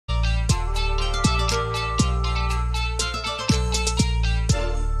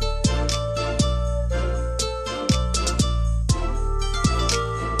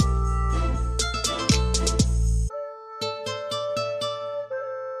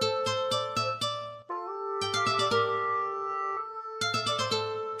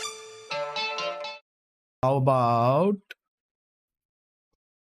How about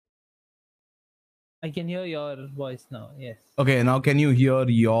I can hear your voice now. Yes. okay? Now, can you hear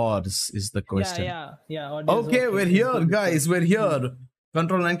yours? Is the question. Yeah. Audio is Okay, we're working. It's here, good. It's guys. good. We're here.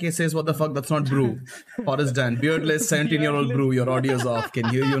 Control 9K says, "What the fuck? That's not brew." Forrest Dan, beardless 17-year-old brew. Your audio's off. Can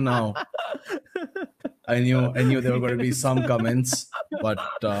hear you now. I knew there were going to be some comments, but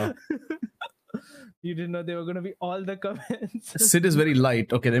You didn't know they were going to be all the comments. Sid is very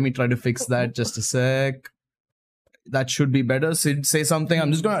light. Okay, let me try to fix that. Just a sec. That should be better. Sid, say something.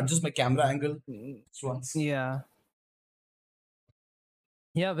 I'm just gonna adjust my camera angle just once. Yeah.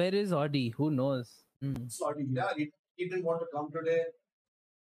 Yeah, where is Audi? Who knows? Sorry, yeah, he didn't want to come today.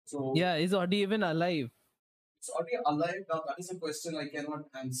 So Yeah, is Audi even alive? is Audi alive now? That is a question I cannot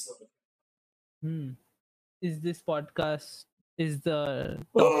answer. Is this podcast is the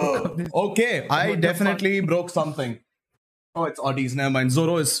topic of this? Okay, I What the definitely broke something. Oh, it's Audi's. Never mind.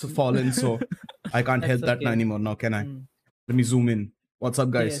 Zoro is fallen, so I can't help that okay. anymore. Now, can I? Let me zoom in. What's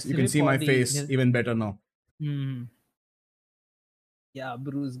up, guys? Yes, You can rip see my Audi. face Yes. even better now. Yeah,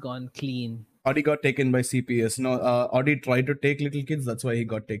 Bruce gone clean. Audi got taken by CPS. No, Audi tried to take little kids. That's why he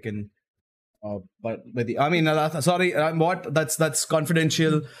got taken. But by the, I mean, sorry, what? That's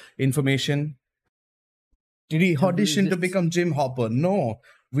confidential information. Did he audition to become Jim Hopper? No.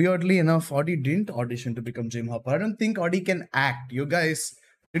 Weirdly enough, Audi didn't audition to become Jim Hopper. I don't think Audi can act. You guys,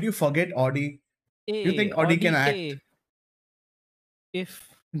 did you forget Audi? You think Audi can act?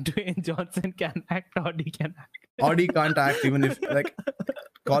 If Dwayne Johnson can act, Audi can act. Audi can't act, even if like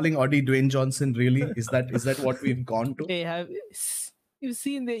calling Audi Dwayne Johnson. Really, is that what we've gone to? Hey, you've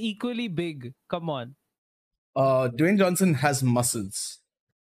seen they're equally big. Come on. Dwayne Johnson has muscles.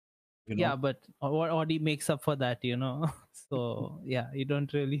 You know? Yeah, but what Audi makes up for that, you know. So yeah, you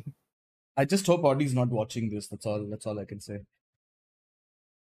don't really. I just hope Audi's not watching this. That's all I can say.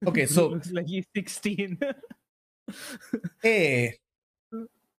 Okay, so looks like he's 16. hey.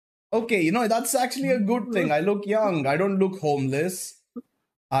 Okay, that's actually a good thing. I look young. I don't look homeless.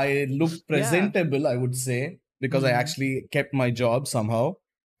 I look presentable, I would say, because I actually kept my job somehow.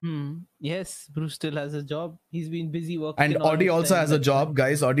 Yes, Bruce still has a job. He's been busy working. And Audi also has a job,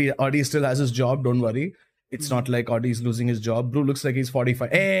 guys. Audi still has his job. Don't worry. It's not like Audi's losing his job. Brew looks like he's 45.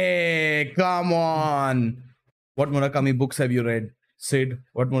 Hey, come on. What Murakami books have you read? Sid,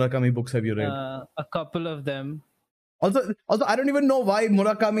 what Murakami books have you read? A couple of them. Also, I don't even know why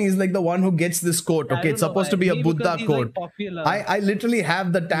Murakami is like the one who gets this quote. Okay, it's supposed to be a Buddha quote. Like I literally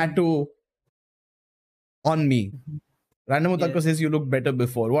have the tattoo on me. Nandemo says you look better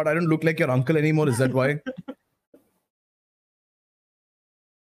before. What? I don't look like your uncle anymore. Is that why?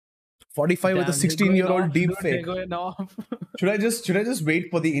 45 with a 16-year-old deep fake. Should I just wait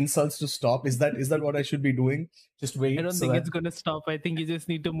for the insults to stop? Is that what I should be doing? Just wait. I don't think it's gonna stop. I think you just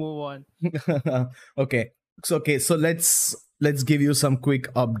need to move on. Okay. So let's give you some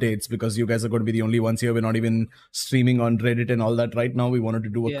quick updates because you guys are going to be the only ones here. We're not even streaming on Reddit and all that right now. We wanted to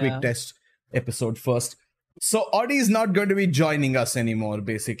do a quick test episode first. So Audi is not going to be joining us anymore,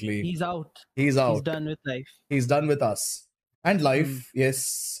 basically. He's out. He's out. He's done with life. He's done with us. And life,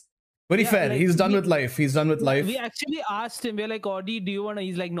 yes. Very fair. Like, he's done with life. He's done with life. We actually asked him, we're like, Audi, do you want to?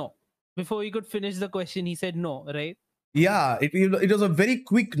 He's like, no. Before we could finish the question, he said no, right? Yeah, it was a very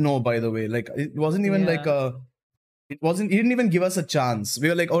quick no, by the way. Like it wasn't even like he didn't even give us a chance. We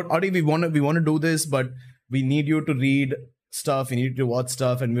were like, Audi, we want to do this, but we need you to read stuff, we need you to watch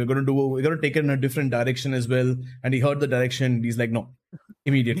stuff, and we're gonna take it in a different direction as well. And he heard the direction, he's like, no,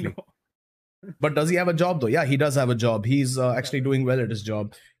 immediately. No. But does he have a job though? Yeah, he does have a job. He's actually doing well at his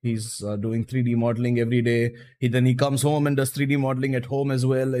job. He's doing 3D modeling every day. He comes home and does 3D modeling at home as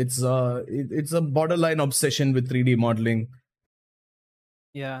well. It's a borderline obsession with 3D modeling.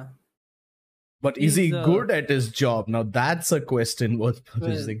 Yeah. But is he good at his job? Now that's a question worth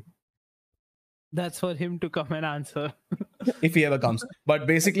posing. That's for him to come and answer. If he ever comes. But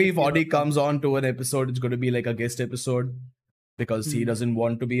basically, if Audi comes on to an episode, it's going to be like a guest episode. Because he doesn't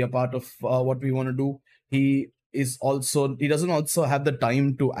want to be a part of what we want to do. He doesn't also have the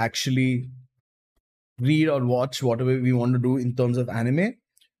time to actually read or watch whatever we want to do in terms of anime.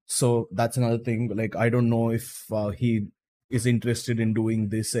 So that's another thing. Like, I don't know if he is interested in doing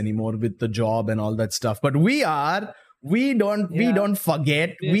this anymore with the job and all that stuff. But we don't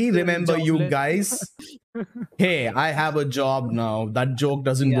forget. We remember you guys. Hey, I have a job now. That joke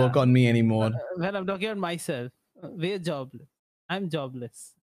doesn't work on me anymore. Well, I'm talking about myself. We're jobless. I'm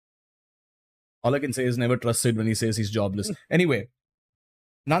jobless. All I can say is never trust Sid when he says he's jobless. Anyway,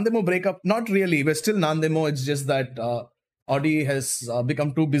 Nandemo breakup. Not really. We're still Nandemo. It's just that Audi has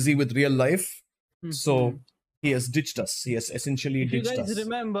become too busy with real life. So He has ditched us. He has essentially If you ditched guys us.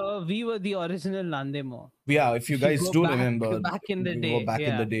 remember, we were the original Nandemo. Yeah, if you If you guys go do back remember, back in the we go day, back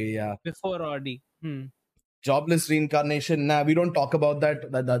in the yeah, day, yeah. before Audi. Jobless reincarnation. Nah, we don't talk about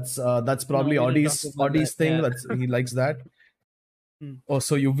that. That's No, probably we don't talk Audie's about that. thing. Yeah. That's he likes that. Hmm. Oh,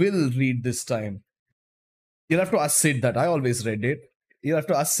 so you will read this time. You'll have to ask Sid that. I always read it. You'll have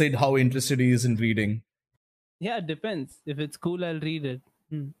to ask Sid how interested he is in reading. Yeah, it depends. If it's cool, I'll read it.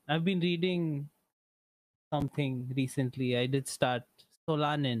 I've been reading something recently. I did start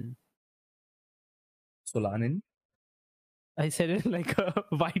Solanin. Solanin. I said it like a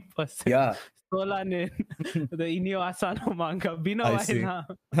white person. Yeah. Solanin. The Inyo Asano manga. Been a I while see. now.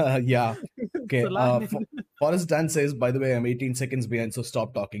 Yeah. Okay. Solanin. Forrest Dan says, by the way, I'm 18 seconds behind, so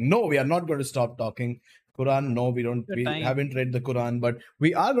stop talking. No, we are not going to stop talking. Quran, no, we don't. Your We time. haven't read the Quran, but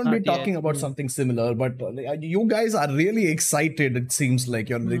we are going to be Not yet. talking about something similar. But you guys are really excited. It seems like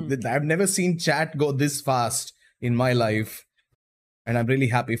I've never seen chat go this fast in my life, and I'm really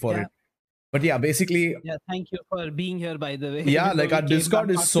happy for Yeah. it. But yeah, basically, Yeah, thank you for being here, by the way. yeah, Even like though our we came Discord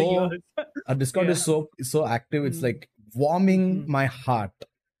back is after so years. our Discord Yeah. is so active. It's like warming my heart.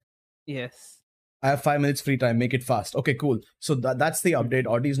 Yes. I have 5 minutes free time. Make it fast. Okay, cool. So that's the update.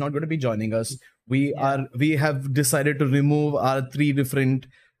 Audie is not going to be joining us. We have decided to remove our 3 different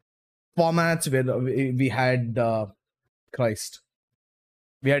formats where we had Christ.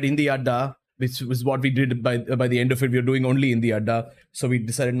 We had Indie Adda, which was what we did by the end of it. We were doing only Indie Adda. So we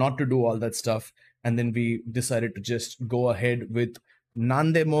decided not to do all that stuff. And then we decided to just go ahead with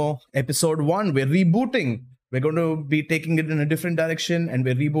Nandemo episode 1. We're rebooting. We're going to be taking it in a different direction and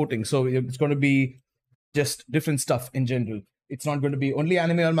we're rebooting. So it's going to be just different stuff in general. It's not going to be only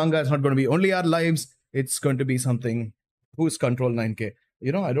anime or manga. It's not going to be only our lives. It's going to be something. Who's Control 9K?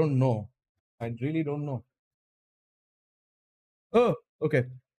 I don't know. I really don't know. Oh, okay.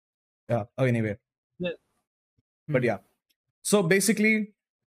 Yeah. Oh, anyway. But yeah. So basically,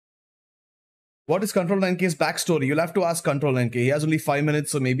 what is Control 9K's backstory? You'll have to ask Control 9K. He has only 5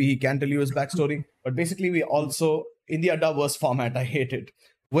 minutes, so maybe he can tell you his backstory. But basically, we also, in the Addaverse format, I hate it.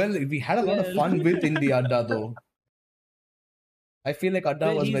 Well, we had a lot of fun with in the Adda, though. I feel like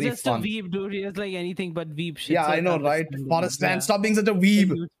Adda was very fun. He's just a weeb, dude. He is like anything but weeb shit. Yeah, so I know, right? Forrest Dan, stop being such a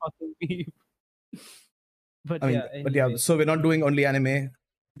weeb. But so we're not doing only anime.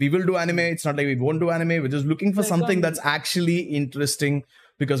 We will do anime. It's not like we won't do anime. We're just looking for something that's actually interesting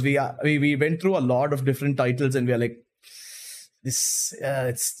because we went through a lot of different titles and we are like, this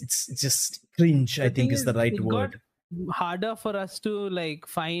it's just cringe. I think is the right word. Harder for us to like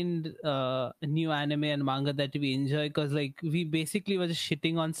find a new anime and manga that we enjoy because like we basically were just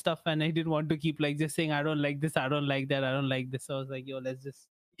shitting on stuff and I didn't want to keep like just saying I don't like this, I don't like that, I don't like this. So I was like, yo, let's just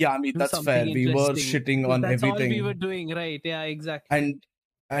that's fair. We were shitting on that's everything. All we were doing, right? Yeah, exactly.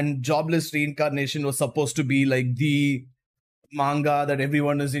 And Jobless Reincarnation was supposed to be like the manga that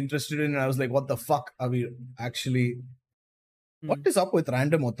everyone is interested in. And I was like, what the fuck are we actually? What is up with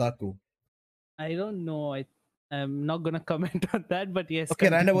random otaku? I don't know. I'm not gonna comment on that, but yes. Okay,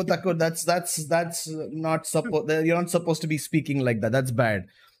 random otaku. That's not supposed. You're not supposed to be speaking like that. That's bad.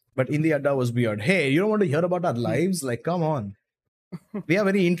 But in the Adda was weird. Hey, you don't want to hear about our lives? Like, come on. We have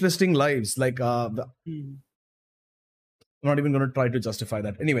very interesting lives. Like, I'm not even going to try to justify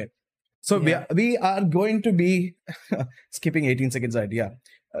that. Anyway, so we are going to be skipping 18 seconds out. Yeah,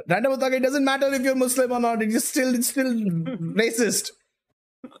 random otaku. It doesn't matter if you're Muslim or not. It's still racist.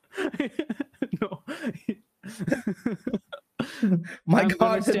 No. My I'm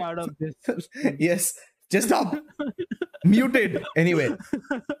God. stay out of this. Yes, just stop. Muted. Anyway.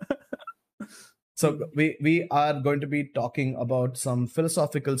 So we are going to be talking about some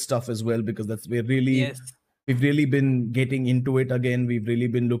philosophical stuff as well because we've really been getting into it again. We've really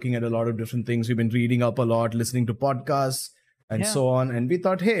been looking at a lot of different things. We've been reading up a lot, listening to podcasts and so on. And we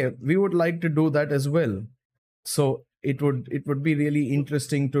thought, hey, we would like to do that as well. So it would be really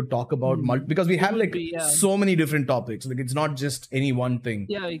interesting to talk about because we have so many different topics. Like it's not just any one thing.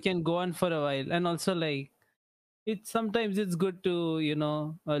 Yeah, you can go on for a while, and also like sometimes it's good to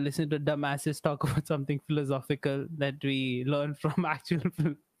listen to dumbasses talk about something philosophical that we learn from actual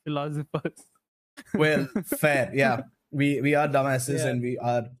philosophers. Well, fair, yeah. We are dumbasses and we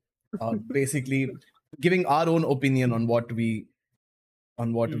are basically giving our own opinion on what we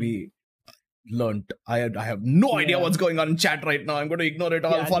learned. I have no idea what's going on in chat right now. I'm going to ignore it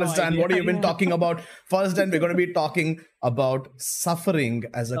all. Forrest Dan, what have you been talking about? Forrest Dan, we're going to be talking about suffering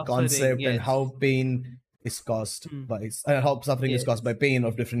as a concept and how pain is caused by how suffering is caused by pain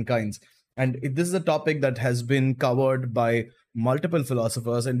of different kinds. And this is a topic that has been covered by multiple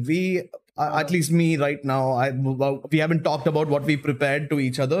philosophers, and we, at least me right now, we haven't talked about what we prepared to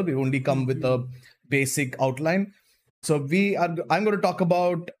each other. We only come with a basic outline. So I'm going to talk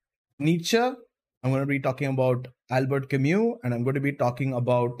about Nietzsche. I'm going to be talking about Albert Camus, and I'm going to be talking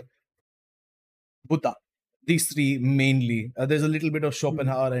about Buddha. These three mainly. There's a little bit of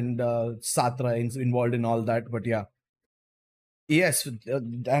Schopenhauer and Sartre involved in all that, but yeah. Yes,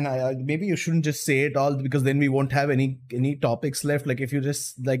 and maybe you shouldn't just say it all, because then we won't have any topics left. Like if you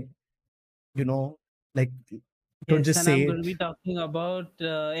just like, you know, like don't Yes, just and say I'm going to it. be talking about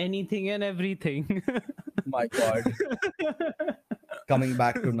anything and everything. My God, coming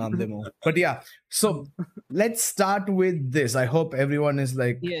back to Nandemo. But yeah, so let's start with this. I hope everyone is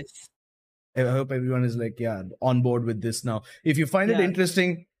like, Yes. yeah, on board with this now. If you find it Yeah.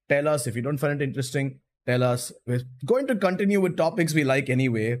 interesting, tell us. If you don't find it interesting, tell us. We're going to continue with topics we like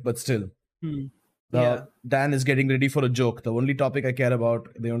anyway, but still. Hmm. The Yeah. Dan is getting ready for a joke. The only topic I care about,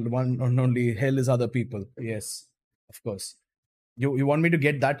 the only one and only hell is other people. Yes, of course. You want me to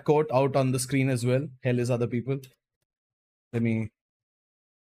get that quote out on the screen as well? Hell is other people. Let me.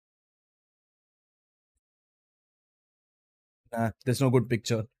 Nah, there's no good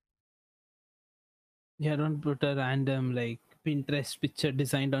picture. Yeah, don't put a random like Pinterest picture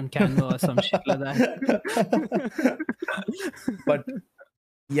designed on Canva or some shit like that. But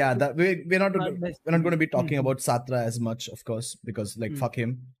yeah, that Not we're not going to necessary. be talking Mhm. about Satra as much, of course, because like Mm. fuck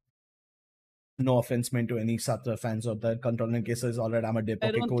him. No offense meant to any Satra fans out there. Control in cases. All right, I'm a dip. I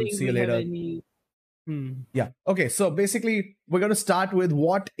Okay, don't cool. think See you we have later. any. Hmm. Yeah. Okay. So basically, we're going to start with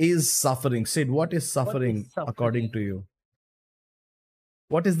what is suffering. Sid, what is What is suffering according suffering? to you?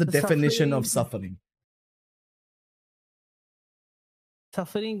 What is the definition of Suffering. suffering?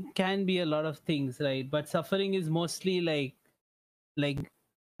 Suffering can be a lot of things, right? But suffering is mostly like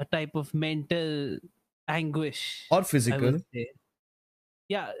a type of mental anguish, Or I would physical? say.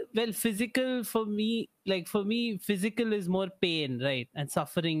 Yeah, well, physical for me, like for me, physical is more pain, right? And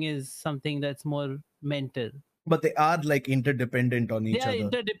suffering is something that's more mental. But they are like interdependent on They each are other.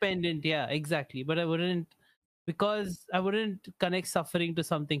 interdependent, yeah, exactly. But I wouldn't connect suffering to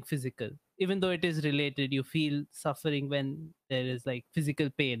something physical. Even though it is related, you feel suffering when there is like physical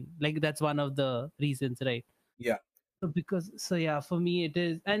pain. Like that's one of the reasons, right? Yeah. So yeah, for me it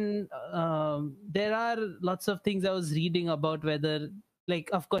is. And there are lots of things I was reading about whether, like,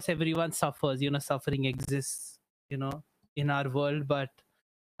 of course everyone suffers, suffering exists, in our world, but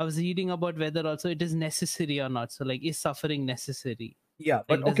I was reading about whether also it is necessary or not. So like, is suffering necessary? Yeah,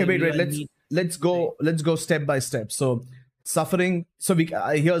 but Like, does okay, wait. everyone Let's need, let's right? go step by step. So suffering. So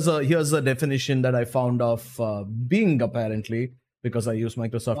here's a definition that I found of being, apparently, because I use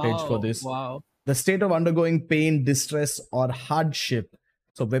Microsoft Edge for Wow, this. wow. The state of undergoing pain, distress, or hardship.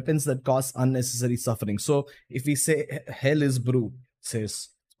 So weapons that cause unnecessary suffering. So if we say hell is brew, says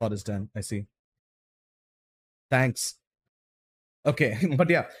Forrest Dan. I see. Thanks. Okay, but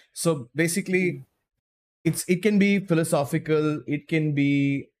yeah. So basically, Mm, it can be philosophical. It can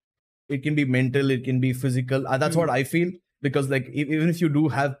be mental, it can be physical. That's what mm. I feel, because like even if you do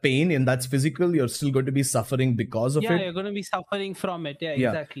have pain and that's physical, you're still going to be suffering because of Yeah, it. you're going to be suffering from it. Yeah, Yeah,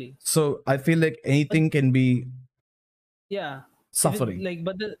 exactly. so I feel like But anything can be yeah, even suffering. like,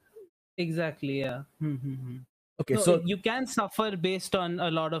 but the exactly, yeah. Okay, No, so you can suffer based on a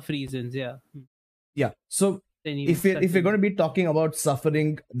lot of reasons. Yeah. yeah, so if Anyways, we're going continue. to be talking about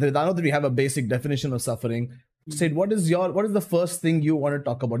suffering, I know that we have a basic definition of suffering. Mm. Sid, what is the first thing you want to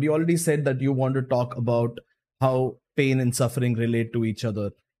talk about? You already said that you want to talk about how pain and suffering relate to each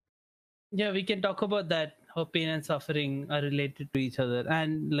other. Yeah, we can talk about that. How pain and suffering are related to each other,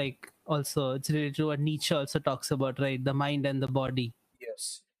 and like also it's related to what Nietzsche also talks about, right? The mind and the body.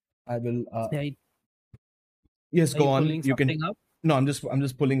 Yes, I will. Right? Yes, Are go you on. pulling You can. something up? No, I'm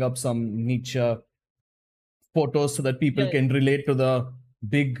just pulling up some Nietzsche photos so that people Yeah, can relate to the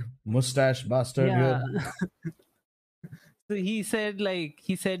big mustache bastard here. yeah. So he said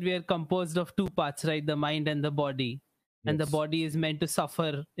we are composed of two parts, right? The mind and the body. And the Yes. body is meant to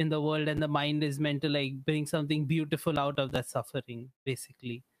suffer in the world, and the mind is meant to like bring something beautiful out of that suffering,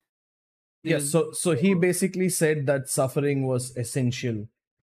 basically. Yes. Because So he basically said that suffering was essential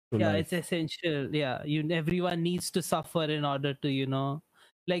to yeah, it's life. essential. Yeah, everyone needs to suffer in order to,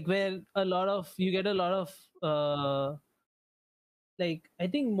 like where a lot of you get a lot of like I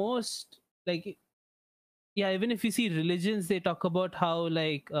think most like yeah, even if you see religions, they talk about how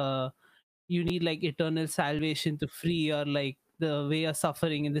like you need like eternal salvation to free or like the way of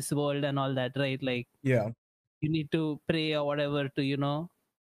suffering in this world and all that, right? Like Yeah. you need to pray or whatever to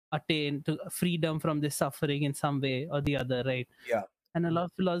attain to freedom from this suffering in some way or the other, right? Yeah. And a lot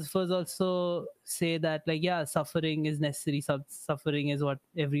of philosophers also say that like yeah, suffering is necessary. Suffering is what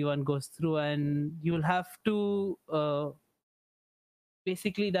everyone goes through, and you'll have to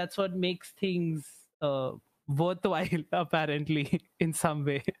basically that's what makes things worthwhile apparently in some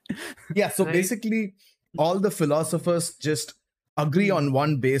way. Yeah, so Right? basically all the philosophers just agree Hmm. on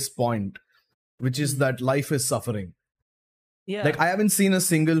one base point, which is Hmm. that life is suffering. Like, Yeah. I haven't seen a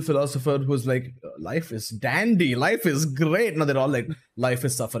single philosopher who's like, life is dandy, life is great. No, they're all like, life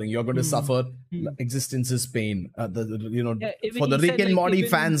is suffering. You're going to Hmm. suffer. Hmm. Existence is pain. Yeah, even For the he Rick said and like Morty even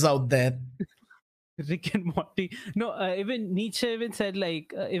fans out there, Rick and Morty. No, even Nietzsche even said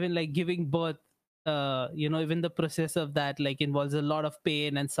like even like giving birth, even the process of that like involves a lot of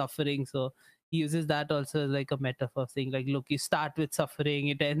pain and suffering. So he uses that also as like a metaphor, saying like, look, you start with suffering,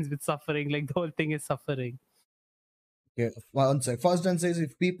 it ends with suffering. Like the whole thing is suffering. okay, one sec. First one says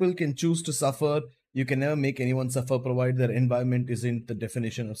if people can choose to suffer, you can never make anyone suffer, provided their environment isn't the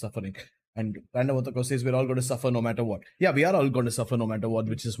definition of suffering. And Nandemo says we're all going to suffer no matter what. Yeah, we are all going to suffer no matter what,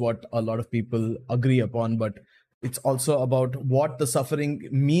 which is what a lot of people agree upon. But it's also about what the suffering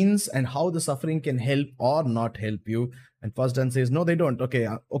means and how the suffering can help or not help you. And First Dan says no, they don't.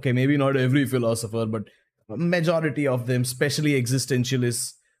 Okay, maybe not every philosopher, but majority of them, especially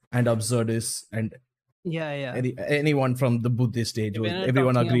existentialists and absurdists and Yeah, yeah. anyone from the Buddhist age, We're was not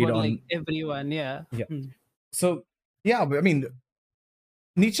everyone talking agreed about like on. everyone. Yeah. Yeah. Hmm. So yeah, I mean,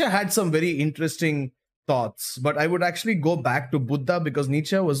 Nietzsche had some very interesting thoughts, but I would actually go back to Buddha because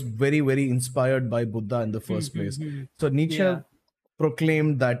Nietzsche was very, very inspired by Buddha in the Hmm, first hmm, place. hmm. So Nietzsche Yeah.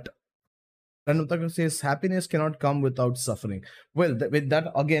 proclaimed that Ranutaka says happiness cannot come without suffering. Well, with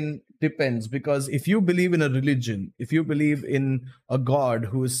that again depends, because if you believe in a religion, if you believe in a God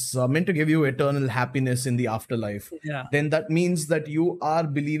who is meant to give you eternal happiness in the afterlife, Yeah. then that means that you are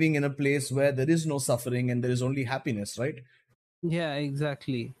believing in a place where there is no suffering and there is only happiness, right? Yeah,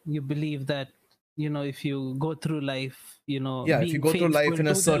 exactly. You believe that, if you go through life, Yeah, if you being go through life faithful in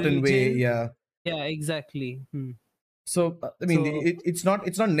a to the certain way, religion. yeah. Yeah, exactly. Hmm. So I mean, So, it's not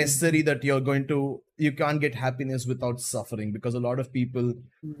necessary Mhm. that you can't get happiness without suffering, because a lot of people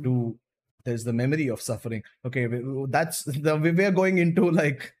Hmm. do. There's the memory of suffering. Okay, that's we're going into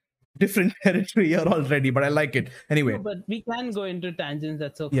like different territory here already, but I like it No, anyway. but we can go into tangents.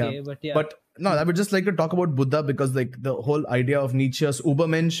 That's Yeah, okay. But yeah. but no, I Hmm. would just like to talk about Buddha, because like the whole idea of Nietzsche's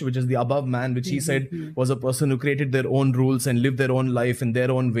Übermensch, which is the above man, which he Hmm, hmm, said hmm. was a person who created their own rules and lived their own life in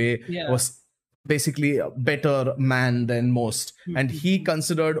their own way, Yeah. was basically a better man than most. Hmm, And hmm, he hmm.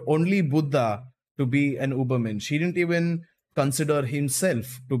 considered only Buddha to be an Übermensch. He didn't even consider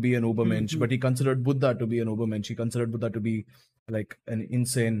himself to be an Hmm, Übermensch, hmm. but he considered Buddha to be an Übermensch. He considered Buddha to be like an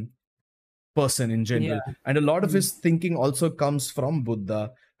insane person in Yeah. general. And a lot of Hmm. his thinking also comes from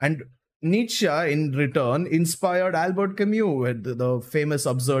Buddha. And Nietzsche, in return, inspired Albert Camus, the famous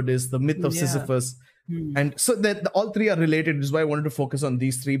absurdist, the myth of Yeah. Sisyphus. Hmm. And so that all three are related, which is why I wanted to focus on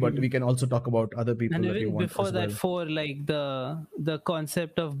these three, but Hmm. we can also talk about other And people that you even want before as that, well. for like the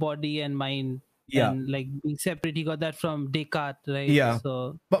concept of body and mind Yeah. and like being separate, he got that from Descartes, right? Yeah.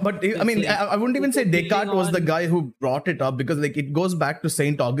 So But I it's mean, like I wouldn't even say building Descartes was the on. guy who brought it up, because like it goes back to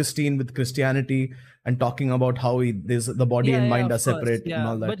Saint Augustine with Christianity and talking about how the body Yeah, and yeah, mind of are course. separate and Yeah.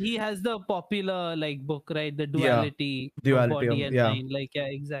 all that. But he has the popular like book, right? The Yeah, duality of duality body of, and yeah. mind. Like, yeah,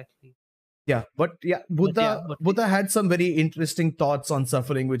 exactly. Yeah, but yeah, But yeah, Buddha had some very interesting thoughts on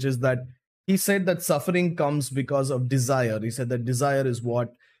suffering, which is that he said that suffering comes because of desire. He said that desire is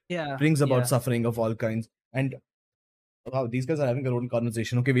what yeah, brings about yeah. suffering of all kinds. And wow, these guys are having their own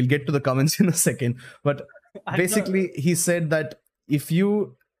conversation. Okay, we'll get to the comments in a second. But I thought, basically, he said that if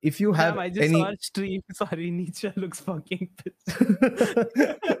you damn, have I just saw any a stream. Sorry, Nietzsche looks fucking pissed.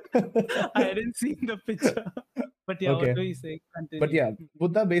 I hadn't seen the picture. But yeah, what okay, do you say? but Continue. yeah,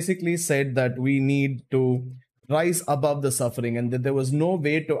 Buddha basically said that we need to rise above the suffering, and that there was no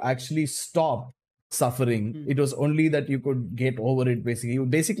way to actually stop suffering. Hmm. It was only that you could get over it. Basically, he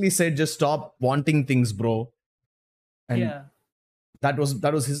basically said just stop wanting things, bro. And Yeah. that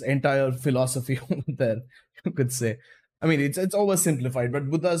was his entire philosophy over there, you could say. I mean, it's oversimplified, but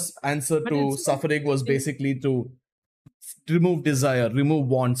Buddha's answer But to suffering was basically to remove desire, remove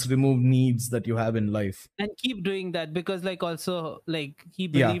wants, remove needs that you have in life. and keep doing that, because like also like he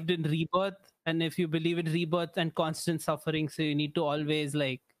Yeah, believed in rebirth, and if you believe in rebirth and constant suffering, so you need to always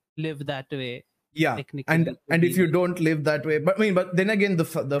like live that way, yeah. and technically, to and if be you like. don't live that way, but I mean, but then again, the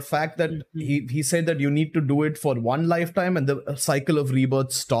fact that Mhm. he said that you need to do it for one lifetime and the cycle of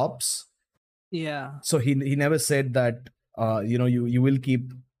rebirth stops. Yeah. So he never said that you will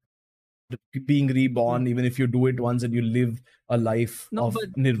keep being reborn even if you do it once and you live a life No, of but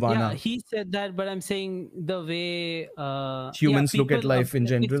yeah, nirvana. he said that, but I'm saying the way, yeah, Humans look at people, life in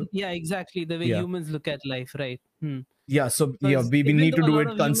it's, general. yeah, exactly, the way Yeah, humans look at life, right? yeah. So yeah, Because we even need to though a do lot it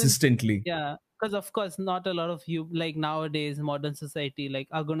of humans, consistently. yeah, because of course not a lot of you like nowadays modern society like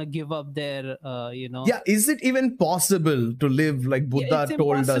are gonna give up their Yeah, is it even possible to live like yeah, it's Buddha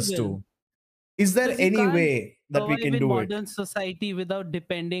told us impossible to? Is there because you any can't way that we survive can in do it? modern society without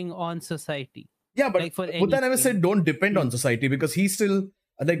depending on society Yeah, but like for Buddha never anything. said don't depend Hmm. on society, because he still,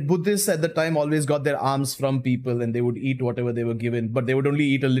 like Buddhists at the time always got their alms from people and they would eat whatever they were given, but they would only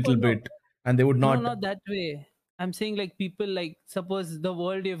eat a Oh little no, bit and they would no, not. not that way. I'm saying like people like suppose the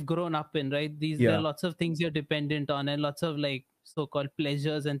world you've grown up in, right? These there are Yeah. lots of things you're dependent on and lots of like so-called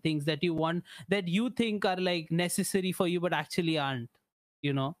pleasures and things that you want that you think are like necessary for you but actually aren't,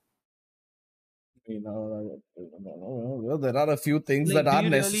 you know? Well, there are a few things that Like do are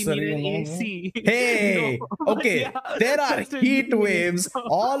you really need necessary, an you know. AC? No, Hey, but okay, yeah, there are just in heat case. waves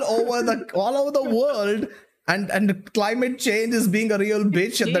all over the world, and climate change is being a real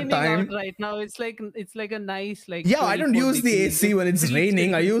It's bitch at the raining out time. right now. It's like a nice like Yeah, I don't 24 use the degrees. AC It's when it's pretty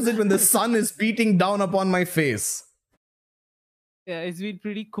raining. I chill. use it when the sun is beating down upon my face. Yeah, it's been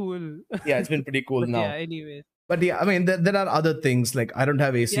pretty cool. Yeah, it's been pretty cool But yeah, now. anyways. But yeah, I mean, there are other things like I don't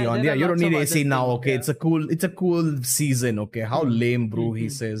have AC Yeah, on. there Yeah, are you don't lots need of other AC now. things. Okay, Yeah. it's a cool season. Okay, how Hmm. lame, bro. He Hmm.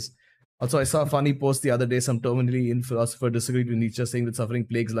 says. Also, I saw a funny post the other day. Some terminally ill philosopher disagreed with Nietzsche, saying that suffering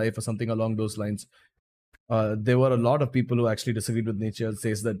plagues life or something along those lines. There were a lot of people who actually disagreed with Nietzsche.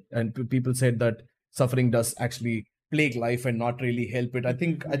 Says that, and people said that suffering does actually plague life and not really help it. I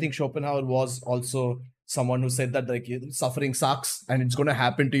think Schopenhauer was also someone who said that like suffering sucks and it's going to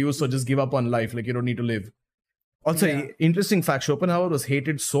happen to you, so just give up on life. Like you don't need to live. Also, Yeah. interesting fact, Schopenhauer was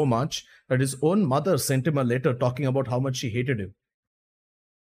hated so much that his own mother sent him a letter talking about how much she hated him.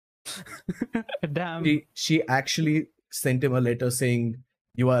 Damn. She actually sent him a letter saying,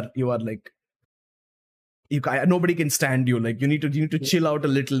 you are like, nobody can stand you. Like you need to chill out a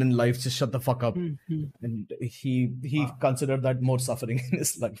little in life. Just shut the fuck up. Hmm. And he considered that more suffering in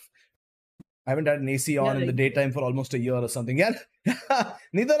his life. I haven't had an AC Yeah, on in the like daytime for almost a year or something. Yeah,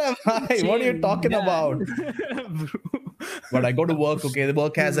 neither have I. What are you same. talking Yeah. about? But I go to work, okay? The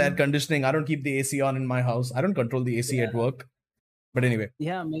work has air conditioning. I don't keep the AC on in my house. I don't control the AC at work. But anyway,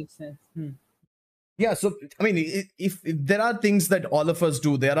 Yeah, makes sense. yeah. So, I mean, if there are things that all of us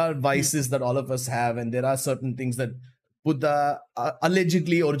do, there are vices that all of us have, and there are certain things that Buddha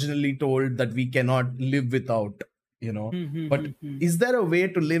allegedly originally told that we cannot live without, you know. But is there a way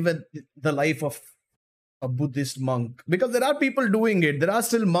to live the life of a Buddhist monk? Because there are people doing it. There are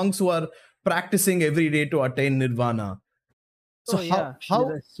still monks who are practicing every day to attain nirvana. So Oh yeah, how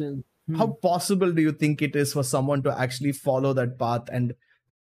that's true. how possible do you think it is for someone to actually follow that path and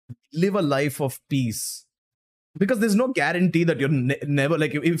live a life of peace? Because there's no guarantee that you're never,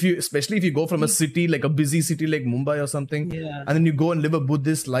 like, if you, especially if you go from a city like a busy city like Mumbai or something, Yeah. and then you go and live a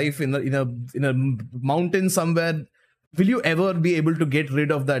Buddhist life in a mountain somewhere, will you ever be able to get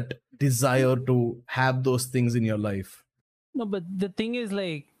rid of that desire to have those things in your life? No, but the thing is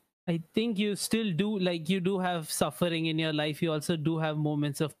like I think you still do like you do have suffering in your life. You also do have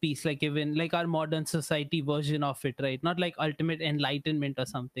moments of peace, like even like our modern society version of it, right? Not like ultimate enlightenment or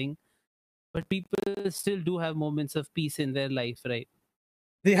something, but people still do have moments of peace in their life, right?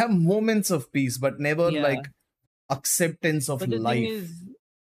 They have moments of peace, but never Yeah. like acceptance of But the thing life. is,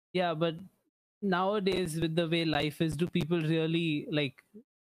 yeah, but nowadays with the way life is, do people really like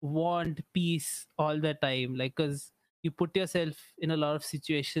want peace all the time? Like, because you put yourself in a lot of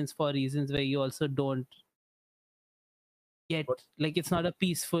situations for reasons where you also don't get But like it's not a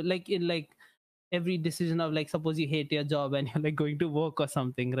peaceful like in like every decision of like suppose you hate your job and you're like going to work or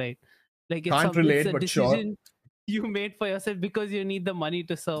something, right? Like can't it's relate, a but sure. decision you made for yourself because you need the money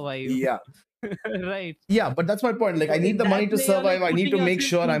to survive. Yeah. Right. Yeah, but that's my point. Like, I So need in the that money to way you're survive. like I need putting to make yourself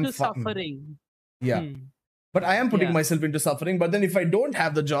sure I'm into fine. suffering. Yeah. But I am putting Yeah. myself into suffering. But then if I don't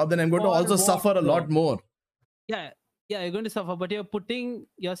have the job, then I'm going to For also what suffer a though? lot more. Yeah, yeah, you're going to suffer, but you're putting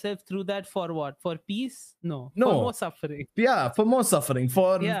yourself through that for what? For peace? No, for more No. suffering. Yeah, for more suffering,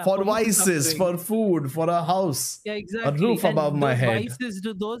 Yeah, for for more vices, suffering. for food, for a house, Yeah, a exactly. roof above And my those head. vices,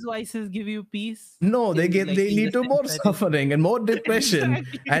 do those vices give you peace? No, they In the lead to sense more that it suffering and more depression,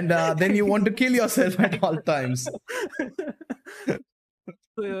 exactly. and then you want to kill yourself at all times.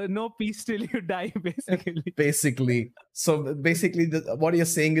 So, no peace till you die, basically. Basically, so basically, what you're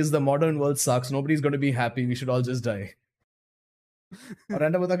saying is the modern world sucks. Nobody's going to be happy. We should all just die.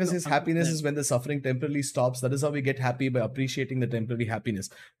 Randamotaka No, says I'm not happiness saying. is when the suffering temporarily stops. That is how we get happy, by appreciating the temporary happiness.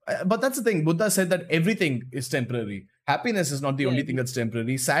 But that's the thing. Buddha said that everything is temporary. Happiness is not the Yeah. only thing that's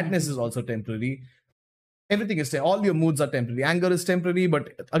temporary. Sadness is also temporary. Everything is all your moods are temporary. Anger is temporary,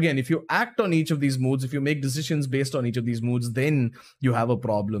 but again, if you act on each of these moods, if you make decisions based on each of these moods, then you have a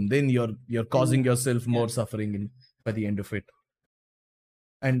problem. Then you're causing yourself more suffering by the end of it.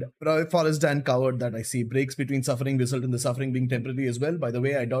 And Forrest Dan covered that. I see breaks between suffering result in the suffering being temporary as well. By the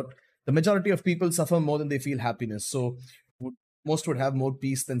way, I doubt the majority of people suffer more than they feel happiness. So most would have more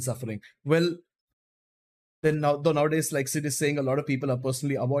peace than suffering. Well, then now, though nowadays, like Sid is saying, a lot of people are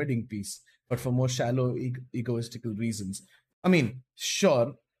personally avoiding peace, but for more shallow, egoistical reasons. I mean,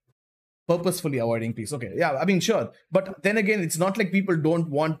 sure, purposefully avoiding peace. Okay, yeah, I mean, sure. But then again, it's not like people don't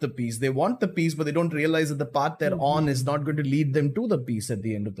want the peace. They want the peace, but they don't realize that the path they're on is not going to lead them to the peace at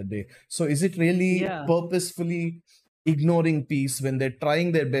the end of the day. So is it really Yeah. purposefully ignoring peace when they're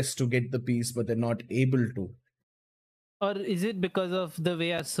trying their best to get the peace, but they're not able to? Or is it because of the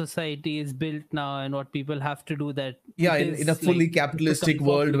way our society is built now and what people have to do that Yeah, it in a is fully like capitalistic difficult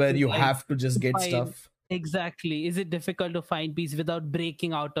for world where people you like have to just to get find stuff. exactly, is it difficult to find peace without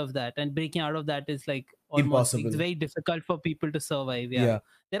breaking out of that, and breaking out of that is like almost, it's Impossible. very difficult for people to survive. Yeah, Yeah.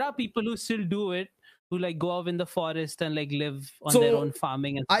 there are people who still do it, who like go out in the forest and like live on their So own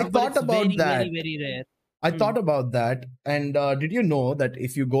farming and I stuff, but thought it's about very that. very rare. I Hmm. thought about that. And did you know that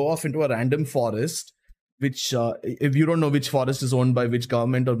if you go off into a random forest, which, if you don't know which forest is owned by which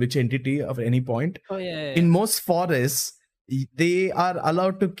government or which entity of any point, Oh yeah. in most forests, they are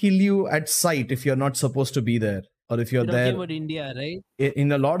allowed to kill you at sight if you're not supposed to be there, or if you're You're talking there about India, right?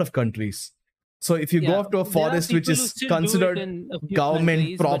 in a lot of countries. So if you go Yeah, off to a there are forest which people who is still do it considered in a few government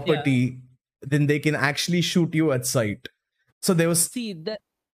countries, but yeah. property, then they can actually shoot you at sight. So there was See that,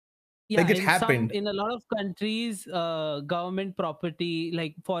 yeah, like it happened. in a lot of countries, government property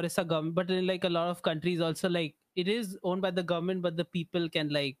like forests are government, but in like a lot of countries also, like it is owned by the government, but the people can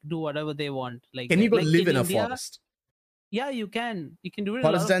like do whatever they want, like Can you that. go Like live in in a India, forest? yeah, you can do it in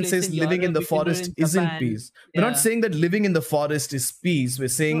a lot Forest of Dan places says in living in Europe, the you can do it forest in isn't Japan. peace. We're not Yeah, saying that living in the forest is peace. We're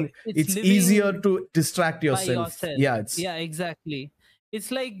no, saying it's it's easier living to distract by yourself. yourself. Yeah, it's Yeah, exactly. It's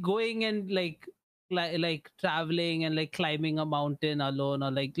like going and like traveling and like climbing a mountain alone,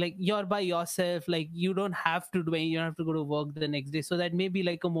 or like you're by yourself, like you don't have to do any, you don't have to go to work the next day, so that may be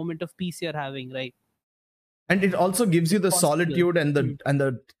like a moment of peace you're having, right? and it also gives you It's the possible. solitude and Hmm.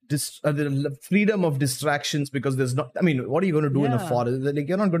 the freedom of distractions, because there's not. I mean, what are you going to do in a Yeah, forest? Like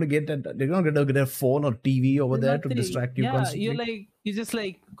you're not going to get you're not going to get a phone or TV over there's there to nothing. distract you Yeah, you're constantly. like, you just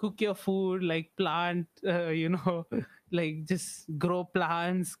like cook your food, like plant, like just grow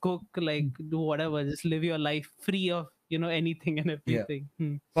plants, cook, like do whatever, just live your life free of anything and Yeah. everything.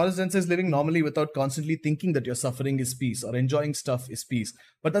 Hmm. For instance, is living normally without constantly thinking that your suffering is peace, or enjoying stuff is peace.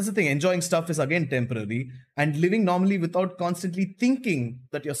 But that's the thing, enjoying stuff is again temporary. And living normally without constantly thinking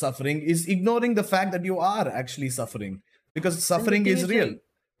that you're suffering is ignoring the fact that you are actually suffering, because And the suffering thing is is real. like,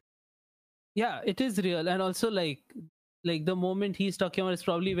 yeah, it is real. And also like the moment he's talking about is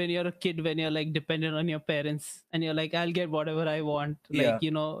probably when you're a kid, when you're like dependent on your parents and you're like, I'll get whatever I want, like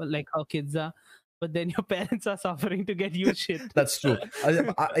Yeah, like how kids are, but then your parents are suffering to get you shit. that's true.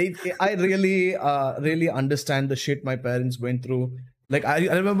 I really, really understand the shit my parents went through. Like I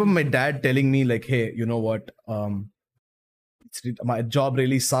remember my dad telling me like, "Hey, you know what? My job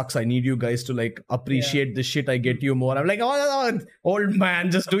really sucks. I need you guys to like Yeah. appreciate the shit I get you more." I'm like, oh, old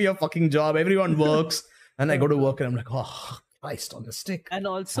man, just do your fucking job. Everyone works. And I go to work and I'm like, oh, Christ on the stick. And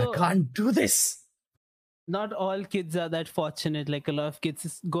I also, can't do this. not all kids are that fortunate. Like a lot of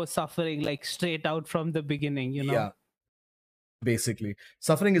kids go suffering like straight out from the beginning. Yeah, basically.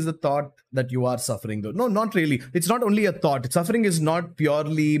 Suffering is the thought that you are suffering, though. No, not really. It's not only a thought. Suffering is not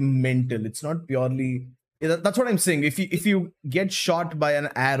purely mental. It's not purely. That's what I'm saying. If you get shot by an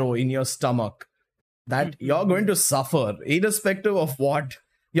arrow in your stomach, that you're going to suffer, irrespective of what.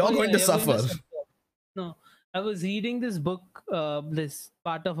 You're Oh going yeah, to you're going to suffer. suffer. No, I was reading this book, this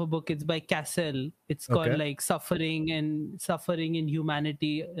part of a book. It's by Cassell. It's called Okay. like Suffering in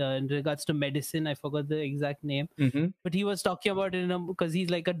Humanity in regards to medicine. I forgot the exact name, Mm-hmm. but he was talking about it because he's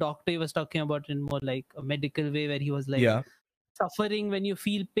like a doctor. He was talking about it in more like a medical way, where he was like, Yeah. suffering, when you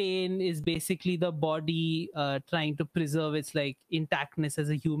feel pain, is basically the body trying to preserve its like intactness as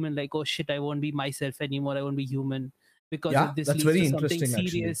a human. Like, oh shit, I won't be myself anymore, I won't be human, because Yeah. if this That's leads very to something interesting,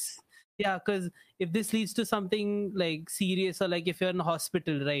 actually. serious. Yeah, because if this leads to something like serious, or like if you're in a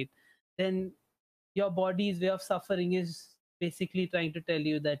hospital, right, then your body's way of suffering is basically trying to tell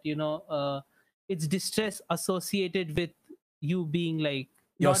you that it's distress associated with you being like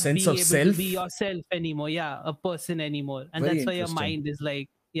Your not sense being of able to be self. yourself anymore, yeah, a person anymore. And Very that's why your interesting. mind is like,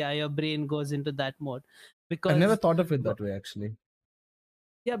 yeah, your brain goes into that mode. I've never Because thought of it that way, actually.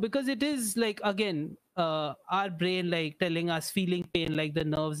 yeah, because it is like, again, our brain like telling us feeling pain, like the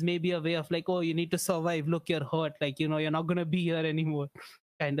nerves, may be a way of like, oh, you need to survive, look, you're hurt, like you're not gonna be here anymore,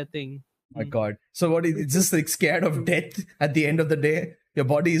 kind of thing. My God. So what is it's just like scared of death at the end of the day? Your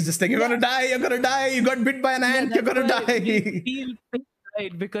body is just like, you're Yeah, gonna die, you're gonna die, you got bit by an yeah, ant, you're that's gonna why we die. feel pain,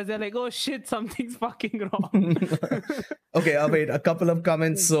 right, because they're like, oh shit, something's fucking wrong. Okay, wait, a couple of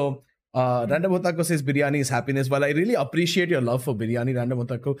comments. So, Random Otaku says biryani is happiness. Well, I really appreciate your love for biryani, Random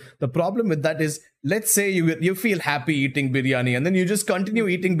Otaku. The problem with that is, let's say you feel happy eating biryani, and then you just continue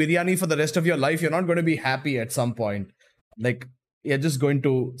eating biryani for the rest of your life. You're not going to be happy at some point. Like, you're just going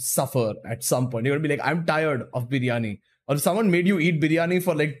to suffer at some point. You're going to be like, I'm tired of biryani. Or if someone made you eat biryani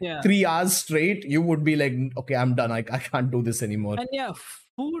for like Yeah. 3 hours straight, you would be like, okay, I'm done. I can't do this anymore. And yeah,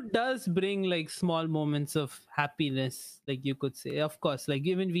 food does bring like small moments of happiness, like you could say. Of course, like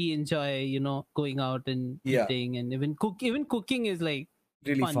even we enjoy, going out and Yeah. eating, and even cooking is like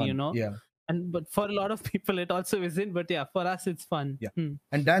Really fun. fun. Yeah. And but for a lot of people it also isn't, but yeah, for us it's fun. Yeah.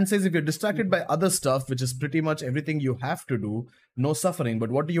 And Dan says if you're distracted by other stuff, which is pretty much everything you have to do, no suffering.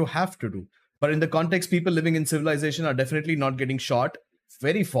 But what do you have to do? But in the context, people living in civilization are definitely not getting shot.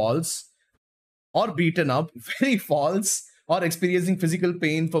 Very false. Or beaten up. Very false. Or experiencing physical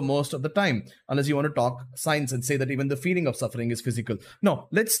pain for most of the time. Unless you want to talk science and say that even the feeling of suffering is physical. No,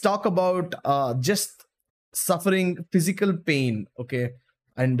 let's talk about just suffering physical pain. Okay.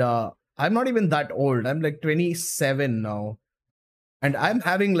 And I'm not even that old. I'm like 27 now. And I'm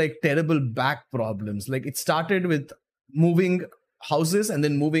having like terrible back problems. Like it started with moving houses and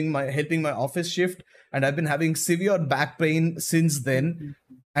then helping my office shift. And I've been having severe back pain since then.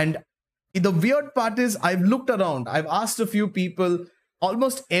 And the weird part is I've looked around. I've asked a few people.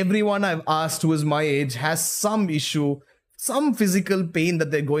 Almost everyone I've asked who is my age has some issue, some physical pain that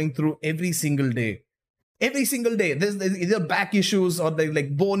they're going through every single day. Every single day. There's either back issues or they're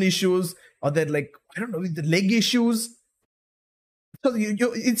like bone issues or they're like, I don't know, the leg issues. So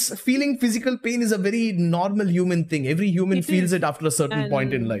it's feeling physical pain is a very normal human thing. Every human feels it after a certain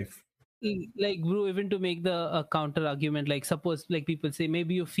point in life. Like, bro, even to make the counter argument, like suppose like people say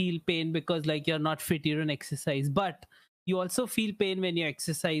maybe you feel pain because like you're not fit, you don't exercise, but you also feel pain when you're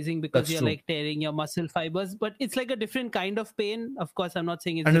exercising because That's you're true. like tearing your muscle fibers, but it's like a different kind of pain. Of course, I'm not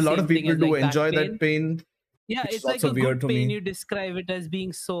saying it's And the a lot same of people thing as, do like, enjoy back that pain. Yeah, Which it's is like also a weird good to pain. me. You describe it as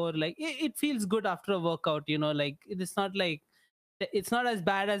being sore. Like it feels good after a workout, like it's not like it's not as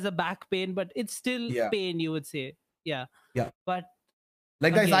bad as a back pain, but it's still pain, you would say. Yeah. But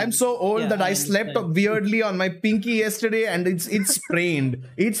like, guys, I'm so old that I slept understand. weirdly on my pinky yesterday and it's sprained.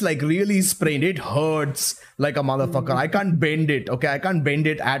 It's like really sprained. It hurts like a motherfucker. I can't bend it. Okay, I can't bend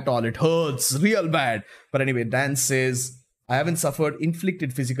it at all. It hurts real bad. But anyway, Dan says, I haven't suffered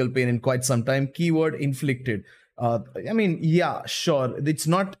inflicted physical pain in quite some time. Keyword inflicted. I mean, yeah, sure. It's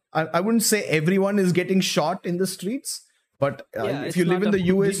not, I wouldn't say everyone is getting shot in the streets. But if you live in the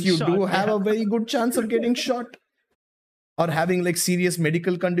US, you do have a very good chance of getting shot. Or having like serious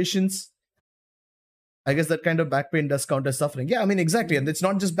medical conditions. I guess that kind of back pain does count as suffering. Yeah, I mean, exactly. And it's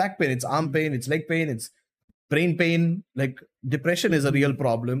not just back pain, it's arm pain, it's leg pain, it's brain pain. Like depression is a real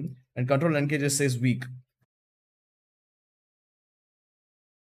problem. And Control NK just says weak.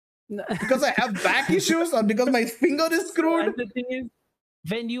 Because I have back issues or because my finger is screwed? And the thing is,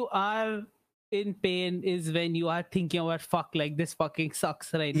 when you are in pain is when you are thinking about fuck, like this fucking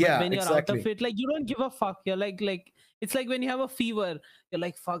sucks, right? Yeah, but when you're exactly. out of it, like you don't give a fuck. You're like it's like when you have a fever, you're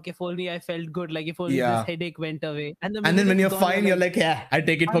like, fuck, if only I felt good, like if only this headache went away. And then when you're fine, you're like, yeah, I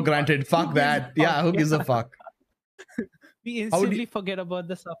take it for granted. Fuck that. Yeah, who gives a fuck? We instantly forget about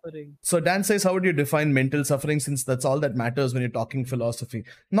the suffering. So Dan says, how would you define mental suffering, since that's all that matters when you're talking philosophy?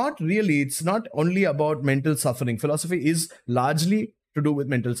 Not really. It's not only about mental suffering. Philosophy is largely to do with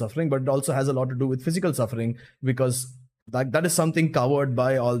mental suffering, but it also has a lot to do with physical suffering, because that is something covered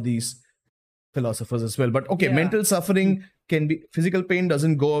by all these philosophers as well. But okay, mental suffering can be, physical pain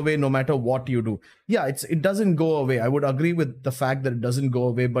doesn't go away no matter what you do. Yeah, it doesn't go away. I would agree with the fact that it doesn't go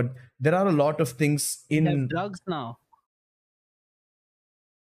away, but there are a lot of things in drugs now.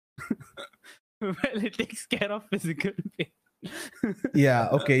 Well, it takes care of physical pain. Yeah,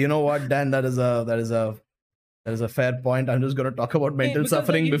 okay, you know what, Dan, that is a fair point. I'm just going to talk about mental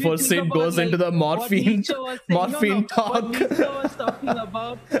suffering before Sid goes into the morphine talk. What Nietzsche was talking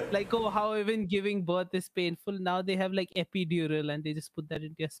about, like, oh, how even giving birth is painful. Now they have like epidural and they just put that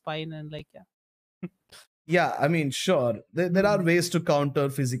into your spine and like, yeah. Yeah, I mean, sure. There are ways to counter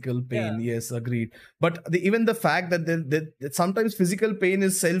physical pain. Yeah. Yes, agreed. But even the fact that sometimes physical pain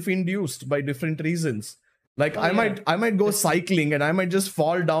is self-induced by different reasons. Like I might go cycling and I might just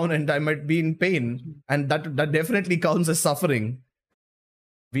fall down and I might be in pain, and that definitely counts as suffering.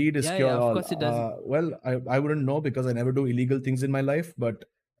 Weed is cure all. Of course it does. Well, I wouldn't know because I never do illegal things in my life. But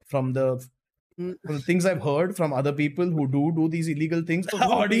from the things I've heard from other people who do these illegal things,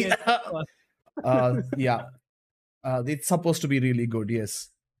 yeah, it's supposed to be really good. Yes.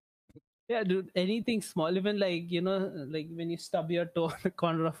 Yeah, dude, anything small, even like, like when you stub your toe on the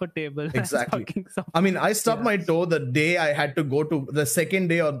corner of a table, that's Exactly. fucking I suffering. mean, I stubbed Yeah. my toe the day I had to go to the second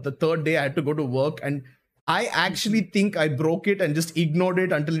day or the third day I had to go to work, and I actually think I broke it and just ignored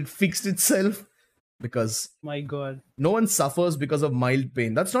it until it fixed itself, because My God. no one suffers because of mild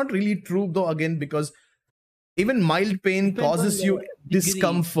pain. That's not really true though, again, because even mild pain Depends on causes you the degree.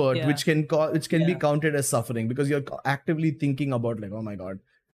 discomfort, Yeah. which can be Yeah. counted as suffering, because you're actively thinking about, like, oh my god,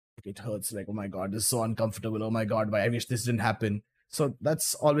 it hurts, like, oh my god, this is so uncomfortable, oh my god, why I wish this didn't happen. So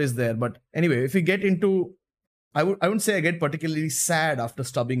that's always there. But anyway, if we get into, I wouldn't say I get particularly sad after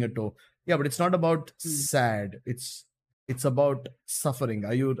stubbing a toe. Yeah, but it's not about Hmm. sad. It's about suffering.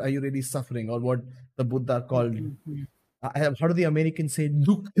 Are you really suffering, or what the Buddha called? Mhm. How do the Americans say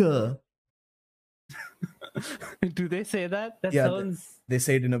dukkha? Do they say that? That Yeah, sounds, they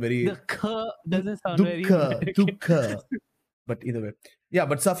say it in a the very k doesn't sound very dukkha, American. dukkha. But either way, yeah.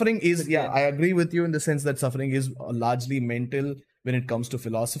 But suffering is, yeah, Okay. I agree with you in the sense that suffering is largely mental when it comes to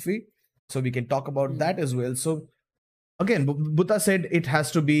philosophy. So we can talk about Hmm. that as well. So again, Buddha said it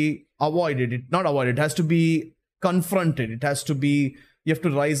has to be avoided. It not avoided. It has to be confronted. It has to be. You have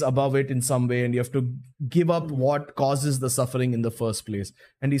to rise above it in some way, and you have to give up Hmm. what causes the suffering in the first place.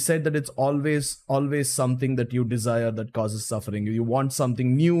 And he said that it's always something that you desire that causes suffering. You want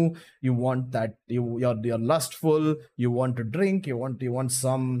something new. You want that. You're lustful. You want to drink. You want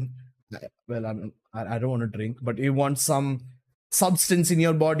some. Well, I don't want to drink, but you want some substance in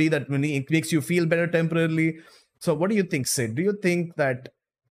your body that when it makes you feel better temporarily. So, what do you think, Sid? Do you think that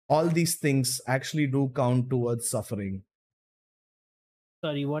all these things actually do count towards suffering?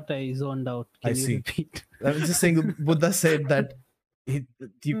 Sorry, what I zoned out. I Can you see. repeat? I was just saying, Buddha said that it,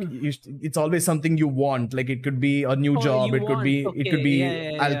 Hmm. it's always something you want. Like, it could be a new Oh, job. you It could want? be Okay. Yeah, yeah,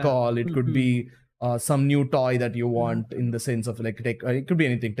 yeah. alcohol. It could Mhm. be some new toy that you want, Mhm. in the sense of like it could be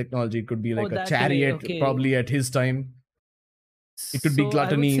anything. Technology. It could be Oh, like a that way. chariot, Okay. probably at his time. It could be So I would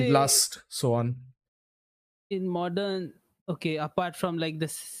gluttony, say lust, so on. in modern, okay, apart from like the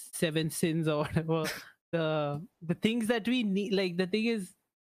seven sins or whatever, the things that we need, like the thing is,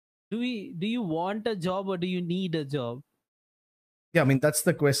 do you want a job or do you need a job? Yeah, I mean that's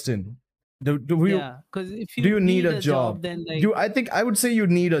the question. Do you Yeah, because if do you you need need a a job? job, then like, Do I think I would say you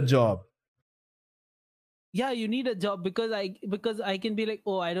need a job. yeah, you need a job because I can be like,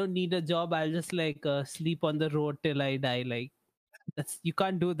 oh, I don't need a job, I'll just like sleep on the road till I die. Like, that's, you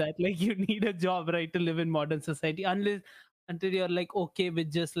can't do that. Like, you need a job, right, to live in modern society, unless until you're like okay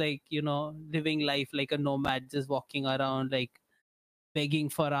with just like, living life like a nomad, just walking around like begging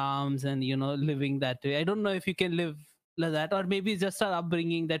for alms and living that way. I don't know if you can live like that, or maybe it's just our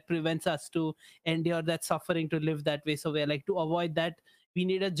upbringing that prevents us to endure that suffering to live that way. So we're like, to avoid that, we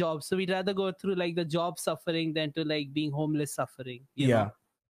need a job, so we'd rather go through like the job suffering than to like being homeless suffering. Yeah.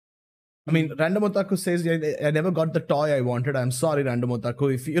 I mean, Hmm. Random Otaku says, yeah, I never got the toy I wanted. I'm sorry, Random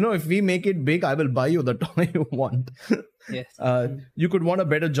Otaku. If we make it big, I will buy you the toy you want. Yes. Hmm. You could want a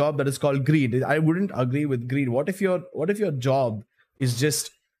better job that is called greed. I wouldn't agree with greed. What if your job is just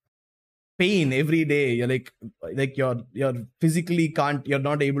pain every day? You're like you're physically can't, you're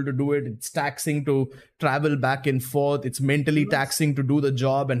not able to do it. It's taxing to travel back and forth. It's mentally Unless, taxing to do the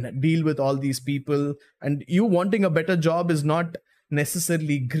job and deal with all these people. And you wanting a better job is not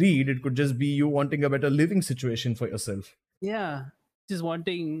necessarily greed. It could just be you wanting a better living situation for yourself. yeah, just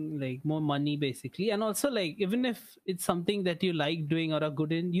wanting like more money basically. And also, like, even if it's something that you like doing or are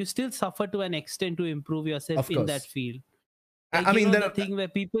good in, you still suffer to an extent to improve yourself Of in that course. field. I Like, mean, the thing where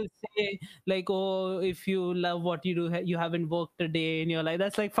people say like, oh, if you love what you do, you haven't worked a day in your life.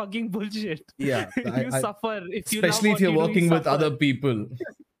 That's like fucking bullshit. yeah, You suffer if you love especially if what you're you do, you working with suffer. other people.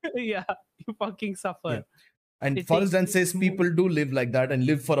 Yeah, you fucking Yeah. suffer. And It Forrest takes Gump says mo- people do live like that and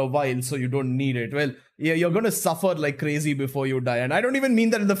live for a while, so you don't need it. Well, yeah, you're going to suffer like crazy before you die. And I don't even mean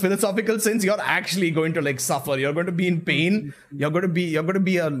that in the philosophical sense. You're actually going to like suffer. You're going to be in pain. You're going to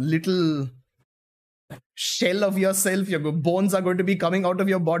be a little shell of yourself. Your bones are going to be coming out of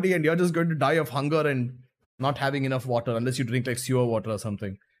your body, and you're just going to die of hunger and not having enough water unless you drink like sewer water or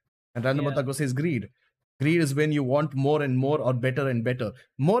something. And Random yeah, Otaku says greed. Greed is when you want more and more or better and better.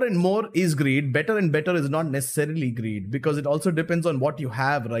 More and more is greed. Better and better is not necessarily greed, because it also depends on what you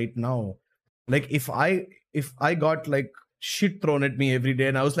have right now. Like if I got like shit thrown at me every day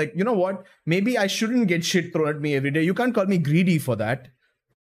and I was like, you know what? Maybe I shouldn't get shit thrown at me every day. You can't call me greedy for that.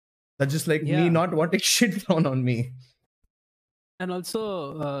 That's just like me yeah. not wanting shit thrown on me. And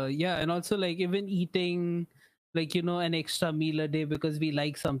also, yeah, and also like even eating like, an extra meal a day because we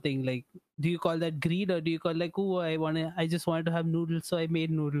like something. Like, do you call that greed, or do you call like, oh, I just wanted to have noodles, so I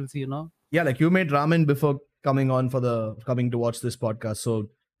made noodles? Yeah, like you made ramen before coming to watch this podcast. So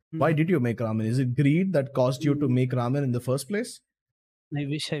Why did you make ramen? Is it greed that caused you to Mm. make ramen in the first place? I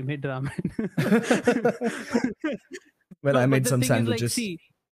wish I made ramen. Well, I No, but made the some thing is, like, sandwiches. see,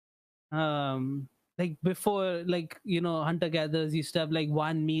 like before, like, hunter gatherers used to have like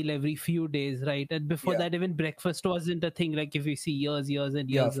one meal every few days, right? And before Yeah. that, even breakfast wasn't a thing. Like if you see years and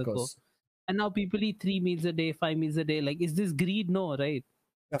Yeah, years of ago, course. and now people eat 3 meals a day, 5 meals a day. Like, is this greed? No, right?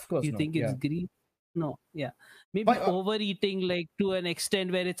 Of course You not. think it's Yeah. greed? No, yeah, Why? maybe overeating, like to an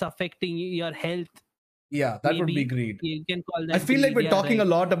extent where it's affecting your health. Yeah, that would be Maybe greed. you can call I that feel like greed. we're Yeah, talking a right.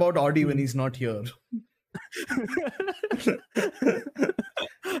 lot about Audie when Hmm. he's not here.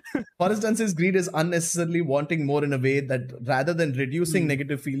 For instance, his greed is unnecessarily wanting more in a way that rather than reducing Hmm.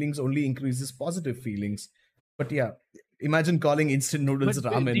 negative feelings, only increases positive feelings. But yeah, imagine calling instant noodles But do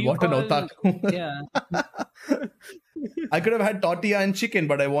ramen. you What an call? otaku. Yeah. I could have had tortilla and chicken,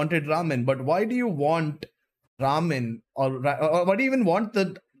 but I wanted ramen. But why do you want ramen or why do you even want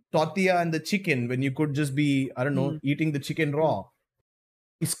the tortilla and the chicken when you could just be, I don't know, Hmm. eating the chicken Hmm. raw?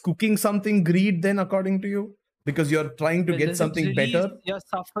 Is cooking something greed then, according to you? Because you're trying to Well, get does it something release better? your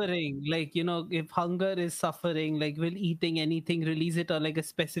suffering? Like, if hunger is suffering, like, will eating anything release it, or like a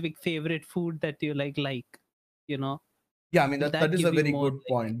specific favorite food that you like, you know, Yeah, I mean, will that that is a give you very more good like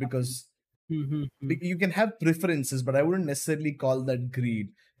point because mm-hmm. you can have preferences, but I wouldn't necessarily call that greed.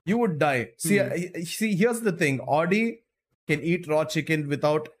 You would die. See, Hmm. see, here's the thing: Audie can eat raw chicken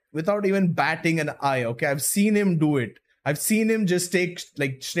without even batting an eye. Okay, I've seen him do it. I've seen him just take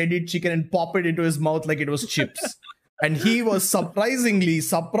like shredded chicken and pop it into his mouth like it was chips, and he was surprisingly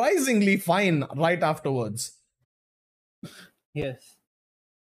fine right afterwards. Yes.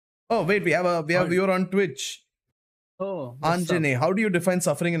 Oh wait, we have a Or viewer on Twitch. oh, what's up? Anjane, how do you define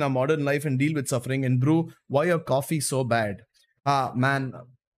suffering in our modern life and deal with suffering? And brew, why your coffee so bad? Ah, man,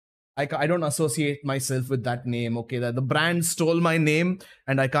 I don't associate myself with that name. Okay, that the brand stole my name,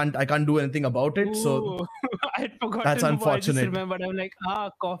 and I can't do anything about it. So Ooh, I'd that's forgotten who. I just unfortunate. remembered. I'm like,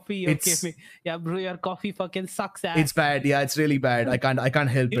 coffee. Okay, It's yeah, bro, your coffee fucking sucks it's ass. bad. Yeah, it's really bad. I can't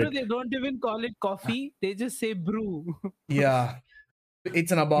help it. They don't even call it coffee. They just say brew. Yeah,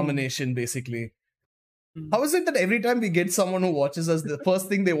 it's an Hmm. abomination basically. Hmm. How is it that every time we get someone who watches us, the first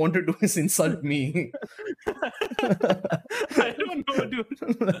thing they want to do is insult me? I don't know,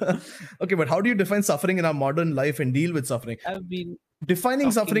 dude. Okay, but how do you define suffering in our modern life and deal with suffering? I've been Defining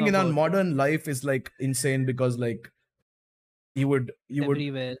talking suffering in our about it modern life is like insane because like you would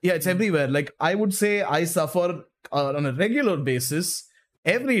everywhere. yeah, it's Hmm. everywhere. Like I would say I suffer on a regular basis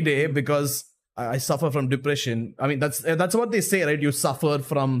every day Hmm. because I suffer from depression. I mean that's what they say, right? You suffer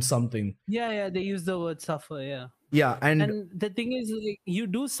from something. Yeah, they use the word suffer. Yeah, Yeah, and and the thing is, like, you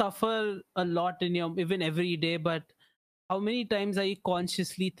do suffer a lot in your even every day, but how many times are you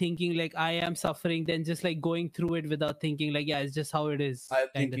consciously thinking like I am suffering, then just like going through it without thinking like, yeah, it's just how it is, I'm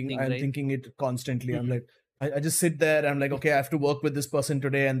kind of thinking thing, I'm right? thinking it constantly. I'm Hmm. like I just sit there. I'm like, okay, I have to work with this person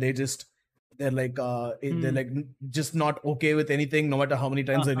today, and they're Hmm. like just not okay with anything. No matter how many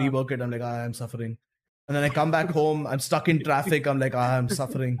times I Uh-huh. rework it, I'm like, I'm suffering. And then I come back home. I'm stuck in traffic. I'm like, I'm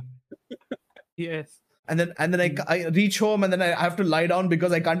suffering. Yes. And then Hmm. I reach home and then I have to lie down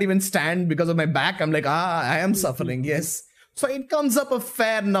because I can't even stand because of my back. I'm like, I am suffering. Yes. So it comes up a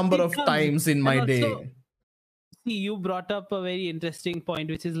fair number It of comes, times in and my also, day. see, you brought up a very interesting point,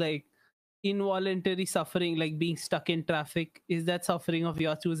 which is like involuntary suffering, like being stuck in traffic. Is that suffering of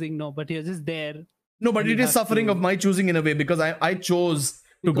your choosing? No, but you're just there No, but and you it is have suffering of to, my choosing in a way because I chose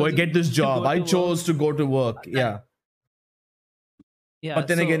to go because get this to job. go I to work. chose to go to work. That, Yeah. yeah, But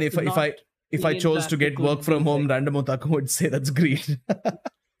then again, so not if being I in chose to traffic get work would from be home, like, Nandemo would say that's great.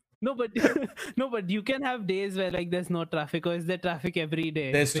 no, but no, but you can have days where like there's no traffic, or is there traffic every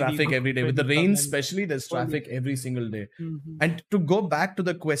day There's when you traffic go every day. With when the you rain, come and especially, there's only. traffic every single day. Mm-hmm. And to go back to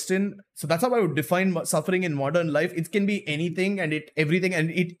the question, so that's how I would define suffering in modern life. It can be anything and everything, and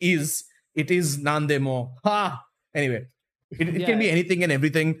it is Nandemo. Ha! Anyway, it can Yeah. be anything and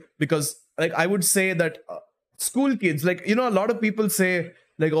everything because, like, I would say that school kids, like, a lot of people say,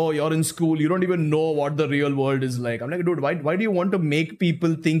 like, oh, you're in school, you don't even know what the real world is like. I'm like, dude, why do you want to make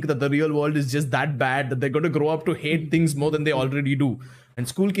people think that the real world is just that bad that they're going to grow up to hate things more than they Mm-hmm. already do? And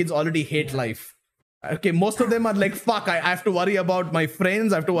school kids already hate Yeah. life. Okay, most of them are like, fuck, I have to worry about my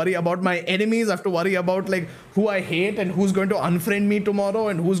friends, I have to worry about my enemies, I have to worry about like who I hate and who's going to unfriend me tomorrow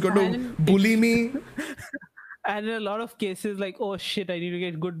and who's going to And bully me. and in a lot of cases, like, oh shit, I need to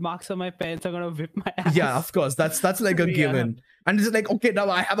get good marks on my parents are gonna whip my Yeah, ass. of course, that's like a Yeah. given. And it's like, okay, now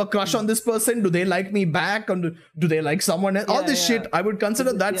I have a crush on this person. Do they like me back? Or do they like someone else? All Yeah, this yeah. shit, I would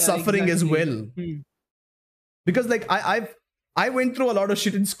consider that Yeah, suffering as exactly. well. Hmm. Because like I went through a lot of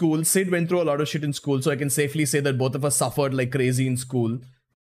shit in school. Sid went through a lot of shit in school, so I can safely say that both of us suffered like crazy in school.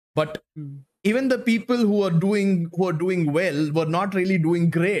 But Hmm. even the people who are doing well were not really doing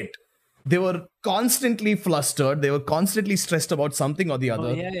great. They were constantly flustered. They were constantly stressed about something or the Oh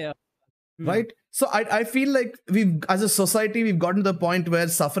other, yeah, yeah. Hmm. right? So I feel like we've, as a society, we've gotten to the point where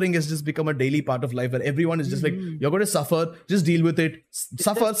suffering has just become a daily part of life, where everyone is just like, Mhm. you're going to suffer, just deal with it. It's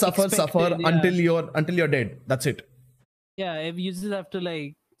Suffer, just suffer, suffer expected. Yeah, until you're dead. That's it. yeah. You just have to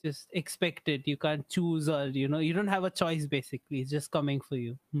like just expect it. You can't choose, or you don't have a choice. Basically, it's just coming for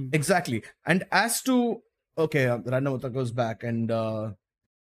you. Hmm. Exactly. And as to, okay, Random goes back, and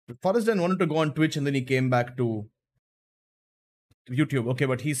Forrest then wanted to go on Twitch, and then he came back to YouTube. Okay,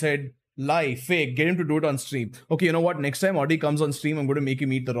 but he said, lie, fake, get him to do it on stream. Okay, you know what? Next time Audie comes on stream, I'm going to make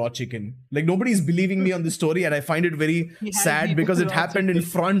him eat the raw chicken. Like, nobody's believing me on this story, and I find it very He has sad eaten because it raw happened in chicken.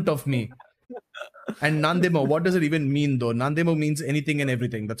 front of me. And Nandemo, what does it even mean, though? Nandemo means anything and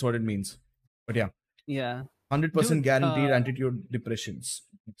everything. That's what it means. But yeah, Yeah, 100% dude. guaranteed attitude depressions.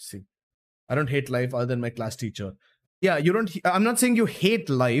 Let's see. I don't hate life other than my class teacher. Yeah, you don't. I'm not saying you hate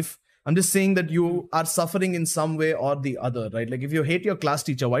life. I'm just saying that you are suffering in some way or the other, right? Like if you hate your class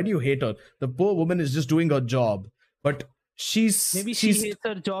teacher, why do you hate her? The poor woman is just doing her job, but Maybe she she's hates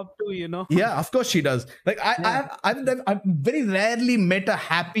her job too. yeah, of course she does. Like Yeah. I've very rarely met a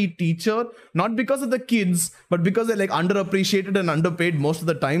happy teacher, not because of the kids, but because they're like underappreciated and underpaid most of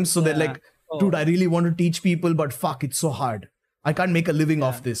the time. So they're Yeah. like, dude, Oh, I really want to teach people, but fuck, it's so hard. I can't make a living yeah.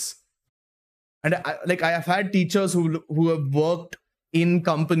 off this. And I have had teachers who have worked in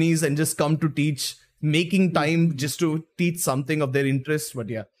companies and just come to teach, making time just to teach something of their interest. But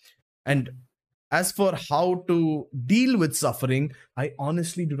yeah, and as for how to deal with suffering, I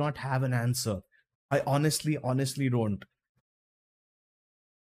honestly do not have an answer. I honestly don't.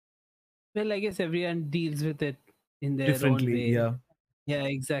 Well, I guess everyone deals with it in their own Differently, way. yeah. Yeah,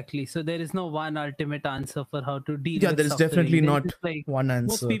 exactly. So there is no one ultimate answer for how to deal Yeah, with there is suffering. definitely They'll not just like one most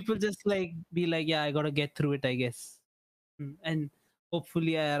answer. people just like be like, yeah, I gotta get through it, I guess. And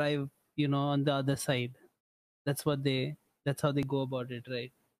hopefully I arrive, on the other side. That's what they that's how they go about it,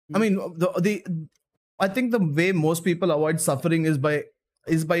 right? I mean, I think the way most people avoid suffering is by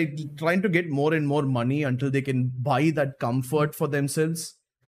trying to get more and more money until they can buy that comfort for themselves.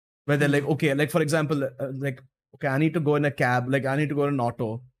 Where they're like, okay, like for example, like okay, I need to go in a cab, like I need to go in an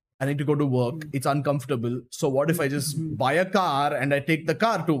auto, I need to go to work. It's uncomfortable. So what if I just buy a car and I take the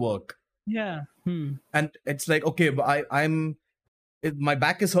car to work? Yeah. And it's like, okay, but my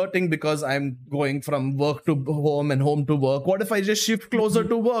back is hurting because I'm going from work to home and home to work. What if I just shift closer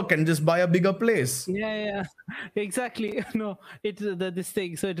to work and just buy a bigger place? Yeah, exactly. No, it's this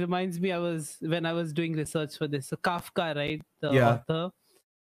thing. So it reminds me, when I was doing research for this. So Kafka, right, the Yeah, author.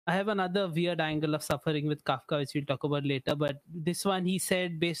 I have another weird angle of suffering with Kafka, which we'll talk about later. But this one, he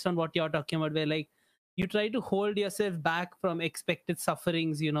said, based on what you're talking about, where like you try to hold yourself back from expected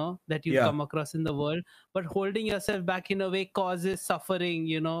sufferings, that you'll yeah, come across in the world. But holding yourself back in a way causes suffering.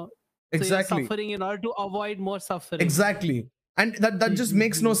 So you're exactly. suffering in order to avoid more suffering. Exactly. And that just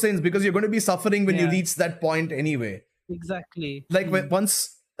makes no Mm-hmm. sense because you're going to be suffering when you Yeah, reach that point anyway. exactly. Like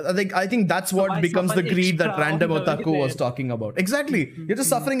once I think that's So what why becomes suffer the greed that extra on random the way otaku was there? talking about. Exactly. You're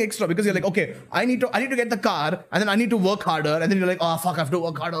just Mm-hmm. suffering extra because you're like, okay, I need to get the car and then I need to work harder. And then you're like, oh fuck, I have to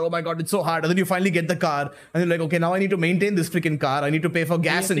work harder. Oh my god, it's so hard. And then you finally get the car and you're like, okay, now I need to maintain this freaking car. I need to pay for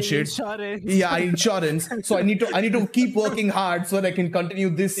gas You're and paying shit. insurance. Yeah, insurance. So I need to keep working hard so that I can continue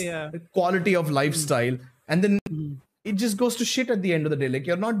this Yeah. quality of lifestyle. And then Mhm. it just goes to shit at the end of the day. Like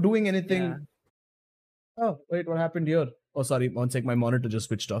you're not doing Yeah. anything. Oh, wait, what happened here? Oh, sorry, one sec, my monitor just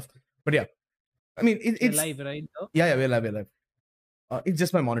switched off. But yeah, I mean, You're it's live, right? Though? yeah, we're live, we're live. It's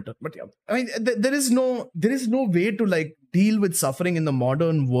just my monitor, but yeah, I mean, there is no way to like deal with suffering in the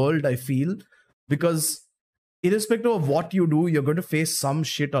modern world. I feel because irrespective of what you do, you're going to face some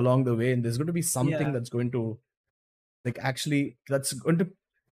shit along the way, and there's going to be something Yeah. that's going to like actually that's going to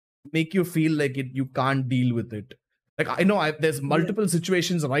make you feel like you can't deal with it. Like I know there's multiple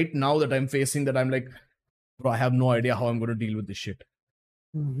situations right now that I'm facing that I'm like, bro, I have no idea how I'm going to deal with this shit.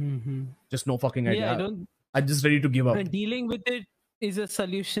 Mm-hmm. Just no fucking Yeah, I idea. don't. I'm just ready to give up. And dealing with it is a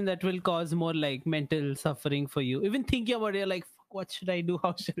solution that will cause more like mental suffering for you. Even thinking about it, you're like, fuck, what should I do?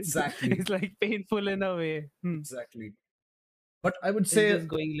 How should I do? Exactly. It's like painful in a way. Exactly. But I would It's say, just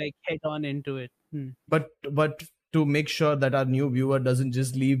going like head on into it. but to make sure that our new viewer doesn't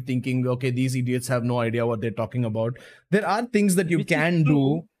just leave thinking, okay, these idiots have no idea what they're talking about. There are things that you Which is can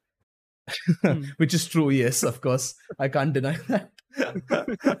true. do, which is true. Yes, of course, I can't deny that.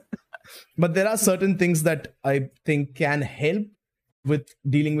 But there are certain things that I think can help with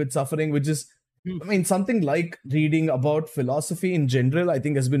dealing with suffering, which is, I mean, something like reading about philosophy in general, I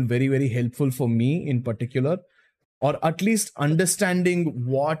think has been very, very helpful for me in particular. or at least understanding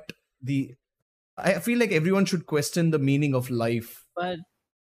what the. I feel like everyone should question the meaning of life But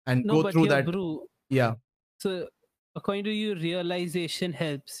and no, go but through here, that. bro. Yeah, So according to you, realization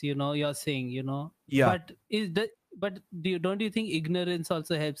helps. You're saying, yeah. but don't you think ignorance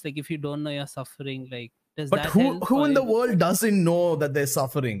also helps? Like if you don't know you're suffering, like does But that who help, who or in the is it world like doesn't know that they're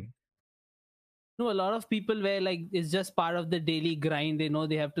suffering? no? A lot of people where like it's just part of the daily grind. They know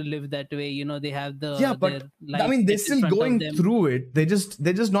they have to live that way. They have Yeah, their but I life mean, they're set in still front of going them. through it. They're just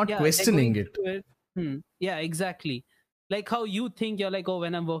not Yeah, they're going questioning it. through it. Yeah, exactly. Like how you think you're like, oh,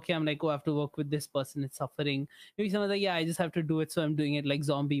 when I'm working, I'm like, oh, I have to work with this person, it's suffering. Maybe someone's like, yeah, I just have to do it, so I'm doing it like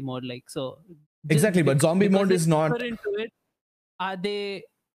zombie mode. Like so, Exactly, just but zombie because mode they're is deeper not. into it, are they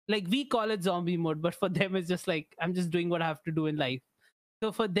like we call it zombie mode, but for them it's just like I'm just doing what I have to do in life.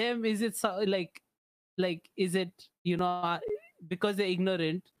 So for them, is it like is it because they're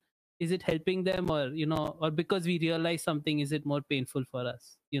ignorant? Is it helping them, or or because we realize something, is it more painful for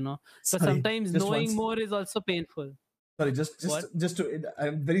us? Because Sorry, sometimes just knowing once. more is also painful. Sorry, just just What? just to.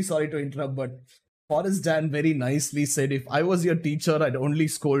 I'm very sorry to interrupt, but Forrest Dan very nicely said, "If I was your teacher, I'd only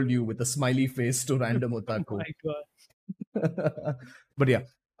scold you with a smiley face to random Oh otaku." my god. But yeah,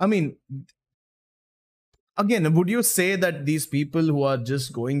 I mean, again, would you say that these people who are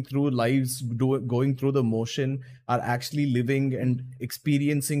just going through lives, going through the motion, are actually living and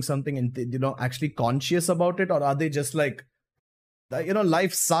experiencing something, and actually conscious about it, or are they just like,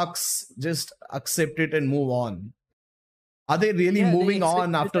 life sucks, just accept it and move on? Are they really Yeah, they moving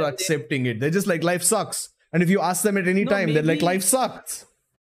accept on it after and they accepting it? They're just like, life sucks. And if you ask them at any no time, they're like, life maybe sucks.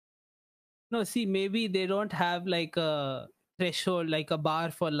 no see maybe they don't have like a threshold, like a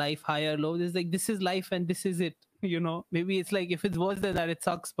bar for life, high or low. It's like this is life and this is it. Maybe it's like if it's worse than that it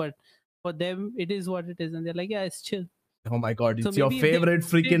sucks, but for them it is what it is, and they're like, yeah, it's chill. Oh my God, So it's your maybe if they favorite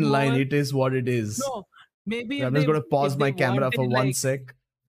wanted freaking line. more, It is what it is. no, maybe I'm just going to if pause they my camera for wanted one like sec.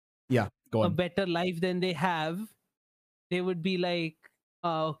 Yeah, go a on. better life than they have, they would be like,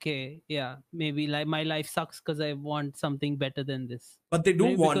 okay, yeah, maybe like my life sucks because I want something better than this. But they do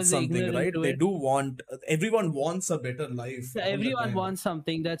Maybe want because they're something, ignorant right? to They it. do want, everyone wants a better life Yeah, all the everyone time. wants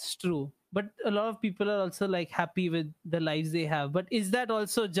something, that's true. But a lot of people are also like happy with the lives they have. But is that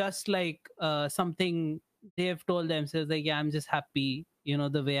also just like something they have told themselves, like, yeah, I'm just happy,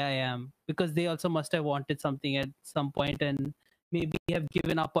 the way I am? Because they also must have wanted something at some point and maybe have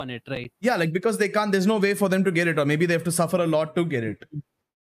given up on it, right? Yeah, like because they can't, there's no way for them to get it, or maybe they have to suffer a lot to get it.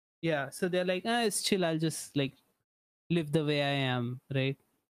 Yeah, so they're like, it's chill, I'll just like live the way I am, right?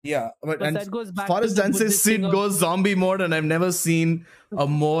 Yeah, but But and that goes back to Forrest the Dan says Buddhist thing Sid of goes zombie mode, and I've never seen a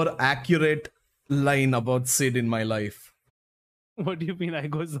more accurate line about Sid in my life. what do you mean I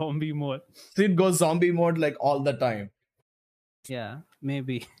go zombie mode? Sid goes zombie mode like all the time. Yeah,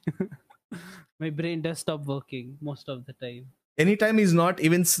 maybe. My brain does stop working most of the time. Anytime he's not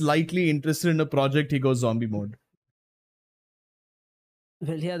even slightly interested in a project, he goes zombie mode.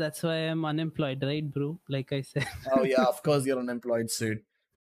 Well, yeah, that's why I'm unemployed, right, bro? Like I said. Oh yeah, of course you're unemployed, Sid.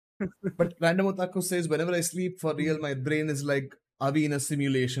 But Random Otaku says, whenever I sleep for real, my brain is like, are we in a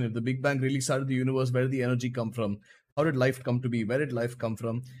simulation? If the Big Bang really started the universe, where did the energy come from? How did life come to be? Where did life come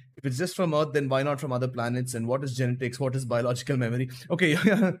from? If it's just from Earth, then why not from other planets? And what is genetics? What is biological memory? Okay,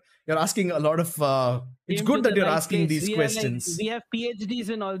 you're asking a lot of. It's Came to good that the you're right asking place. these We are like questions. we have PhDs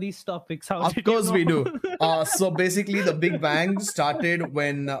in all these topics. How Of did you course know? we do. So basically, the Big Bang started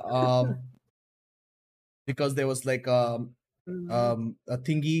when because there was like a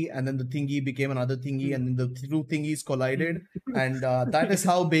thingy, and then the thingy became another thingy, and then the two thingies collided, and that is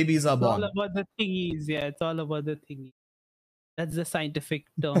Yeah. how babies are It's all born. about the thingies. Yeah, it's all about the thingies. That's the scientific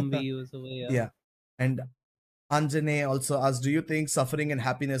term we use over here. Yeah, and Anjane also asked, "Do you think suffering and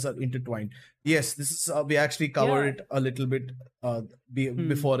happiness are intertwined?" Yes, this is we actually covered Yeah. it a little bit Hmm.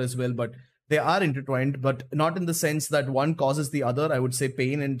 before as well, but they are intertwined, but not in the sense that one causes the other. I would say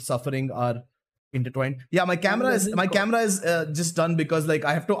pain and suffering are intertwined. Yeah, my One camera is doesn't my cause. camera is just done because like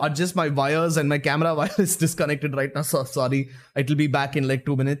I have to adjust my wires, and my camera wire is disconnected right now. So sorry, it'll be back in like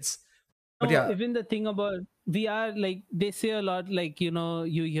 2 minutes. But No, yeah, even the thing about we are like they say a lot, like you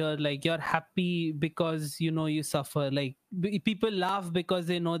hear like you're happy because you suffer, like people laugh because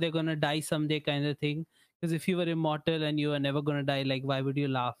they know they're gonna die someday, kind of thing. Because if you were immortal and you were never gonna die, like why would you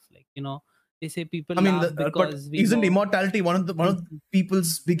laugh? Like they say people I mean, laugh but because we isn't know. immortality one of Mhm.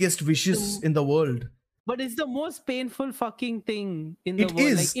 people's biggest wishes The- in the world? but it's the most painful fucking thing in the It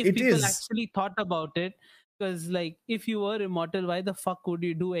world, like is. if It people is. actually thought about it. Because like if you were immortal, why the fuck would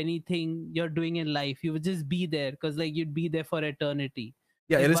you do anything you're doing in life? You would just be there, because like you'd be there for eternity.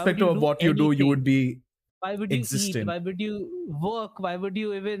 Yeah, Like why would irrespective you of do what you do, you would anything? be Why would you eat? existent. Why would you work? Why would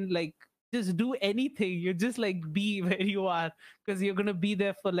you even like just do anything. You just like be where you are, because you're gonna be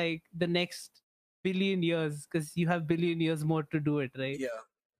there for like the next billion years, because you have billion years more to do it, right? Yeah.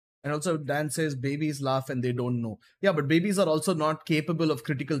 And also, Dan says babies laugh and they don't know. Yeah, but babies are also not capable of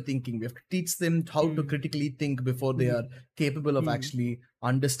critical thinking. We have to teach them how to Hmm. critically think before they Hmm. are capable of Hmm. actually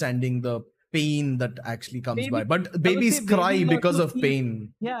understanding the pain that actually comes by. Maybe But I would babies say cry babies because also of feel,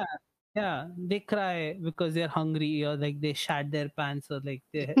 pain. yeah, yeah, they cry because they're hungry, or like they shat their pants, or like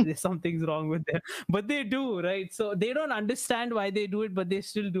there's something's wrong with them. But they do, right? So they don't understand why they do it, but they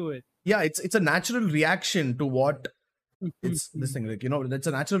still do it. Yeah, it's a natural reaction to what it's this Mhm. thing, like, that's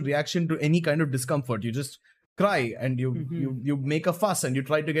a natural reaction to any kind of discomfort. You just cry and you Mhm. you you make a fuss and you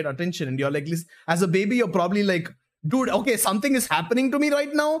try to get attention, and you're like, listen, as a baby you're probably like, dude, okay, something is happening to me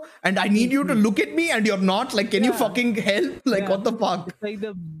right now and I need you to Mhm. look at me, and you're not like, can you Yeah, fucking help? Like, yeah. what the fuck? It's like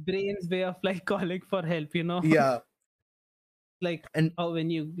the brain's way of like calling for help, Yeah. like, And oh,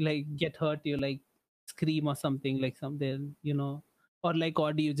 when you like get hurt, you like scream or something, like something,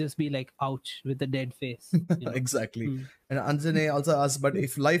 or do you just be like, ouch, with a dead face. exactly. Hmm. And Anjane also asks, but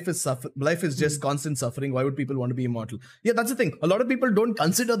if life is just Hmm. constant suffering, why would people want to be immortal? Yeah, that's the thing. A lot of people don't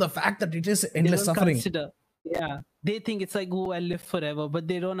consider the fact that it is They endless don't suffering. consider, yeah, they think it's like, oh, I'll live forever, but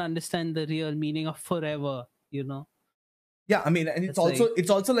they don't understand the real meaning of forever. Yeah, I mean, and it's It's also like, it's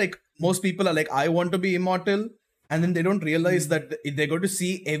also like most people are like, I want to be immortal, and then they don't realize hmm, that they're going to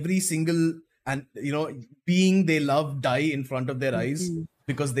see every single and being they love die in front of their eyes, hmm,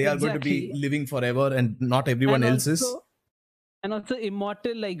 because they are going to be exactly. living forever and not everyone and else is. also and also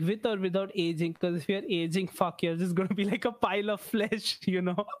immortal, like with or without aging, because if you're aging, fuck, you're just gonna be like a pile of flesh, like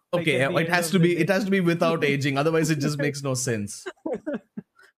Okay, at yeah, the it end has of to the be day. without aging, otherwise it just makes no sense.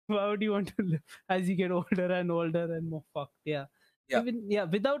 Why would you want to live as you get older and older and more fucked? Yeah. Yeah, Even, yeah,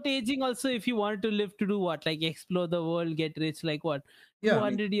 without aging also, if you wanted to live to do what? Like explore the world, get rich, like what? yeah, I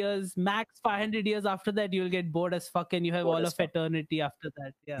mean, 200 years, max 500 years. After that, you'll get bored as fuck, and you have bored all as of fuck. eternity after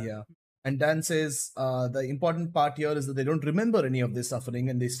that. Yeah. Yeah. And Dan says the important part here is that they don't remember any of this suffering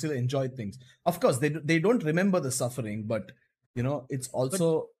and they still enjoy things. Of course, they don't remember the suffering, but it's But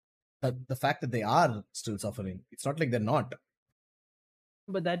also the fact that they are still suffering. It's not like they're not.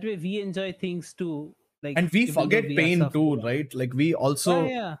 that way we enjoy things too. Like And we even though forget we are pain too, suffering. right? Like we Yeah, also,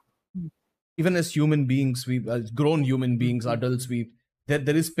 yeah. even as human beings, we as grown human beings, Mm-hmm. adults,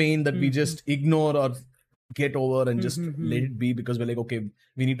 there is pain that we Mm-hmm. just ignore or get over and just let Mm-hmm. it be, because we're like, okay,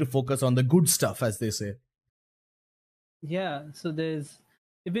 we need to focus on the good stuff, as they say. Yeah, so there's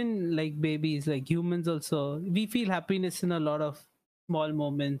even like babies, like humans also, we feel happiness in a lot of small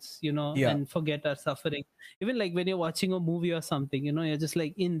moments, Yeah. and forget our suffering. Even like when you're watching a movie or something, you're just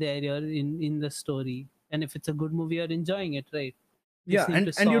like in there, you're in the story. And if it's a good movie, you're enjoying it, right? Yeah, Listening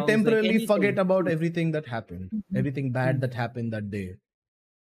and to and you songs, like temporarily forget anything. about everything that happened, Mhm. everything bad Mm. that happened that day.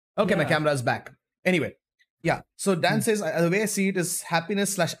 Okay, my Yeah. camera's back. Anyway, yeah. So Dan Mm. says the way I see it is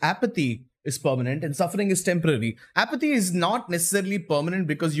happiness slash apathy is permanent and suffering is temporary. Apathy is not necessarily permanent,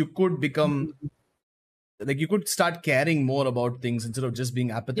 because you could become Mhm. like, you could start caring more about things instead of just being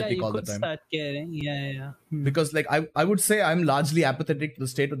Yeah, apathetic you all the could time. start caring. Yeah, yeah. Mm. Because like I would say I'm largely apathetic to the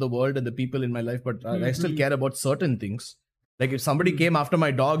state of the world and the people in my life, but I still Mhm. care about certain things. Like if somebody Mm. came after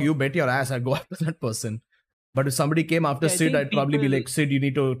my dog, you bet your ass I'd go after that person. But if somebody came after Yeah, I Sid, think I'd probably be people. like, Sid, you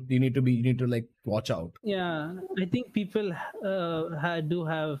need to like watch out. Yeah, I think people do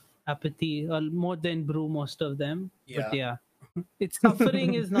have apathy, or more than brew, most of them. But Yeah. yeah, its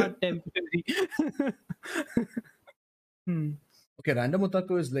suffering is not temporary. Hmm. Okay, Random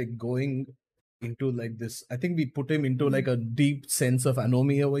Otaku is like going into like this. I think we put him into Hmm. like a deep sense of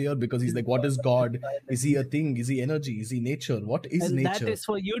anomy over here, because he's It's like, what is it's God? Is he silent. a thing? Is he energy? Is he nature? What is And that nature? is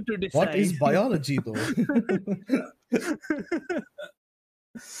for you to What is decide. biology though?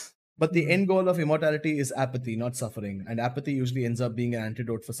 But the Hmm. end goal of immortality is apathy, not suffering. And apathy usually ends up being an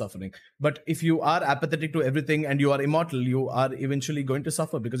antidote for suffering. But if you are apathetic to everything and you are immortal, you are eventually going to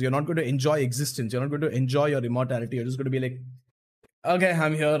suffer, because you're not going to enjoy existence. You're not going to enjoy your immortality. You're just going to be like, okay,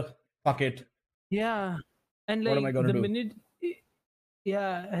 I'm here. Fuck it. Yeah, and What am I like going to the do? minute,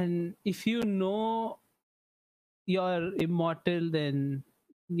 yeah, and if you know you're immortal, then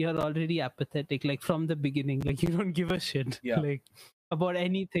you're already apathetic, like from the beginning. Like you don't give a shit, Yeah. like about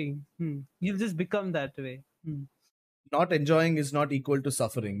anything. You'll just become that way. Not enjoying is not equal to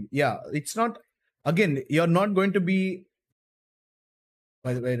suffering. Yeah. It's not, again, you're not going to be,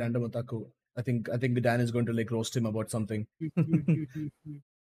 by the way, Random Otaku. I think Dan is going to like roast him about something.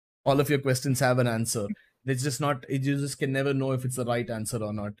 All of your questions have an answer. It's just not, you just can never know if it's the right answer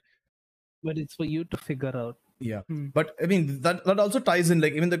or not. But it's for you to figure out. Yeah. Hmm. But I mean, that also ties in,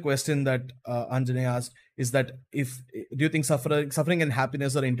 like, even the question that Anjane asked is that, if do you think suffering and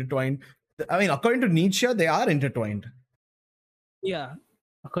happiness are intertwined? I mean, according to Nietzsche, they are intertwined. Yeah,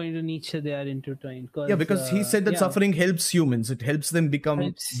 according to Nietzsche, they are intertwined. Yeah, because he said that Yeah, suffering helps humans. It helps them become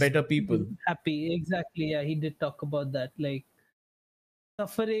helps better people. happy. Exactly. Yeah, he did talk about that. Like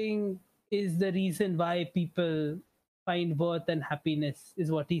suffering is the reason why people find worth and happiness,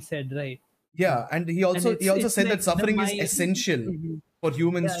 is what he said, right? Yeah, and And he also it's said that like the suffering is mind. essential Mhm. for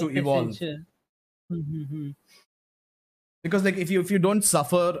humans Yeah, to it's evolve. essential. Mm-hmm. Because like if you don't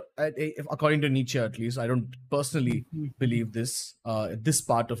suffer, according to Nietzsche at least, I don't personally believe this this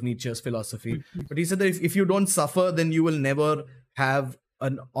part of Nietzsche's philosophy, but he said that if you don't suffer, then you will never have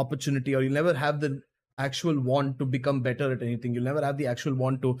an opportunity, or you'll never have the actual want to become better at anything. You'll never have the actual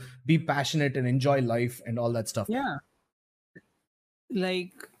want to be passionate and enjoy life and all that stuff. Yeah,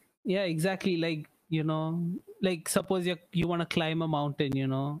 like yeah, exactly. Like like suppose you want to climb a mountain,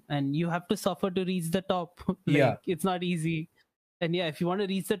 and you have to suffer to reach the top. Yeah. Like it's not easy. And yeah, if you want to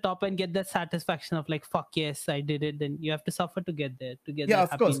reach the top and get that satisfaction of like fuck yes, I did it, then you have to suffer to get there, to get Yeah,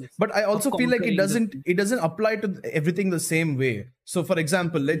 that of course, happiness but I of also feel like conquering the it doesn't apply to everything the same way. So for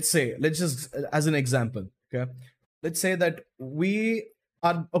example, let's just as an example, okay, let's say that we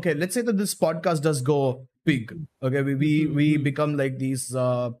are okay, let's say that this podcast does go big. Okay, we become like these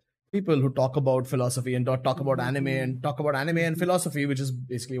people who talk about philosophy and talk about anime and talk about anime and philosophy, which is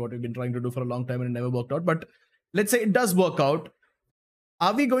basically what we've been trying to do for a long time and it never worked out. But let's say it does work out.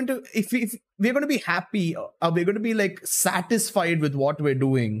 Are we going to, if we're going to be happy, are we going to be like satisfied with what we're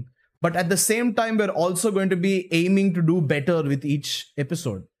doing, but at the same time we're also going to be aiming to do better with each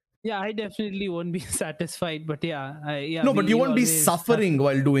episode? Yeah, I definitely won't be satisfied, but yeah, yeah, No, but you we won't be always have suffering to.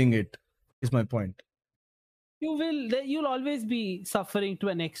 while doing it, is my point. You'll always be suffering to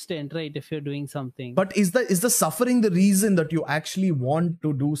an extent, right, if you're doing something. But is the suffering the reason that you actually want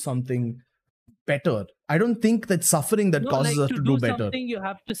to do something better? I don't think that suffering that No, causes like us to to do do better. something, you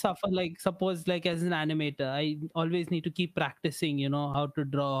have to suffer. Like, suppose, like as an animator, I always need to keep practicing, how to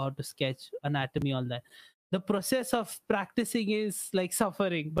draw, how to sketch, anatomy, all that. The process of practicing is like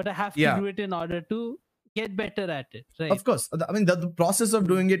suffering, but I have to Yeah, do it in order to get better at it, right? of course. I mean, the process of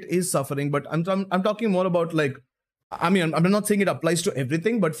doing it is suffering, but I'm talking more about like, I mean, I'm not saying it applies to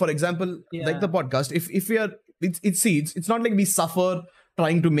everything, but for example, like Yeah. the podcast, if we are, it's not like we suffer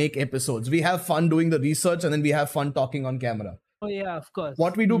trying to make episodes. We have fun doing the research and then we have fun talking on camera. Oh, yeah, of What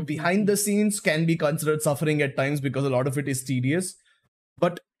course. we do behind the scenes can be considered suffering at times because a lot of it is tedious.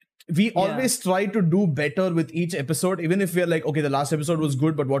 But we Yeah. always try to do better with each episode, even if we're like, okay, the last episode was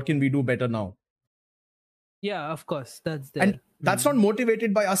good, but what can we do better now? Yeah, of course. That's And there. that's not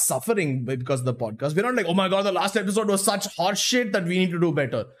motivated by us suffering because of the podcast. We're not like, oh my god, the last episode was such hot shit that we need to do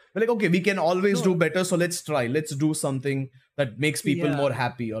better. We're like, okay, we can always do No, better, so let's try. Let's do something that makes people yeah. more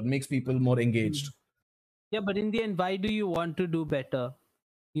happy or makes people more engaged. Yeah, but in the end, why do you want to do better?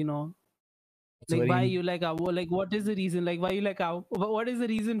 You know, It's a like why very you like like what is the reason? Like why you like what is the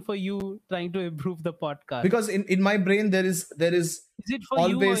reason for you trying to improve the podcast? because in my brain there is Is it for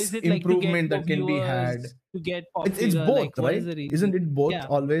you, or always is it like to get improvement more that can be had. viewers, to get It's popular? both, Like what is right? the reason? Isn't it both Yeah,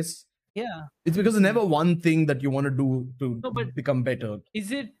 always? yeah. It's because there's never one thing that you want to do to No, but become better.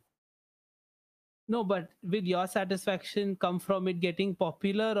 is it no? But will your satisfaction come from it getting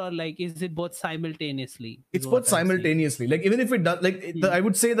popular, or like is it both simultaneously? Is It's both what I'm saying. simultaneously. Like even if it does, like I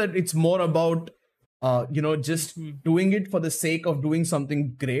would say that it's more about just doing it for the sake of doing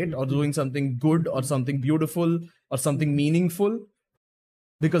something great or doing something good or something beautiful or something meaningful.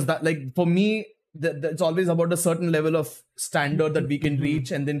 Because that, like for me, that's always about a certain level of standard that we can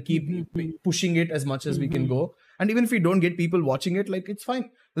reach and then keep pushing it as much as we can go. And even if we don't get people watching it, like it's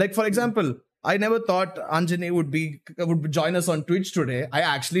fine. Like for example, I never thought Anjane would join us on Twitch today. I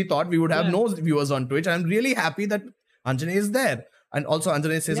actually thought we would have Yeah. no viewers on Twitch. I'm really happy that Anjane is there. And also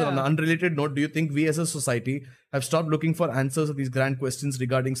Anjane says, on an Yeah. unrelated note, do you think we as a society have stopped looking for answers to these grand questions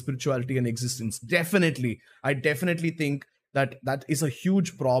regarding spirituality and existence? Definitely. I definitely think that is a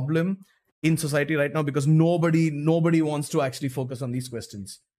huge problem in society right now because nobody wants to actually focus on these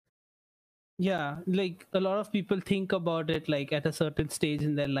questions. Yeah, like a lot of people think about it like at a certain stage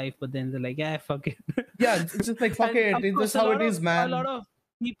in their life, but then they're like, "Yeah, fuck it." Yeah, it's just like fuck And it. of It's course, just how it is, a lot man. of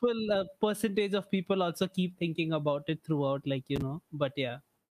people, percentage of people also keep thinking about it throughout, like But yeah,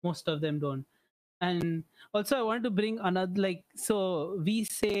 most of them don't. And also, I want to bring another like so we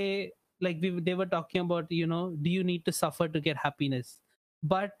say like they were talking about do you need to suffer to get happiness?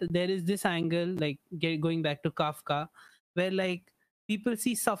 But there is this angle like going back to Kafka, where like people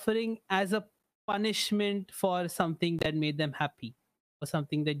see suffering as a punishment for something that made them happy or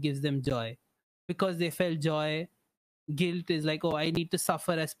something that gives them joy, because they felt joy. Guilt is like, oh, I need to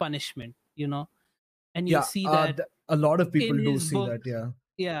suffer as punishment, and you Yeah, see that a lot of people in do his see book. that. Yeah,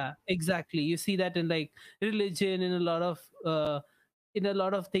 Yeah, exactly. You see that in like religion, in a lot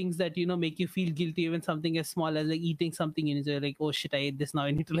of things that make you feel guilty. Even something as small as like eating something, and you're like, oh shit, I ate this, now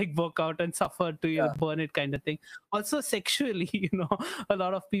I need to like work out and suffer to Yeah. burn it, kind of thing. Also sexually, a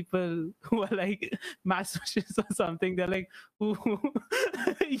lot of people who are like masochists or something, they're like, ooh,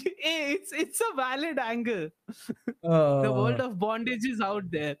 it's a valid angle. The world Uh, of bondage is out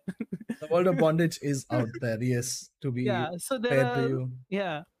there. the world of bondage is out there. Yes, to be Yeah, so there fair to are, you,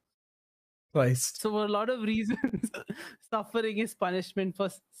 yeah, Christ. so for a lot of reasons, suffering is punishment for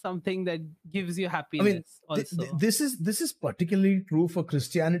something that gives you I mean, happiness also. this is particularly true for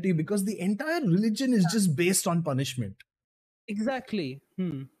Christianity because the entire religion is just based on punishment. Exactly.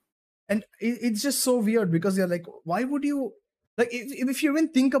 And it's just so weird because you're like, why would you, like, if you even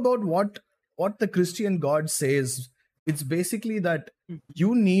think about what the Christian God says, it's basically that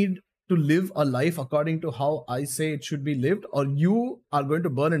you need to live a life according to how I say it should be lived, or you are going to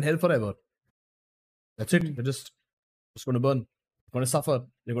burn in hell forever. That's it. Hmm. You're just going to burn. You're going to suffer.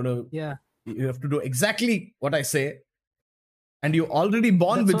 Yeah, You have to do exactly what I say, and you're already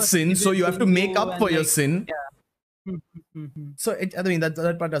born that's with what sin, so you even have to make Hindu up and for your like, sin. yeah. So I mean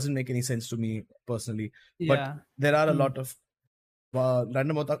that part doesn't make any sense to me personally. But Yeah. there are a Hmm. lot of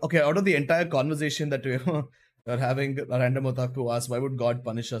random otaku. Okay, out of the entire conversation that we're having, a random otaku asks, why would God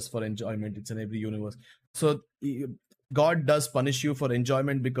punish us for enjoyment? It's in every universe. So God does punish you for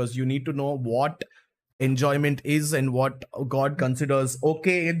enjoyment because you need to know what enjoyment is and what God considers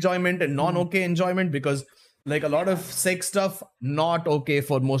okay enjoyment and non okay enjoyment, because like a lot of Yeah. sex stuff not okay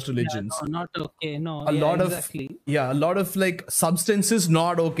for most Yeah. religions. No, not okay. No. A Yeah. lot of, Exactly. yeah, a lot of like substances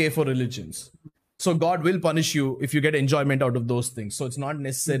not okay for religions. So God will punish you if you get enjoyment out of those things. So it's not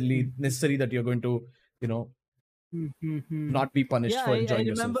necessarily necessary that you're going to, you know, not be punished Yeah, for I enjoying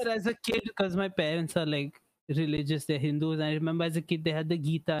remember yourself. as a kid, because my parents are like religious, they're Hindus. I remember as a kid they had the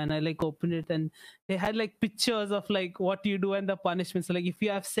Gita, and I like opened it, and they had like pictures of like what you do and the punishments. So, like if you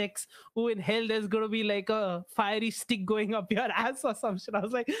have sex, oh, in hell there's gonna be like a fiery stick going up your ass or some shit. I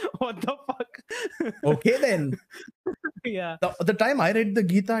was like, what the fuck? Okay, then Yeah. the time I read the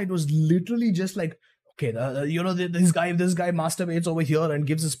Gita, it was literally just like, okay, this guy masturbates over here and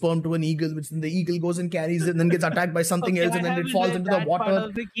gives his sperm to an eagle, which then the eagle goes and carries it and then gets attacked by something Okay, else I and then it haven't falls read into the that part water.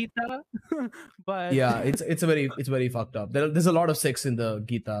 of the Gita, but Yeah, it's very fucked up. There's a lot of sex in the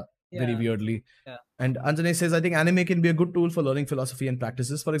Gita, very yeah, weirdly. yeah. And Anjane says, I think anime can be a good tool for learning philosophy and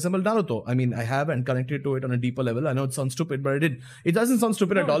practices. For example, Naruto. I mean, I have and connected to it on a deeper level. I know it sounds stupid, but I did. It doesn't sound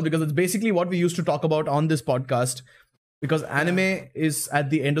stupid at No, all because it's basically what we used to talk about on this podcast. Because yeah. anime is,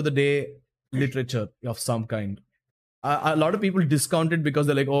 at the end of the day, literature of some kind. A lot of people discount it because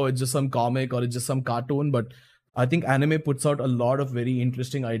they're like, oh, it's just some comic or it's just some cartoon. But I think anime puts out a lot of very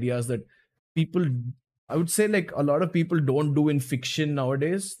interesting ideas that people, I would say, like a lot of people don't do in fiction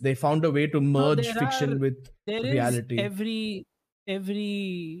nowadays. They found a way to No, merge fiction with there is reality. every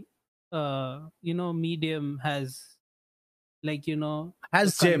medium has like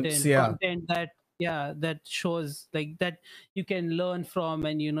Has gems, yeah. content that, yeah, that shows like that you can learn from,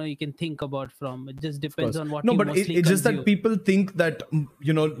 and you can think about from. It just Of depends course. on what No, you but mostly it's just that consume. people think that,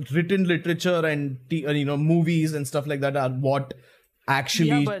 written literature and, movies and stuff like that are what Yeah,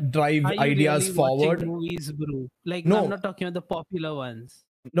 actually but drive are you ideas really watching forward. movies, bro? Like, I'm No, not talking about the popular ones.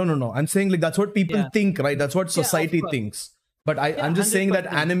 no. I'm saying like that's what people Yeah, think, right? That's what yeah, of society course. thinks. But Yeah, I'm just saying that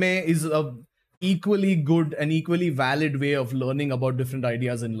 100%. anime is a equally good and equally valid way of learning about different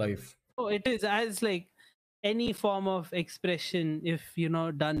ideas in life. Oh, it is as like any form of expression, if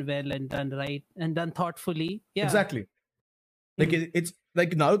done well and done right and done thoughtfully. Yeah. Exactly. Like Hmm. it's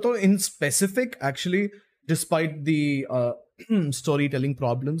like Naruto in specific, actually, despite the storytelling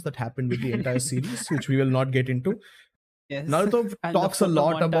problems that happened with the entire series, which we will not get into. Yes. Naruto And the talks a photo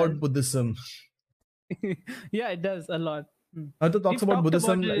lot about montage. Buddhism. Yeah, it does a lot. Hmm. Naruto talks We've about talked about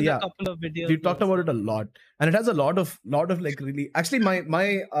Buddhism. it in a Yeah, couple of videos we talked about it also. a lot, and it has a lot of like really. Actually,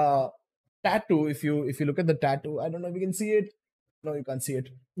 my tattoo. If you look at the tattoo, I don't know if you can see it. No, you can't see it.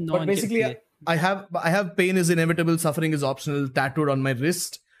 No But one can basically, see it. I have pain is inevitable, suffering is optional tattooed on my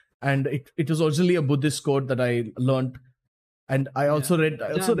wrist, and it was originally a Buddhist quote that I learned, and I Yeah. also read.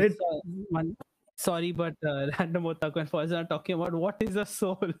 I also Done. read. So, sorry, but random otaku and Fawaz are talking about what is a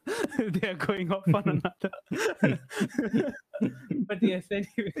soul. They are going off on another. But yes,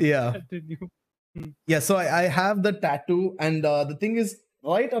 anyway, Yeah. continue. Hmm. Yeah, so I have the tattoo, and the thing is,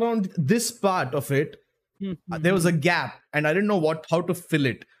 right around this part of it, Hmm, there was a hmm, gap, and I didn't know how to fill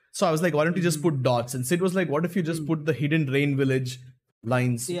it. So I was like, why don't you just hmm, put dots? And Sid was like, what if you just hmm. put the hidden rain village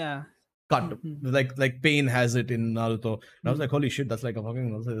lines? Yeah. cut. Mhm. Like Pain has it in Naruto. And I was like, holy shit, that's like a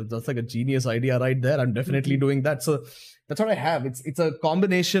fucking, that's like a genius idea right there. I'm definitely doing that. So that's what I have. It's a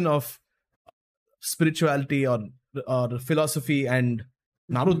combination of spirituality or philosophy and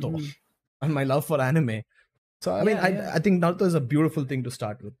Naruto Mhm. and my love for anime. So I mean, Yeah, I yeah. I think Naruto is a beautiful thing to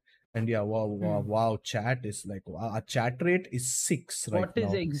start with. And yeah, Hmm. wow, chat is like wow, our chat rate is 6 right What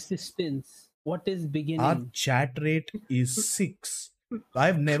is now. existence? What is Our beginning? chat rate is 6.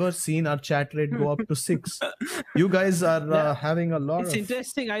 I've never seen our chat rate go up to 6. You guys are Yeah, having a lot it's of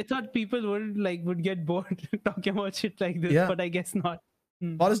interesting. I thought people would get bored talking about shit like this, yeah. but I guess not.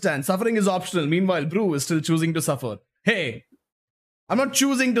 Hmm. Forest Dan, suffering is optional. Meanwhile, Brew is still choosing to suffer. Hey, I'm not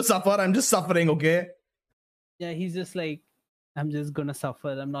choosing to suffer. I'm just suffering. Okay. Yeah, he's just like, I'm just gonna suffer.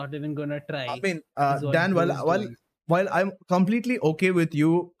 I'm not even gonna I try. mean, Is what Dan, Bro while is while doing. while I'm completely okay with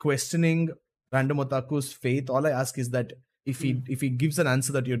you questioning Random Otaku's faith, all I ask is that Hmm. if he gives an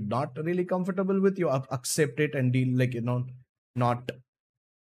answer that you're not really comfortable with, you accept it and deal like not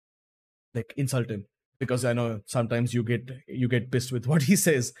like insult him, because I know sometimes you get pissed with what he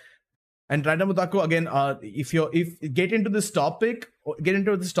says. And Random Otaku again, if get into this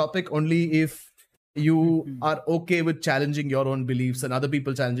topic only if you Mhm. are okay with challenging your own beliefs and other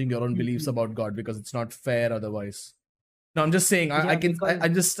people challenging your own beliefs Mhm. about God, because it's not fair otherwise. No, I'm just saying Yeah, because I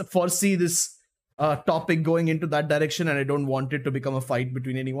just foresee this topic going into that direction, and I don't want it to become a fight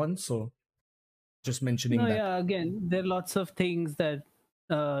between anyone. So just mentioning no, that. yeah, again, there are lots of things that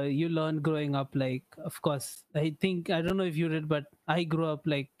you learn growing up. Like, of course, I don't know if you did, but I grew up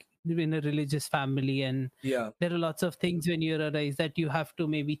like in a religious family, and Yeah, there are lots of things when you realize that you have to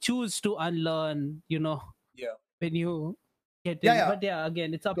maybe choose to unlearn, yeah, when you get yeah, in. yeah. But yeah,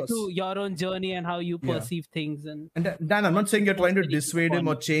 again, it's Of up to course. your own journey and how you Yeah. perceive things, and And Dan, I'm not saying you're not trying to many people dissuade him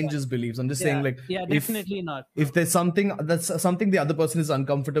or follow. change his beliefs. I'm just saying Yeah, like yeah, if definitely not. if there's something the other person is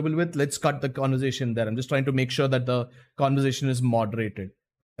uncomfortable with, let's cut the conversation there. I'm just trying to make sure that the conversation is moderated.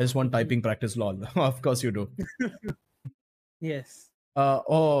 I just want Mhm. typing practice, lol. Of course you do. Yes.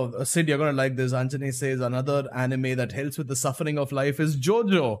 Sid, you're gonna like this. Anjani says another anime that helps with the suffering of life is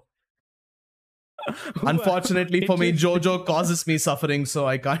JoJo. Well, Unfortunately for me, interesting. JoJo causes me suffering, so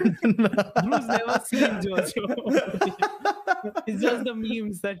I can't. Bruce never seen Jojo. It's just the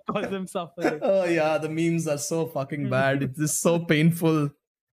memes that cause him suffering. Oh yeah, the memes are so fucking bad. It's just so painful.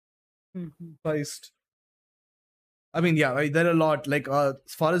 Mhm. Christ. I mean, yeah, there are a lot. Like,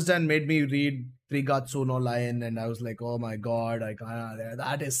 Forrest Dan made me read Trigatsu no Lion, and I was like, oh my god, I can't.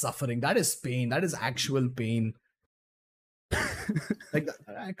 That is suffering. That is pain. That is actual pain. Like,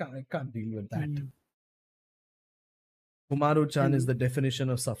 I can't deal with that. Mm. Umaru-chan is And the definition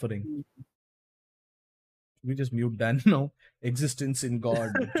of suffering. mm. We just mute Dan now. Existence in God.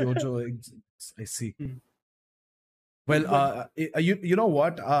 Jojo exists. I see. Mm. Well, But you know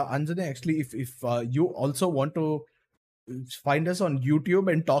what, Anjane, actually, if you also want to find us on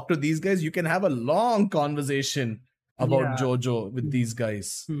YouTube and talk to these guys, you can have a long conversation about yeah. JoJo with Mm. these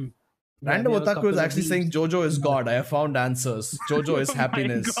guys. Mm. Yeah, we Random have a Otaku is couple of actually saying beefs. JoJo is God. I have found answers. JoJo is Oh my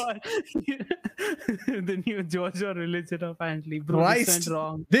happiness. god. The new Jojo religion apparently. Bro, this went Christ,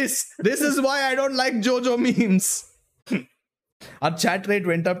 wrong. this is why I don't like JoJo memes. Our chat rate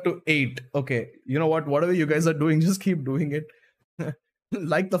went up to 8. Okay, you know what? Whatever you guys are doing, just keep doing it.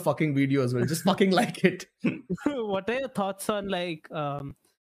 Like the fucking video as well. Just fucking like it. What are your thoughts on like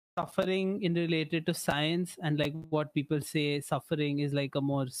suffering in related to science, and like what people say suffering is like a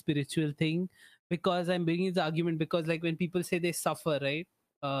more spiritual thing? Because I'm bringing the argument because like when people say they suffer, right?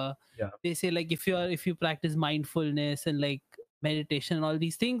 uh Yeah. they say like if you practice mindfulness and like meditation and all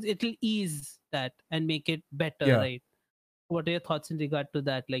these things, it'll ease that and make it better, Yeah. right? What are your thoughts in regard to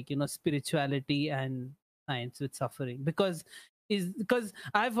that, like spirituality and science with suffering? Because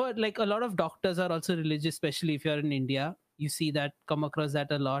I've heard like a lot of doctors are also religious, especially if you're in India. You see that, come across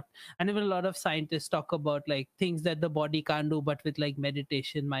that a lot. And even a lot of scientists talk about like things that the body can't do, but with like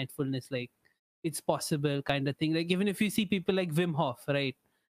meditation, mindfulness, like it's possible kind of thing. Like even if you see people like Wim Hof, right?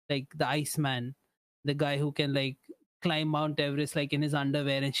 Like the Iceman, the guy who can like climb Mount Everest like in his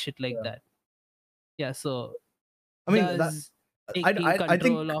underwear and shit like Yeah. that. Yeah, so I mean that does taking I think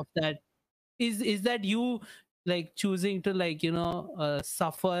control of that, is that you like choosing to like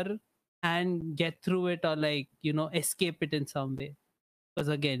suffer and get through it, or like escape it in some way? Because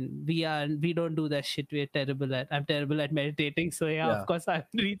again, we don't do that shit. I'm terrible at meditating, so yeah, of yeah. course I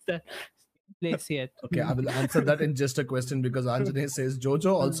haven't reached that place yet. Okay, I will answer that in just a question, because Anjane says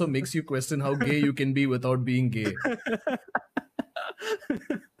JoJo also makes you question how gay you can be without being gay.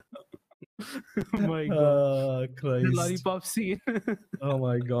 Oh my god, the Christ. lollipop scene. Oh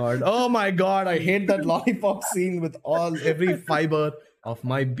my god. Oh my god. I hate that lollipop scene with every fiber. of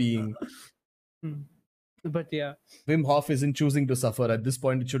my being. Hmm. But yeah. Wim Hof isn't choosing to suffer. At this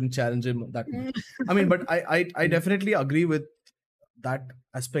point, it shouldn't challenge him that much. I mean, but I definitely agree with that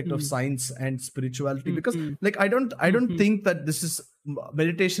aspect of Hmm. science and spirituality, because Hmm. like I don't Hmm. think that this is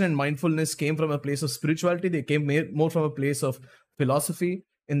meditation and mindfulness came from a place of spirituality. They came more from a place of philosophy,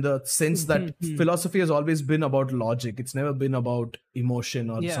 in the sense that Hmm. philosophy has always been about logic. It's never been about emotion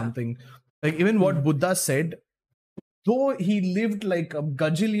or Yeah. something. Like even what Hmm. Buddha said, though he lived like a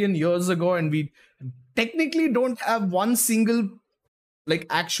gajillion years ago, and we technically don't have one single like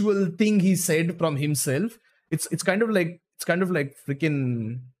actual thing he said from himself. It's kind of like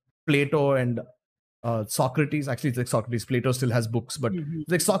freaking Plato and Socrates. Actually, it's like Socrates. Plato still has books, but Hmm.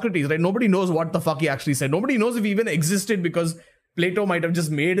 it's like Socrates, right? Nobody knows what the fuck he actually said. Nobody knows if he even existed, because Plato might have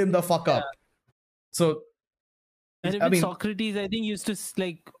just made him the fuck Yeah. up. So And I even mean, Socrates, I think, used to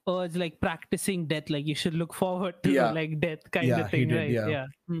like urge like practicing death, like you should look forward to yeah, like death kind yeah, of he thing, did, right? yeah. Yeah.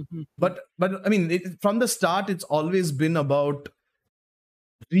 Mm-hmm. But I mean, from the start, it's always been about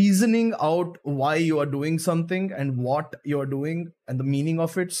reasoning out why you are doing something and what you are doing and the meaning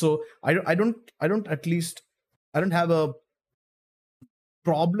of it. So I don't at least I don't have a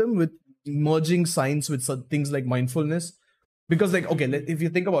problem with merging science with some things like mindfulness, because like okay, if you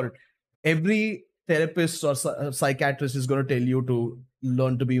think about it, every therapist or psychiatrist is going to tell you to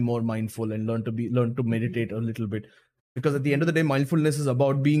learn to be more mindful and learn to meditate a little bit, because at the end of the day, mindfulness is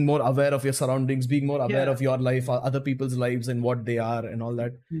about being more aware of your surroundings, being more aware Yeah. of your life, other people's lives, and what they are and all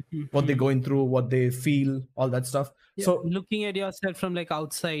that, what they're Mm-hmm. going through, what they feel, all that stuff. Yeah. So Looking at yourself from like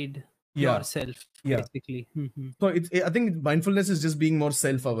outside yeah, yourself, yeah. basically. Mm-hmm. So I think mindfulness is just being more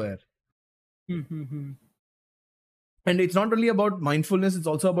self-aware. Mm-hmm. And it's not only about mindfulness, it's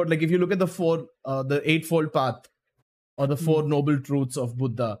also about, like, if you look at the eightfold path, or the four noble truths of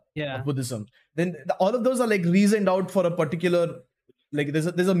Yeah. Buddhism, then all of those are like reasoned out for a particular, like there's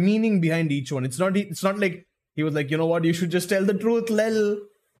a meaning behind each one. It's not like he was like, you know what, you should just tell the truth, lel,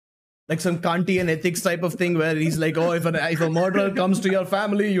 like some Kantian ethics type of thing, where he's like, oh, if a murderer comes to your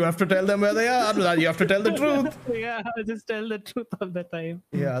family, you have to tell them where they are, you have to tell the truth. Yeah, just tell the truth all the time.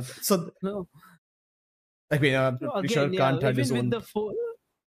 Yeah, so No, I mean, I'm no, pretty sure again, yeah, Kant had his even with own the four,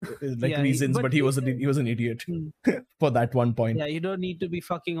 like yeah, reasons, but but he was an idiot mm, for that one yeah, point. you don't need to be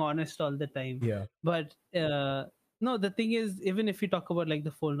fucking honest all the time. Yeah, But no, the thing is, even if you talk about like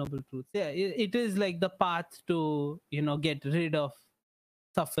the four noble truths, yeah, it is like the path to get rid of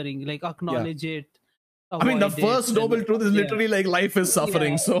suffering, like yeah. acknowledge it, I mean, the avoid it, first and noble truth is yeah, literally like life is yeah,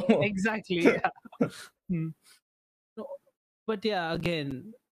 suffering. So exactly, yeah. Hmm. No, but yeah,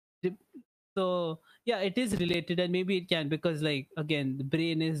 again, the- so yeah, it is related, and maybe it can, because like again, the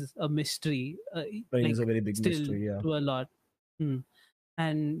brain is a mystery, brain is a like very big still mystery. Yeah, to a lot. Hmm.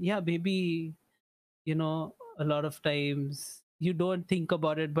 And yeah, maybe a lot of times you don't think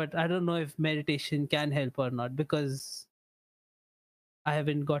about it, but I don't know if meditation can help or not, because I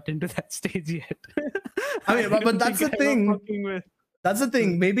haven't gotten to that stage yet. I I mean, but don't that's think the I'm a thing. fucking with. That's the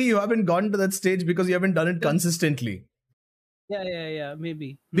thing. Maybe you haven't gotten to that stage because you haven't done it That's, consistently. yeah,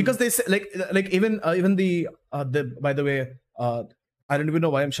 maybe. Because they say, like even the by the way, I don't even know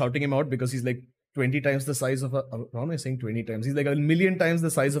why I'm shouting him out, because he's like 20 times the size of how am I saying 20 times? He's like a million times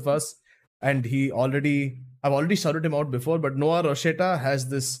the size of us, and I've already shouted him out before. But Noah Rosheta has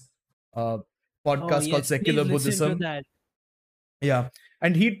this uh, Oh podcast called yes, please Secular listen to Buddhism. that. Yeah.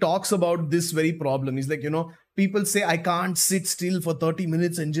 And he talks about this very problem. He's like, people say I can't sit still for 30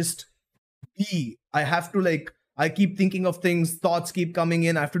 minutes and just be. I have to, like, I keep thinking of things, thoughts keep coming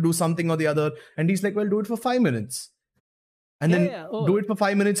in, I have to do something or the other. And he's like, well, do it for 5 minutes. And Yeah, then yeah. do Oh, it for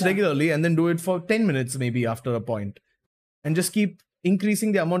 5 minutes yeah. regularly, and then do it for 10 minutes maybe after a point. And just keep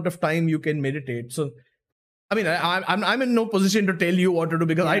increasing the amount of time you can meditate. So I mean, I'm in no position to tell you what to do,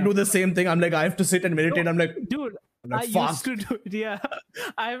 because I Yeah. do the same thing. I'm like, I have to sit and meditate. No, I'm like, dude, I used fuck. to do it. Yeah,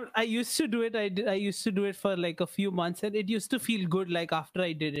 I used to do it. I used to do it for like a few months, and it used to feel good. Like after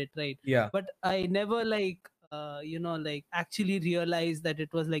I did it, right? Yeah. But I never like like actually realized that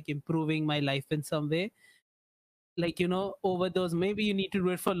it was like improving my life in some way. Like over those, maybe you need to do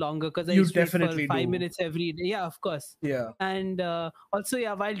it for longer, because I You used to do it for definitely five do. minutes every day. Yeah, of course. Yeah. And also,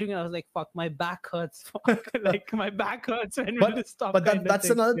 yeah, while doing it, I was like, fuck, my back hurts. Fuck, like my back hurts, when will this stop, But kind of that's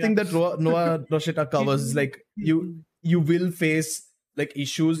thing. another Yeah. thing that Noah Rosheta covers, is like, Mhm. you will face like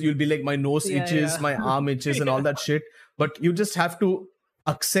issues. You'll be like, my nose Yeah, itches, yeah. my arm itches, and all Yeah, that shit. But you just have to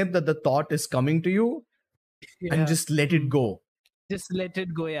accept that the thought is coming to you, and yeah. just let it Hmm. go, Just let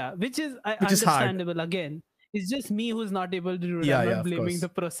it go. Yeah, which is which is hard. understandable. Again, it's just me who's not able to do it. Yeah, I'm yeah, not of blaming course. the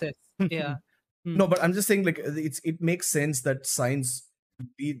process. Yeah. Hmm. No, but I'm just saying, like, it makes sense that science,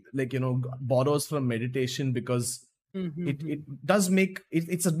 borrows from meditation, because it does make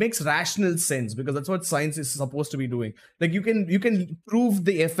it makes rational sense, because that's what science is supposed to be doing. Like you can prove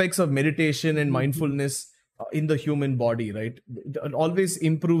the effects of meditation and mindfulness in the human body, right? It always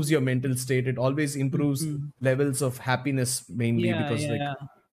improves your mental state. It always improves levels of happiness, mainly Yeah, because like yeah.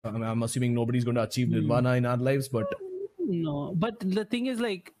 I'm assuming nobody's going to achieve nirvana in our lives, but No, but the thing is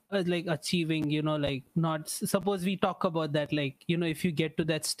like achieving, like not suppose we talk about that, like, if you get to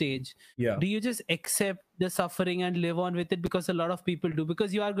that stage, yeah, do you just accept the suffering and live on with it? Because a lot of people do,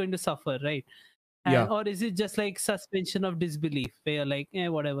 because you are going to suffer, right? And yeah. or is it just like suspension of disbelief where you're like,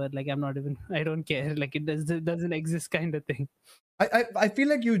 whatever, like I'm not even, I don't care, like it doesn't exist kind of thing. I feel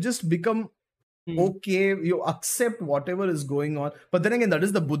like you just become okay, you accept whatever is going on. But then again, that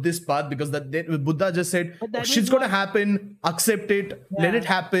is the Buddhist path, because Buddha just said, But oh, that shit's is going to what, happen, accept it, let it yeah,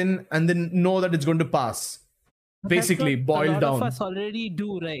 happen, and then know that it's going to pass. but that's Basically, what a boiled lot of down. us already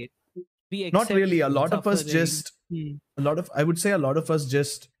do, right? We Not accept really. A lot of us suffering. just, I would say a lot of us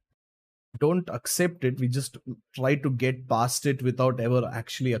just don't accept it. We just try to get past it without ever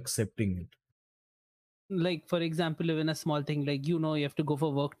actually accepting it. Like, for example, even a small thing, like, you have to go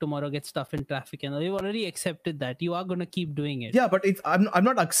for work tomorrow, get stuff in traffic, and you've already accepted that you are going to keep doing it. Yeah, but I'm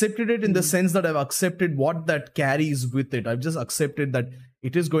not accepted it in the sense that I've accepted what that carries with it. I've just accepted that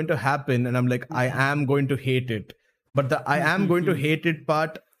it is going to happen, and I'm like, I am going to hate it. But the I am going to hate it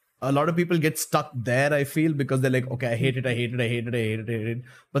part, a lot of people get stuck there, I feel, because they're like, okay, I hate it, I hate it, I hate it, I hate it, I hate it.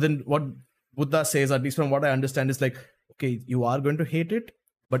 But then what Buddha says, at least from what I understand, is like, okay, you are going to hate it,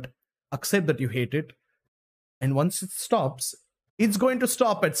 but accept that you hate it. And once it stops, it's going to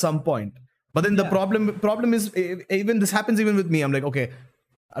stop at some point. But then the problem is, even this happens even with me. I'm like, okay,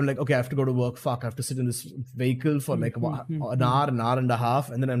 I have to go to work. Fuck, I have to sit in this vehicle for like an hour and a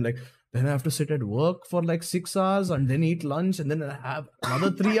half, and then I'm like, then I have to sit at work for like 6 hours, and then eat lunch, and then I have another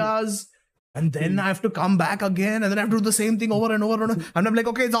 3 hours, and then I have to come back again, and then I have to do the same thing over and over and over. And I'm like,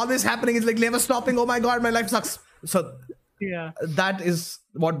 okay, it's always happening. It's like never stopping. Oh my god, my life sucks. So Yeah. that is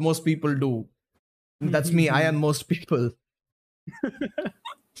what most people do. That's me. I am most people.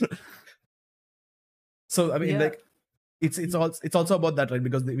 So I mean, like, it's also about that, right?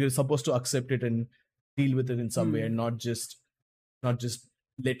 Because we're supposed to accept it and deal with it in some way, and not just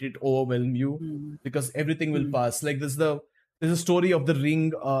let it overwhelm you, because everything will pass. Like there's a story of the ring.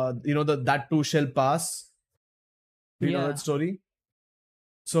 That too shall pass. Do you know that story?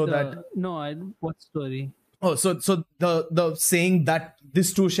 So What story? oh, so the saying that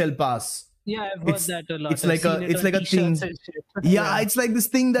this too shall pass. Yeah, I've heard that a lot. It's like a thing. Yeah, it's like this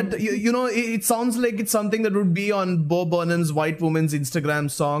thing that it sounds like it's something that would be on Bo Burnham's White Woman's Instagram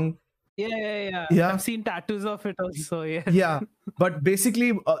song. Yeah. I've seen tattoos of it also. Yeah. Yeah, but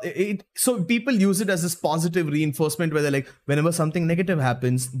basically, so people use it as this positive reinforcement where they're like, whenever something negative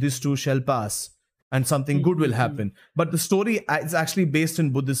happens, this too shall pass, and something good will happen. But the story is actually based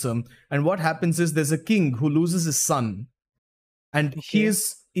in Buddhism, and what happens is there's a king who loses his son, and he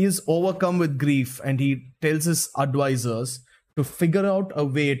is overcome with grief, and he tells his advisors to figure out a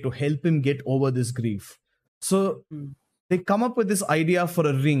way to help him get over this grief. So they come up with this idea for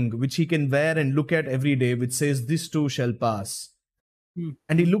a ring which he can wear and look at every day, which says, this too shall pass.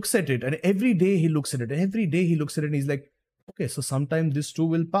 And he looks at it, and every day he looks at it, and every day he looks at it, and he's like, okay, so sometime this too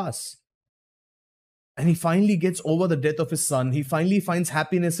will pass. And he finally gets over the death of his son. He finally finds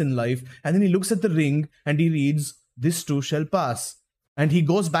happiness in life, and then he looks at the ring and he reads, this too shall pass. And he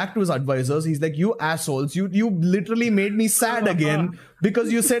goes back to his advisors. He's like, you assholes, you literally made me sad again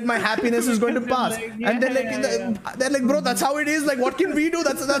because you said my happiness is going to pass. And they're like, bro, that's how it is. Like, what can we do?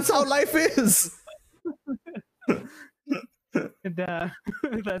 That's how life is.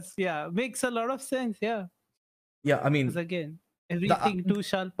 That's makes a lot of sense. Yeah, I mean, because again, everything too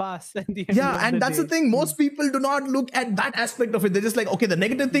shall pass. And that's the thing. Most people do not look at that aspect of it. They're just like, okay, the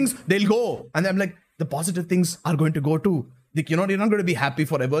negative things, they'll go. And I'm like, the positive things are going to go too. Like, you're not going to be happy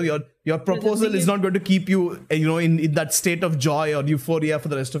forever. Your proposal is not going to keep you, in that state of joy or euphoria for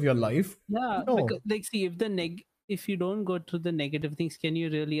the rest of your life. Yeah, no. Because, like, see, if you don't go through the negative things, can you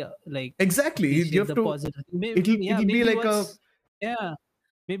really exactly? You have to. Positive? It'll be like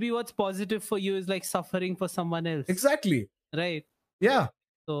maybe what's positive for you is like suffering for someone else. Exactly. Right. Yeah.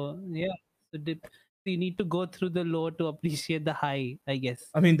 So you need to go through the low to appreciate the high, I guess.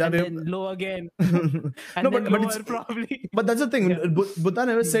 I mean, and then low again. And then lower probably. But that's the thing. Yeah. Buddha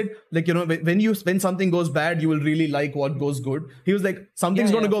never said, like, when something goes bad, you will really like what goes good. He was like,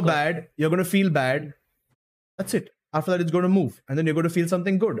 something's going to go bad. You're going to feel bad. That's it. After that, it's going to move. And then you're going to feel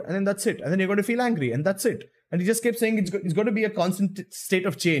something good. And then that's it. And then you're going to feel angry. And that's it. And he just kept saying it's going to be a constant state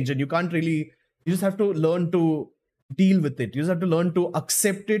of change. And you can't really, you just have to learn to deal with it. You just have to learn to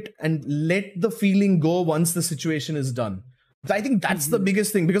accept it and let the feeling go once the situation is done. I think that's the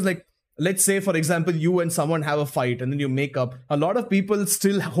biggest thing, because like, let's say for example you and someone have a fight and then you make up. A lot of people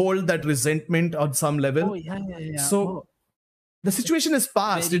still hold that resentment on some level. Oh yeah. So Oh, the situation is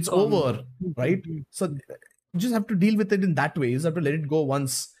past, very it's common. over, right? So you just have to deal with it in that way. You just have to let it go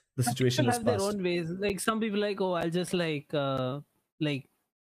once the situation People is have their past. own ways. Like some people like, oh, I'll just like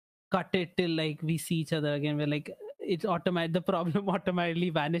cut it till like we see each other again. We're like it's automatic. The problem automatically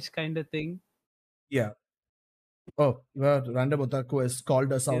vanish kind of thing. Yeah. Oh, well, Random Otaku has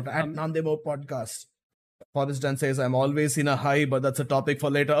called us If out at Nandemo podcast. Forrest Dan says, I'm always in a high, but that's a topic for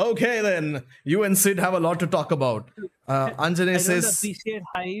later. Okay, then. You and Sid have a lot to talk about. Anjane I don't says, appreciate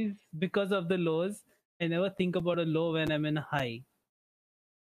highs because of the lows. I never think about a low when I'm in a high.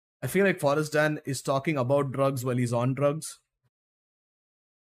 I feel like Forrest Dan is talking about drugs while he's on drugs.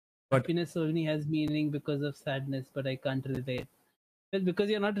 But Happiness only has meaning because of sadness, but I can't relate. Well, because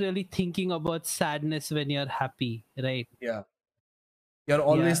you're not really thinking about sadness when you're happy, right? yeah, you're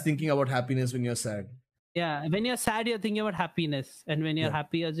always Yeah. thinking about happiness when you're sad. Yeah. When you're sad, you're thinking about happiness. And when you're Yeah,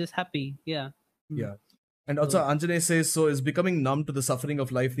 happy, you're just happy. Yeah. Mm. yeah. And also, So, Anjane says, so is becoming numb to the suffering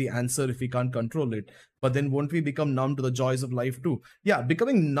of life the answer if we can't control it? But then won't we become numb to the joys of life too? Yeah,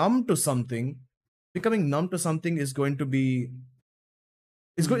 becoming numb to something is going to be,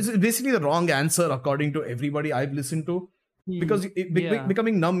 it's basically the wrong answer according to everybody I've listened to. Because yeah.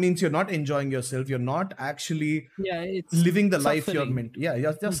 becoming numb means you're not enjoying yourself. You're not actually Yeah. It's living the life you're suffering. meant. Yeah,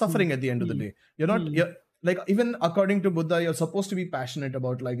 you're suffering at the end of the day. You're not. Mm. You're like, even according to Buddha, you're supposed to be passionate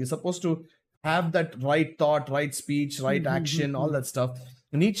about life. You're supposed to have that right thought, right speech, right action, all that stuff.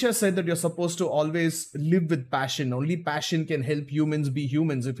 Nietzsche said that you're supposed to always live with passion. Only passion can help humans be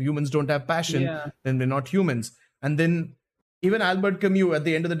humans. If humans don't have passion, Yeah. then they're not humans. And then even Albert Camus at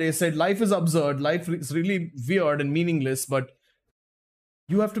the end of the day said, life is absurd, life is really weird and meaningless, but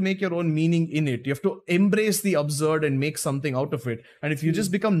you have to make your own meaning in it. You have to embrace the absurd and make something out of it. And if you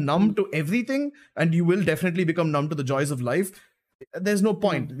just become numb to everything, and you will definitely become numb to the joys of life, there's no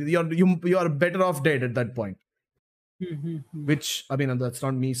point. You are better off dead at that point. Which, I mean, that's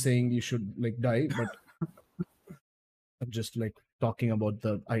not me saying you should like die, but I'm just like talking about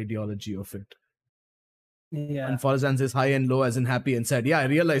the ideology of it. Yeah. And Farzan says high and low as in happy and sad. Yeah, I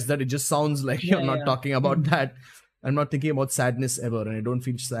realize that it just sounds like you're not talking about that. I'm not thinking about sadness ever, and I don't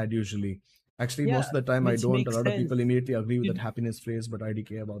feel sad usually. Actually, most of the time I which don't. A makes lot of sense. people immediately agree with You- that happiness phrase, but I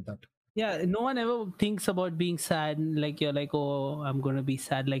decay about that. Yeah, no one ever thinks about being sad. Like you're like, oh, I'm gonna be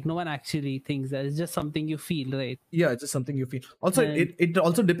sad. Like no one actually thinks that. It's just something you feel, right? Yeah, it's just something you feel. Also, And it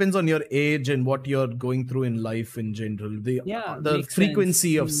also depends on your age and what you're going through in life in general. The makes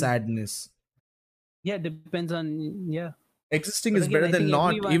frequency sense. of sadness. Yeah, depends on Existing But is again, better I than think not,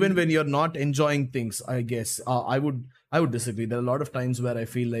 everyone. even when you're not enjoying things. I guess I would disagree. There are a lot of times where I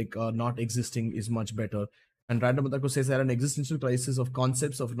feel like not existing is much better. And Random Otaku says that an existential crisis of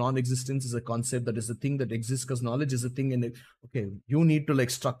concepts of non-existence is a concept that is a thing that exists because knowledge is a thing. And okay, you need to like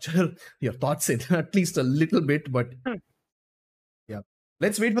structure your thoughts in at least a little bit, but yeah.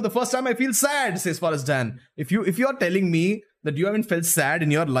 Let's wait for the first time I feel sad, says Forrest Dan. If you're telling me that you haven't felt sad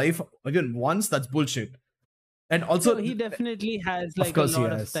in your life even once, that's bullshit. And also, No, he definitely has of like a course he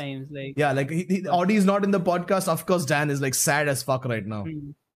lot of has. times. Like Yeah, like Audi is not in the podcast. Of course, Dan is like sad as fuck right now.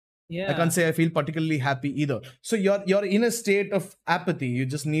 I can't yeah, say I feel particularly happy either. So you're in a state of apathy. You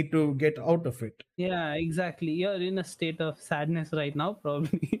just need to get out of it. yeah, exactly. You're in a state of sadness right now,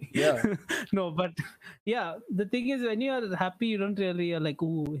 probably. Yeah. No, but yeah, the thing is, when you're happy, you don't really. You're like,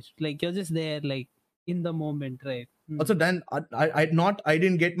 ooh, it's like you're just there, like in the moment, right? Also, Dan, I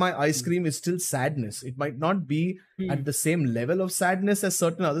didn't get my ice cream is still sadness. It might not be at the same level of sadness as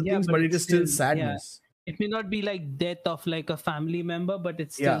certain other Yeah, things, but but it it's is still still sadness. It may not be like death of like a family member, but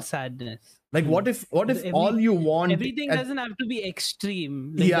it's still Yeah. sadness. Like what if all you want Everything doesn't have to be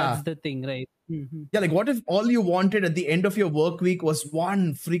extreme. Like yeah. that's the thing, right? Yeah, like what if all you wanted at the end of your work week was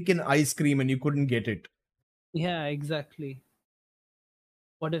one freaking ice cream and you couldn't get it? Yeah, exactly.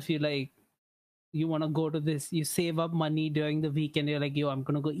 What if you want to go to this, you save up money during the weekend, you're like, yo, I'm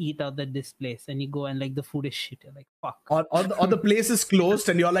gonna go eat out at this place, and you go and like the food is shit. You're like, fuck. Or the place is closed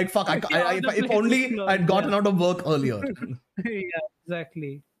and you're like, fuck, if only I'd gotten out of work earlier. Yeah,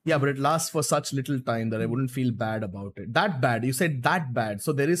 exactly. Yeah, but it lasts for such little time that I wouldn't feel bad about it. That bad. You said that bad.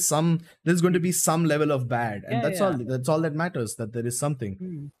 So there's going to be some level of bad. And that's all that matters, that there is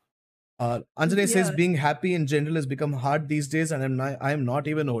something. Anjali says being happy in general has become hard these days, and I'm not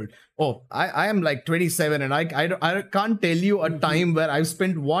even old. Oh, I am like 27, and I can't tell you a time where I've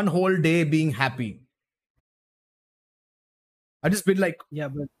spent one whole day being happy. I just been like, Yeah,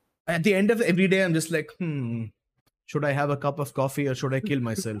 but at the end of every day, I'm just like, Should I have a cup of coffee or should I kill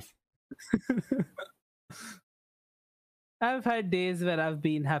myself? I've had days where I've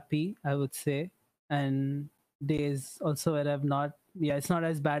been happy, I would say, and days also where I've not. Yeah, it's not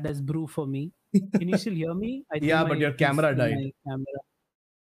as bad as brew for me. Can you still hear me? I think Yeah, but your this camera died. my camera.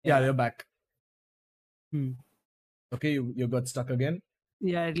 Yeah, Yeah. you're back. Hmm. Okay, you got stuck again.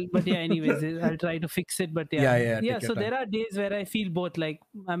 Yeah, but yeah. Anyways, I'll try to fix it. But Yeah, yeah, yeah. yeah. Take your So time. there are days where I feel both. Like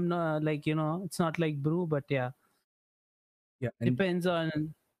I'm not like it's not like brew, but yeah, Yeah, and depends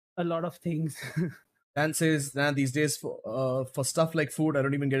on a lot of things. Dan says, nah, these days for stuff like food, I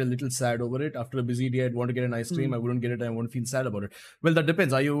don't even get a little sad over it. After a busy day, I'd want to get an ice cream. I Hmm. wouldn't get it. I won't feel sad about it. Well, that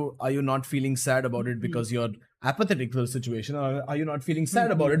depends. Are you not feeling sad about it Hmm. because you're apathetic to the situation, or are you not feeling sad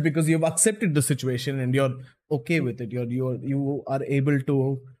Hmm. about it because you've accepted the situation and you're okay with it? You are able to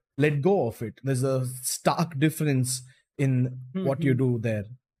let go of it. There's a stark difference in Hmm. what you do there.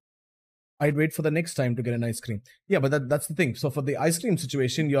 I'd wait for the next time to get an ice cream. Yeah, but that's the thing. So for the ice cream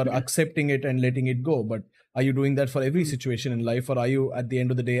situation, you're accepting it and letting it go. But are you doing that for every Hmm. situation in life, or are you at the end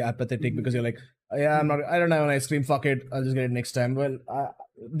of the day apathetic because Hmm. you're like, yeah, Hmm. I don't have an ice cream. Fuck it, I'll just get it next time. Well,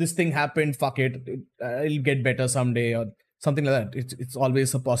 this thing happened. Fuck it, it'll get better someday, or something like that. It's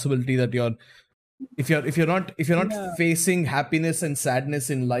always a possibility that if you're not Yeah. facing happiness and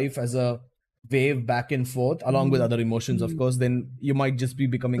sadness in life as a wave back and forth along with Hmm. other emotions, of Hmm. course, then you might just be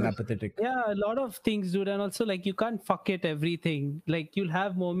becoming apathetic. Yeah, a lot of things, dude. And also, like, you can't fuck it everything. Like, you'll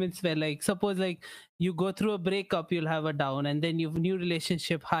have moments where, like, suppose, like, you go through a breakup, you'll have a down, and then you've new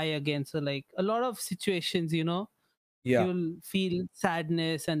relationship high again. So, like, a lot of situations, Yeah, you'll feel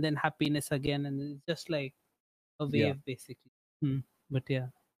sadness and then happiness again. And it's just like a yeah. wave, basically. Hmm. But yeah.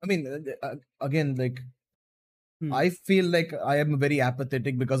 I mean, again, like Hmm. I feel like I am very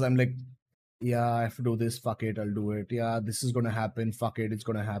apathetic because I'm like, yeah, I have to do this. Fuck it, I'll do it. Yeah, this is gonna happen. Fuck it, it's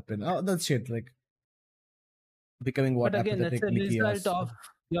gonna happen. Oh, that's shit. Like becoming But what again, that's apathetic a Nicky result asks. of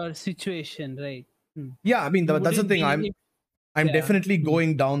your situation, right? Hmm. Yeah, I mean You that's the wouldn't thing. be I'm if, I'm yeah. definitely Hmm.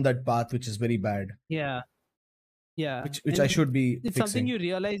 going down that path, which is very bad, Yeah. Yeah. which I And should be it's something fixing. you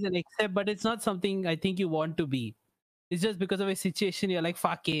realize and accept, but it's not something I think you want to be. It's just because of a situation you're like,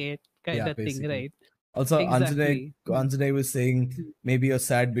 fuck it, kind Yeah, of thing, basically. right? Also, Exactly. Anjane was saying maybe you're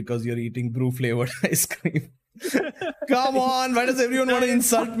sad because you're eating brew flavored ice cream. Come on, why does everyone want That to is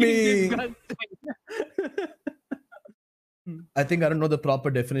insult fucking me? disgusting. I think I don't know the proper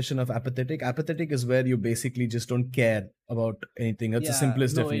definition of apathetic. Apathetic is where you basically just don't care about anything. That's the Yeah,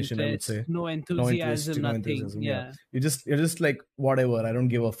 simplest no definition, I would interest, say. no No interest, enthusiasm, no nothing. enthusiasm. Yeah, Yeah. you're just like whatever. I don't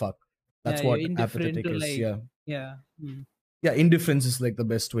give a fuck. Yeah, That's you're what indifferent apathetic to is. like, Yeah, yeah. Mm. yeah. Indifference is like the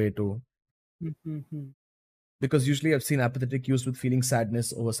best way to, Mm-hmm. because usually I've seen apathetic used with feeling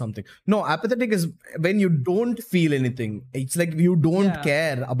sadness over something. No, apathetic is when you don't feel anything. It's like you don't Yeah.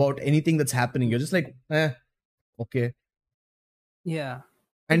 care about anything that's happening. You're just like, okay. Yeah.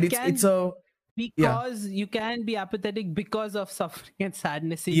 And It it's can a yeah, because you can be apathetic because of suffering and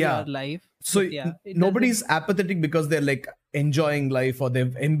sadness in your yeah. life. So But yeah, it nobody's doesn't. apathetic because they're like enjoying life or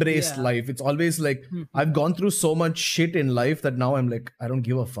they've embraced Yeah. life. It's always like Mhm. I've gone through so much shit in life that now I'm like, I don't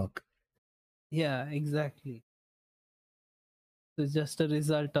give a fuck. Yeah, exactly. So it's just a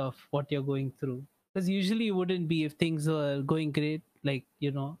result of what you're going through. Because usually you wouldn't be if things were going great. Like,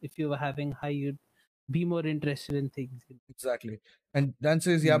 if you were having high, you'd be more interested in things. Exactly. And Dan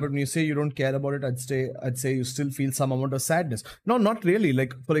says, yeah, Mm. but when you say you don't care about it, I'd say you still feel some amount of sadness. No, not really.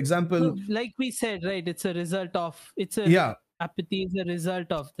 Like, for example, No, like we said, right? It's a result of, yeah, apathy is a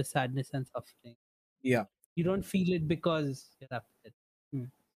result of the sadness and suffering. yeah. You don't feel it because you're apathetic. Mm.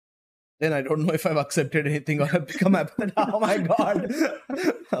 Then I don't know if I've accepted anything or I've become apathetic. Oh my god.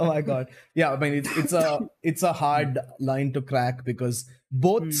 Oh my god. Yeah, I mean it's a Mm. hard line to crack because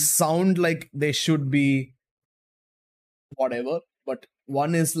both Mm. sound like they should be whatever, but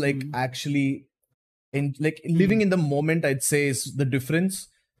one is like Mm. actually in like living Mm. in the moment, I'd say, is the difference.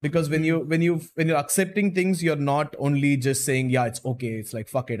 Because Mm. when you're accepting things, you're not only just saying, yeah, it's okay, it's like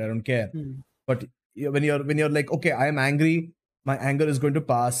fuck it, I don't care. Mm. But when you're like, okay, I am angry, my anger is going to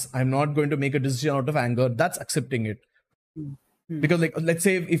pass, I'm not going to make a decision out of anger, that's accepting it. Mm. Mm. Because like let's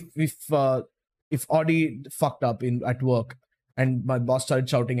say if Audie fucked up in at work and my boss started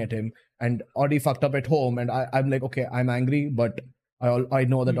shouting at him, and Audie fucked up at home, and I'm like, okay, I'm angry, but I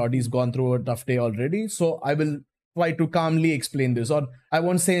know that Audie's Mm. gone through a tough day already, so I will try to calmly explain this, or I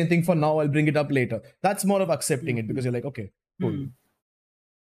won't say anything for now, I'll bring it up later. That's more of accepting it, because Mm. you're like, okay, cool. Mm.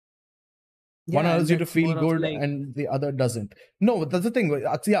 One Yeah, and allows you to that's feel more of good like, and the other doesn't. No, that's the thing.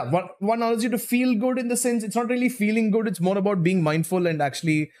 Yeah, one allows you to feel good in the sense it's not really feeling good. It's more about being mindful and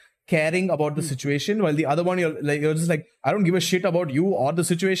actually caring about the mm. situation. While the other one, you're just like, I don't give a shit about you or the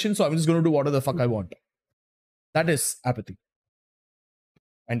situation, so I'm just going to do whatever the fuck I want. That is apathy.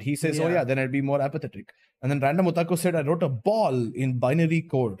 And he says, oh Yeah. yeah, then I'd be more apathetic. And then Random Otaku said, I wrote a ball in binary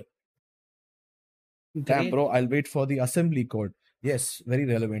code. Damn, Great. bro, I'll wait for the assembly code. Yes, very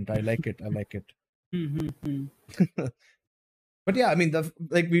relevant. I like it. I like it. Mm-hmm. But yeah, I mean,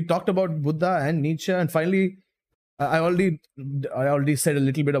 like we talked about Buddha and Nietzsche, and finally, I already said a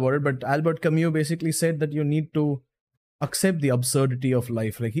little bit about it. But Albert Camus basically said that you need to accept the absurdity of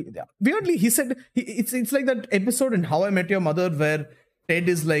life. Like weirdly, he said it's like that episode in How I Met Your Mother where Ted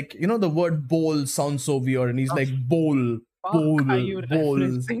is like, the word bowl sounds so weird, and he's Oh, like bowl, fuck are bowl, you bowl.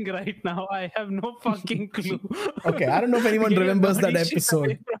 referencing right now? I have no fucking clue. Okay, I don't know if anyone Get your remembers that nerdy shit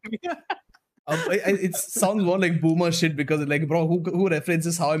away episode. from me. It sounds more like boomer shit because like, bro, who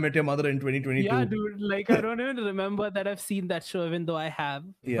references How I Met Your Mother in 2022? Yeah, dude. Like, I don't even remember that I've seen that show, even though I have.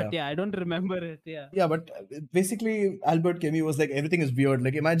 Yeah. But yeah, I don't remember it. Yeah. Yeah, but basically, Albert Camus was like, everything is weird.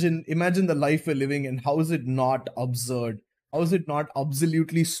 Like, imagine the life we're living in. How is it not absurd? How is it not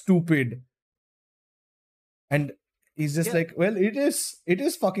absolutely stupid? And he's just Yeah. like, well, it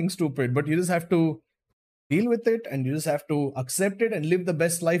is fucking stupid, but you just have to deal with it, and you just have to accept it and live the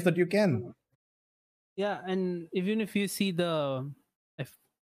best life that you can. Yeah, and even if you see I'm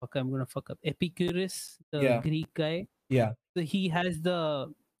gonna fuck up Epicurus, the Yeah. Greek guy. Yeah. So he has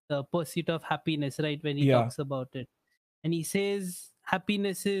the pursuit of happiness, right? When he Yeah. talks about it, and he says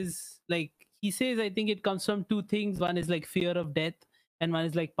happiness is like, he says, I think it comes from two things. One is like fear of death, and one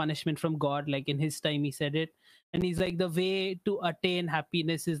is like punishment from God. Like in his time, he said it, and he's like, the way to attain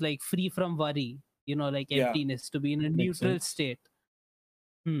happiness is like free from worry, like Yeah. emptiness, to be in a Makes neutral sense. state.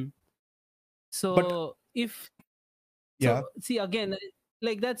 So But yeah, see again,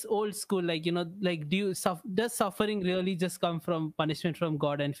 like that's old school. Like, like does suffering really just come from punishment from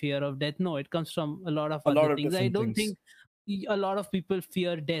God and fear of death? No, it comes from a lot of a other lot of things. I different don't things. think a lot of people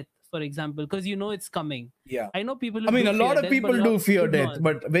fear death, for example, because it's coming. Yeah. I know people who I mean, do a fear lot of death, but people a lot do of fear people death, don't.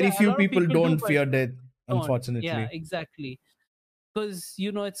 but very Yeah, a few lot of people people do, don't but fear death, don't. unfortunately. Yeah, exactly. Because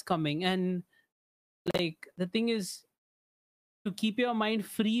it's coming. And like the thing is, to keep your mind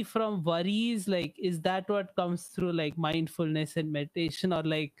free from worries, like, is that what comes through like mindfulness and meditation, or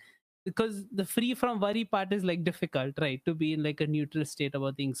like, because the free from worry part is like difficult, right, to be in like a neutral state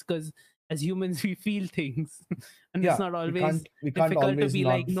about things, because as humans we feel things and it's Yeah, not always we can't difficult to always be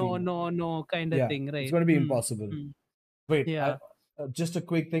like not no, feel. no, no kind of Yeah, thing, it's right? going to be impossible. Wait, Yeah. just a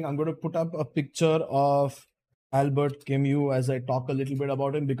quick thing. I'm going to put up a picture of Albert Camus as I talk a little bit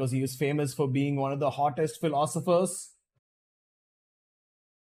about him because he is famous for being one of the hottest philosophers.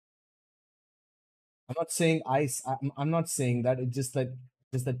 I'm not saying I'm not saying that. It's just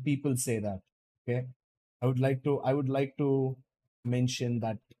that people say that. Okay, I would like to mention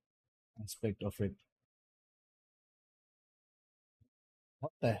that aspect of it.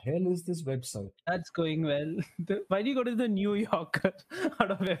 What the hell is this website? That's going well. Why do you go to the New Yorker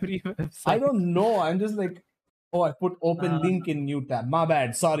out of every website? I don't know. I'm just like, oh, I put open link in new tab. My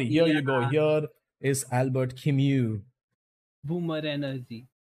bad. Sorry. Here you go. Yeah. Here is Albert Camus. Boomer energy.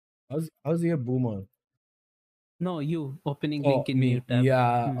 How's he a boomer? No, you opening Oh, link in new me. tab.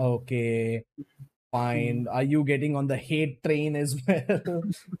 Yeah. Okay. Fine. Are you getting on the hate train as well?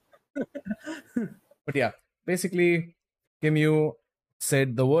 But yeah, basically, Camus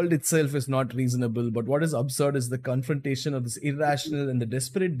said the world itself is not reasonable, but what is absurd is the confrontation of this irrational and the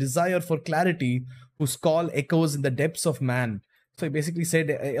desperate desire for clarity whose call echoes in the depths of man. So he basically said,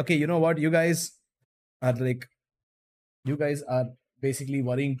 okay, you know what, you guys are basically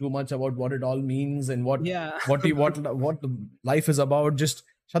worrying too much about what it all means and what life is about. Just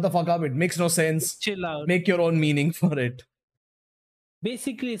shut the fuck up. It makes no sense. Chill out. Make your own meaning for it.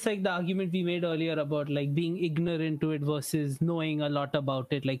 Basically, it's like the argument we made earlier about like being ignorant to it versus knowing a lot about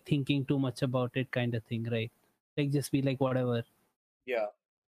it, like thinking too much about it kind of thing, right? Like just be like whatever. Yeah.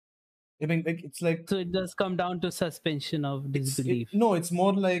 I mean, like, it's like, so it does come down to suspension of disbelief. It's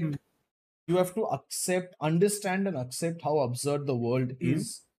more like you have to understand and accept how absurd the world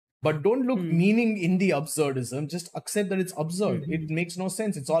is, but don't look meaning in the absurdism. Just accept that it's absurd. It makes no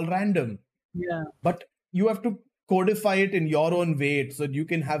sense. It's all random. Yeah. But you have to codify it in your own way so that you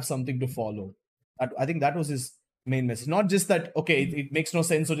can have something to follow. I think that was his main message. Not just that, okay, it makes no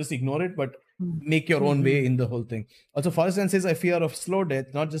sense, so just ignore it, but make your own way in the whole thing. Also, Forrest says, I fear of slow death,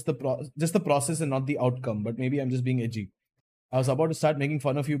 not just the process and not the outcome, but maybe I'm just being edgy. I was about to start making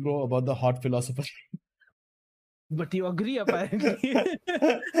fun of you, bro, about the hot philosopher. But you agree, apparently.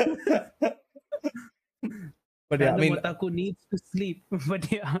 But yeah, I mean, Otaku needs to sleep. But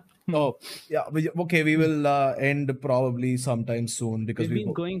yeah. Oh, yeah. Okay, we will end probably sometime soon because We've been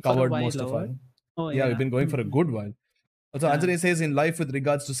we've going for a covered while, most of our. Oh, Yeah, we've been going for a good while. Also, Yeah. Anjali says, in life, with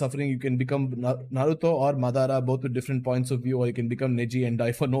regards to suffering, you can become Naruto or Madara, both with different points of view, or you can become Neji and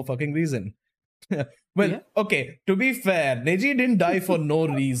die for no fucking reason. Well, Yeah. okay, to be fair, Neji didn't die for no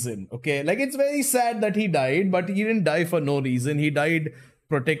reason. Okay, like it's very sad that he died, but he didn't die for no reason. He died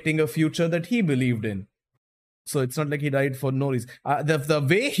protecting a future that he believed in. So it's not like he died for no reason. The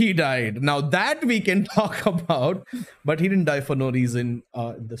way he died, now that we can talk about, but he didn't die for no reason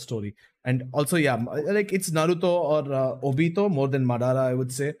in the story. And also, yeah, like it's Naruto or Obito more than Madara, I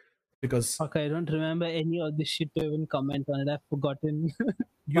would say, because Fuck, I don't remember any of this shit to even comment on it. I've forgotten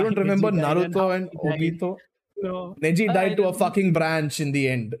you why don't remember Neji died and how Naruto and he died. Obito. No, Neji I died to a don't. fucking branch in the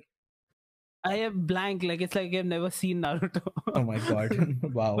end. I am blank. Like it's like I've never seen Naruto. Oh my god.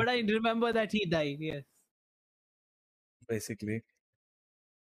 Wow. But I remember that he died. Yes. Basically.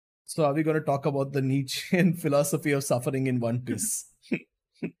 So are we going to talk about the Nietzschean philosophy of suffering in One Piece?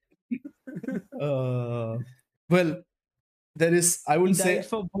 Well, there is, I He wouldn't died say.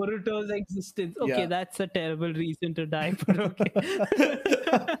 for Boruto's existence. Okay, Yeah. that's a terrible reason to die, but okay.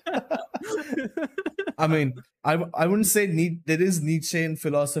 I mean, I wouldn't say there is Nietzschean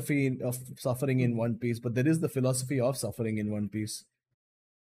philosophy of suffering in One Piece, but there is the philosophy of suffering in One Piece.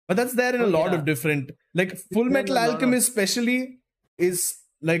 But that's there in a lot of different, like Full there in Metal a lot of- Alchemist, especially, is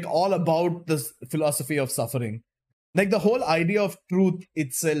like all about the philosophy of suffering. Like the whole idea of truth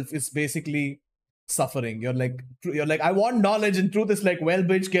itself is basically suffering. You're like, I want knowledge, and truth is like, well,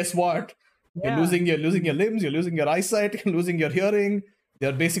 bitch, guess what? Yeah. You're losing your limbs, you're losing your eyesight, you're losing your hearing.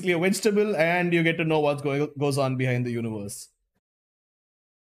 You're basically a vegetable, and you get to know what goes on behind the universe.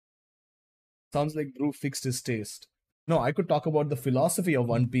 Sounds like Brew fixed his taste. No, I could talk about the philosophy of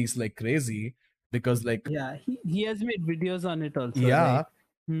One Piece like crazy, because like, Yeah, he has made videos on it also. yeah, Right?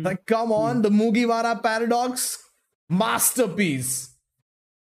 like come on, the Mugiwara paradox, masterpiece.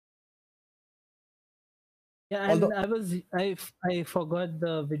 Yeah, and I forgot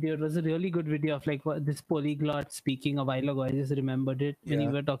the video. It was a really good video of like this polyglot speaking a while ago. I just remembered it when you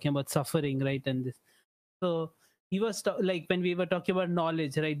Yeah. were talking about suffering, right? And this, so he was like when we were talking about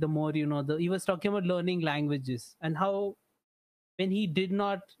knowledge, right? The more you know, he was talking about learning languages and how when he did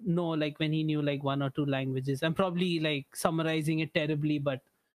not know, like when he knew like one or two languages. I'm probably like summarizing it terribly, but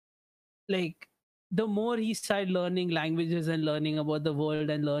like the more he started learning languages and learning about the world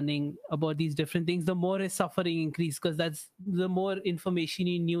and learning about these different things, the more his suffering increased, because that's the more information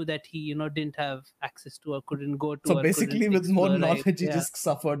he knew that he didn't have access to or couldn't go to. So Or basically, couldn't with more explore, right? knowledge, he Yeah. just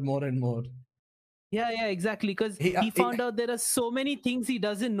suffered more and more. Yeah, exactly. Because he found out there are so many things he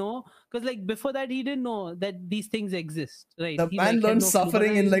doesn't know. Because like before that, he didn't know that these things exist, right? The He man like had learned no clue. But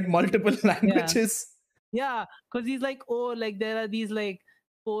suffering in like multiple languages. yeah, because he's like, oh, like there are these like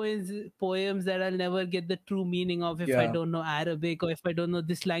poems that I'll never get the true meaning of if I Yeah. don't know Arabic, or if I don't know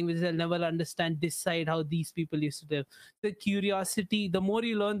this language, I'll never understand this side, how these people used to live. The curiosity, the more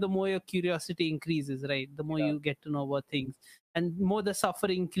you learn, the more your curiosity increases, right? The more you get to know about things, and more the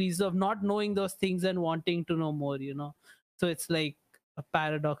suffering increases of not knowing those things and wanting to know more, So it's like a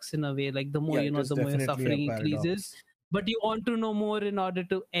paradox in a way. Like the more Yeah, you it know, is the more your definitely a suffering increases, paradox. but you want to know more in order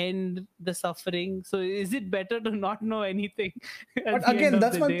to end the suffering. So is it better to not know anything? But again,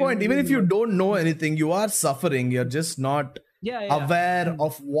 that's my point. Even if you don't know anything, you are suffering. You're just not aware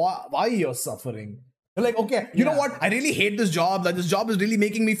of why you're suffering. You're like, okay, you know what? I really hate this job. Like, this job is really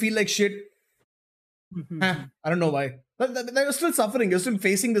making me feel like shit. I don't know why. But you're still suffering. You're still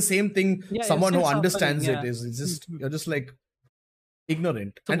facing the same thing. Someone who understands it is. It's just you're just like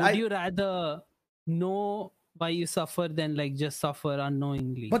ignorant. So and would you rather know why you suffer than like just suffer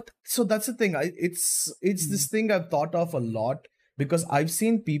unknowingly? But so that's the thing. It's this thing I've thought of a lot, because I've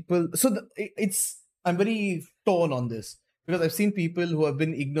seen people. So I'm very torn on this, because I've seen people who have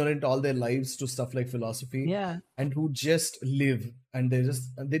been ignorant all their lives to stuff like philosophy, and who just live, and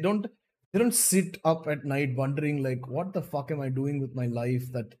they don't sit up at night wondering like, what the fuck am I doing with my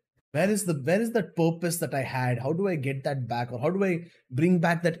life? That where is that purpose that I had? How do I get that back? Or how do I bring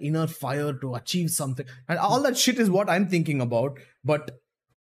back that inner fire to achieve something? And all that shit is what I'm thinking about. But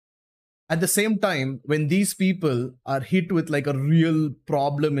at the same time, when these people are hit with like a real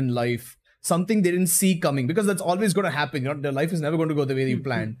problem in life, something they didn't see coming, because that's always going to happen. Their life is never going to go the way they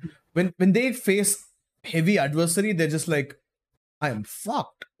planned. When they face heavy adversity, they're just like, I am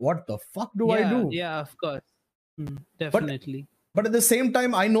fucked. What the fuck do I do? Yeah, of course. Definitely. But at the same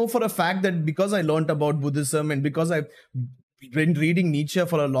time, I know for a fact that because I learned about Buddhism, and because I've been reading Nietzsche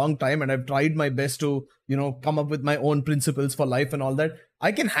for a long time, and I've tried my best to, come up with my own principles for life and all that,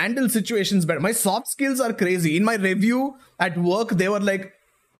 I can handle situations better. My soft skills are crazy. In my review at work, they were like,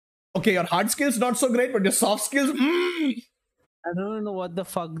 okay, your hard skills not so great, but your soft skills, I don't know what the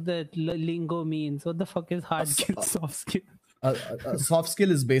fuck that lingo means. What the fuck is hard s- skills, soft skills? a soft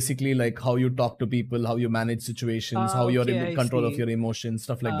skill is basically like how you talk to people, how you manage situations, how you're Okay, in I control of see. your emotions,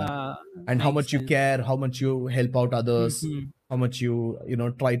 stuff like that, Uh, and how Makes much you sense. care, how much you help out others, Mm-hmm. how much you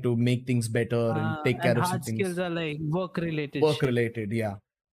try to make things better and take And care of hard skills things. are like work related Work shit. related, yeah.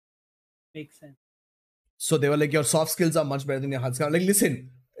 Makes sense. So they were like, your soft skills are much better than your hard skills. I'm like,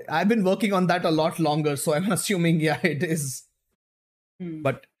 listen, I've been working on that a lot longer, so I'm assuming, yeah, it is. Hmm.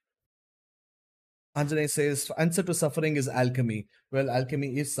 But Anjane says, answer to suffering is alchemy. Well,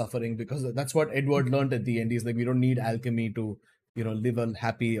 alchemy is suffering because that's what Edward learned at the end. He's like, we don't need alchemy to live a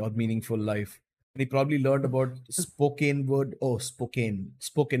happy or meaningful life. And he probably learned about spoken word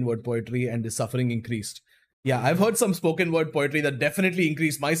poetry, and his suffering increased. Yeah, I've heard some spoken word poetry that definitely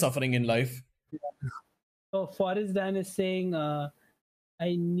increased my suffering in life. So Forrest Dan is saying,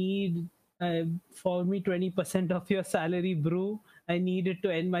 I need for me 20% of your salary, brew. I need it to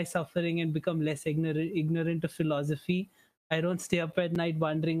end my suffering and become less ignorant of philosophy. I don't stay up at night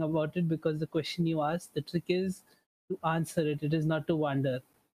wondering about it because the question you asked, the trick is to answer it. It is not to wonder.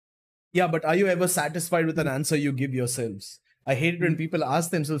 Yeah, but are you ever satisfied with an answer you give yourselves? I hate it when people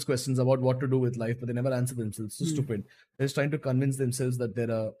ask themselves questions about what to do with life, but they never answer themselves. So Mm-hmm. stupid. They're just trying to convince themselves that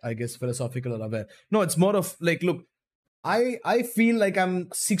they're, I guess, philosophical or aware. No, it's more of like, look, I feel like I'm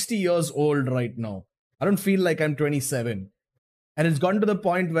 60 years old right now. I don't feel like I'm 27. And it's gotten to the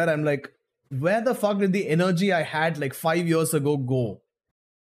point where I'm like, where the fuck did the energy I had like 5 years ago go?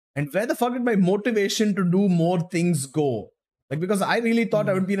 And where the fuck did my motivation to do more things go? Like, because I really thought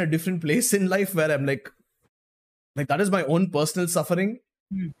I would be in a different place in life where I'm like that is my own personal suffering.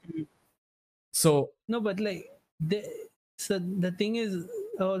 Mm-hmm. So No, but like so the thing is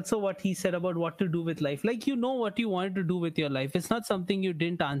also what he said about what to do with life. Like you know what you wanted to do with your life. It's not something you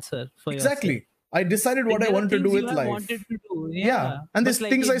didn't answer for yourself. exactly, I decided Like what I there are wanted to do things you with have wanted life. to do, Yeah, yeah. and But there's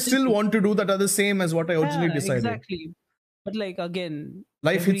like things I it just still want to do that are the same as what I originally yeah, decided. exactly. But like again,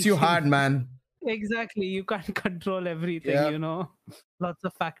 Life hits you everything hard, man. exactly. You can't control everything, Yeah, you know. Lots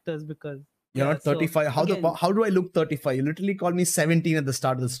of factors because you're yeah. not So 35. again, How do I look 35? You literally called me 17 at the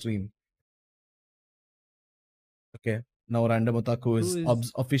start of the stream. Okay, now Random Otaku Drew is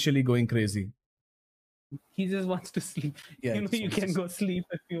is officially going crazy. he just wants to sleep. Yeah, You he know, just you wants to can sleep. go sleep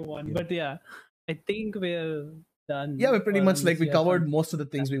if you want. Yeah. But yeah, I think we're Yeah, done. we're pretty Or much like unless we you have covered something. most of the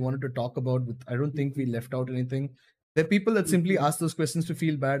things we wanted to talk about. With I don't think we Mhm, left out anything. There are people that simply mhm, ask those questions to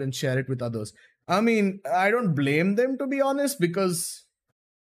feel bad and share it with others. I mean, I don't blame them, to be honest, because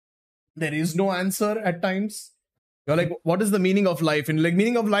there is no answer at times. You're like, what is the meaning of life? And like,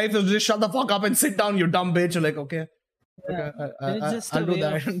 meaning of life is just shut the fuck up and sit down, you dumb bitch. You're like, okay, yeah, okay, and it's just I'll a do way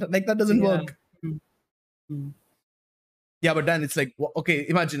of that. Like that doesn't yeah. work. Mm, mm, Yeah, but then it's like, okay,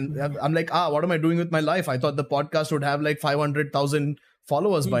 imagine mm, I'm like, what am I doing with my life? I thought the podcast would have like 500,000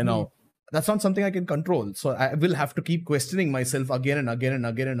 followers by mhm, now. That's not something I can control. So I will have to keep questioning myself again and again and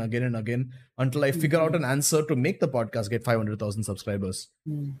again and again and again until I figure out mhm, an answer to make the podcast get 500,000 subscribers.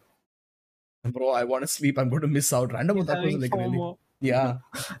 mm. And bro, I want to sleep. I'm going to miss out. Random He's Otaku is having like really, FOMO. yeah.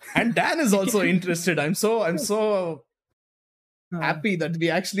 And Dan is also interested. I'm so Uh, happy that we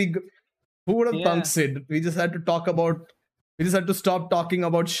actually. Who would have thunk yeah, Sid? We just had to talk about. We just had to stop talking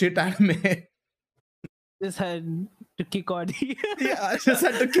about shit anime. just had to kick Audi. Yeah, I just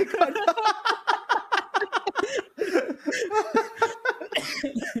had to kick her.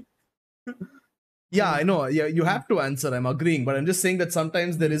 Yeah, I know. Yeah, you have to answer. I'm agreeing, but I'm just saying that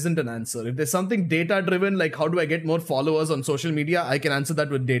sometimes there isn't an answer. If there's something data driven, like how do I get more followers on social media, I can answer that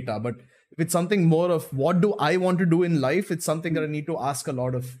with data. But if it's something more of what do I want to do in life, it's something that I need to ask a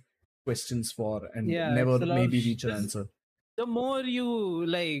lot of questions for and Yeah, never it's a lot of maybe reach an there's answer. the more you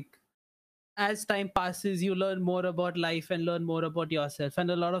like as time passes you learn more about life and learn more about yourself, and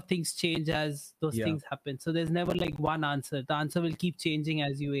a lot of things change as those Yeah, things happen. So there's never like one answer. The answer will keep changing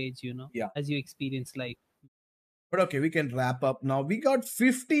as you age, you know, yeah. as you experience life. But okay, we can wrap up now. We got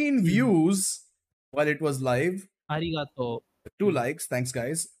 15 Mhm. views while it was live. Arigato. 2 likes. Thanks,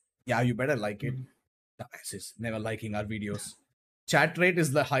 guys. Yeah, you better like it. Mhm. Guys is never liking our videos. Chat rate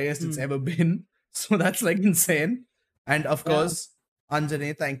is the highest it's Mhm. ever been. So that's like insane. And of Yeah, course,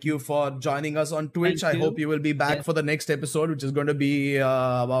 Anjane, thank you for joining us on Twitch. thank I hope you. you will be back Yes, for the next episode, which is going to be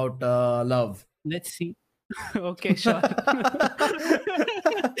about love. let's see. Okay, sure.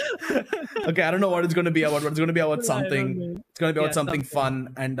 Okay, I don't know what it's going to be about, but it's going to be about I don't something. know. It's going to be about Yeah, something something.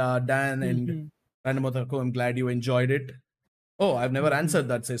 fun. And Dan and Mhm. Random Otaku, I'm glad you enjoyed it. Oh, I've never Mhm. answered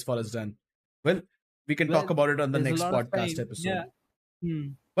that, says Forrest Dan. Well, we can Well, talk about it on the there's a next lot of podcast time. episode. Yeah.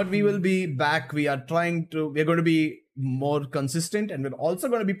 Mm. But we will Mm. be back. We're going to be more consistent, and we're also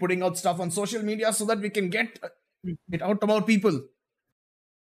going to be putting out stuff on social media so that we can get It out about people.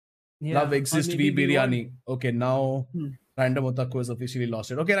 Yeah. Love Or exists maybe v we want. biryani. Okay, now Hmm. Random Otaku has officially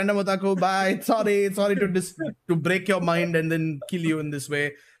lost it. Okay, Random Otaku, bye. Sorry to break your mind and then kill you in this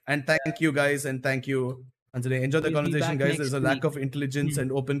way. And thank you guys, and thank you, Anjali. Enjoy the We'll be conversation, back guys. There's next a lack week. of intelligence Hmm.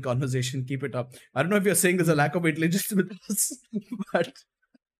 and open conversation. Keep it up. I don't know if you're saying there's a lack of intelligence with us, but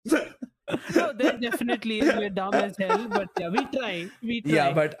No, there definitely is. We're dumb as hell, but yeah, we try. We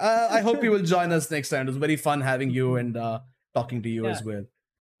yeah, try. but I hope you will join us next time. It was very fun having you and talking to you Yeah. as well.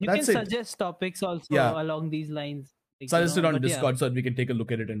 You can That's it. suggest topics also Yeah, along these lines. Like, suggest it on but yeah. Discord so that we can take a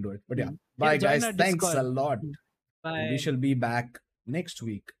look at it and do it. But yeah, Yeah, bye join guys. our Thanks a Discord. lot. And we Bye. shall be back next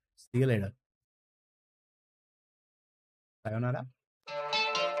week. See you later. Sayonara.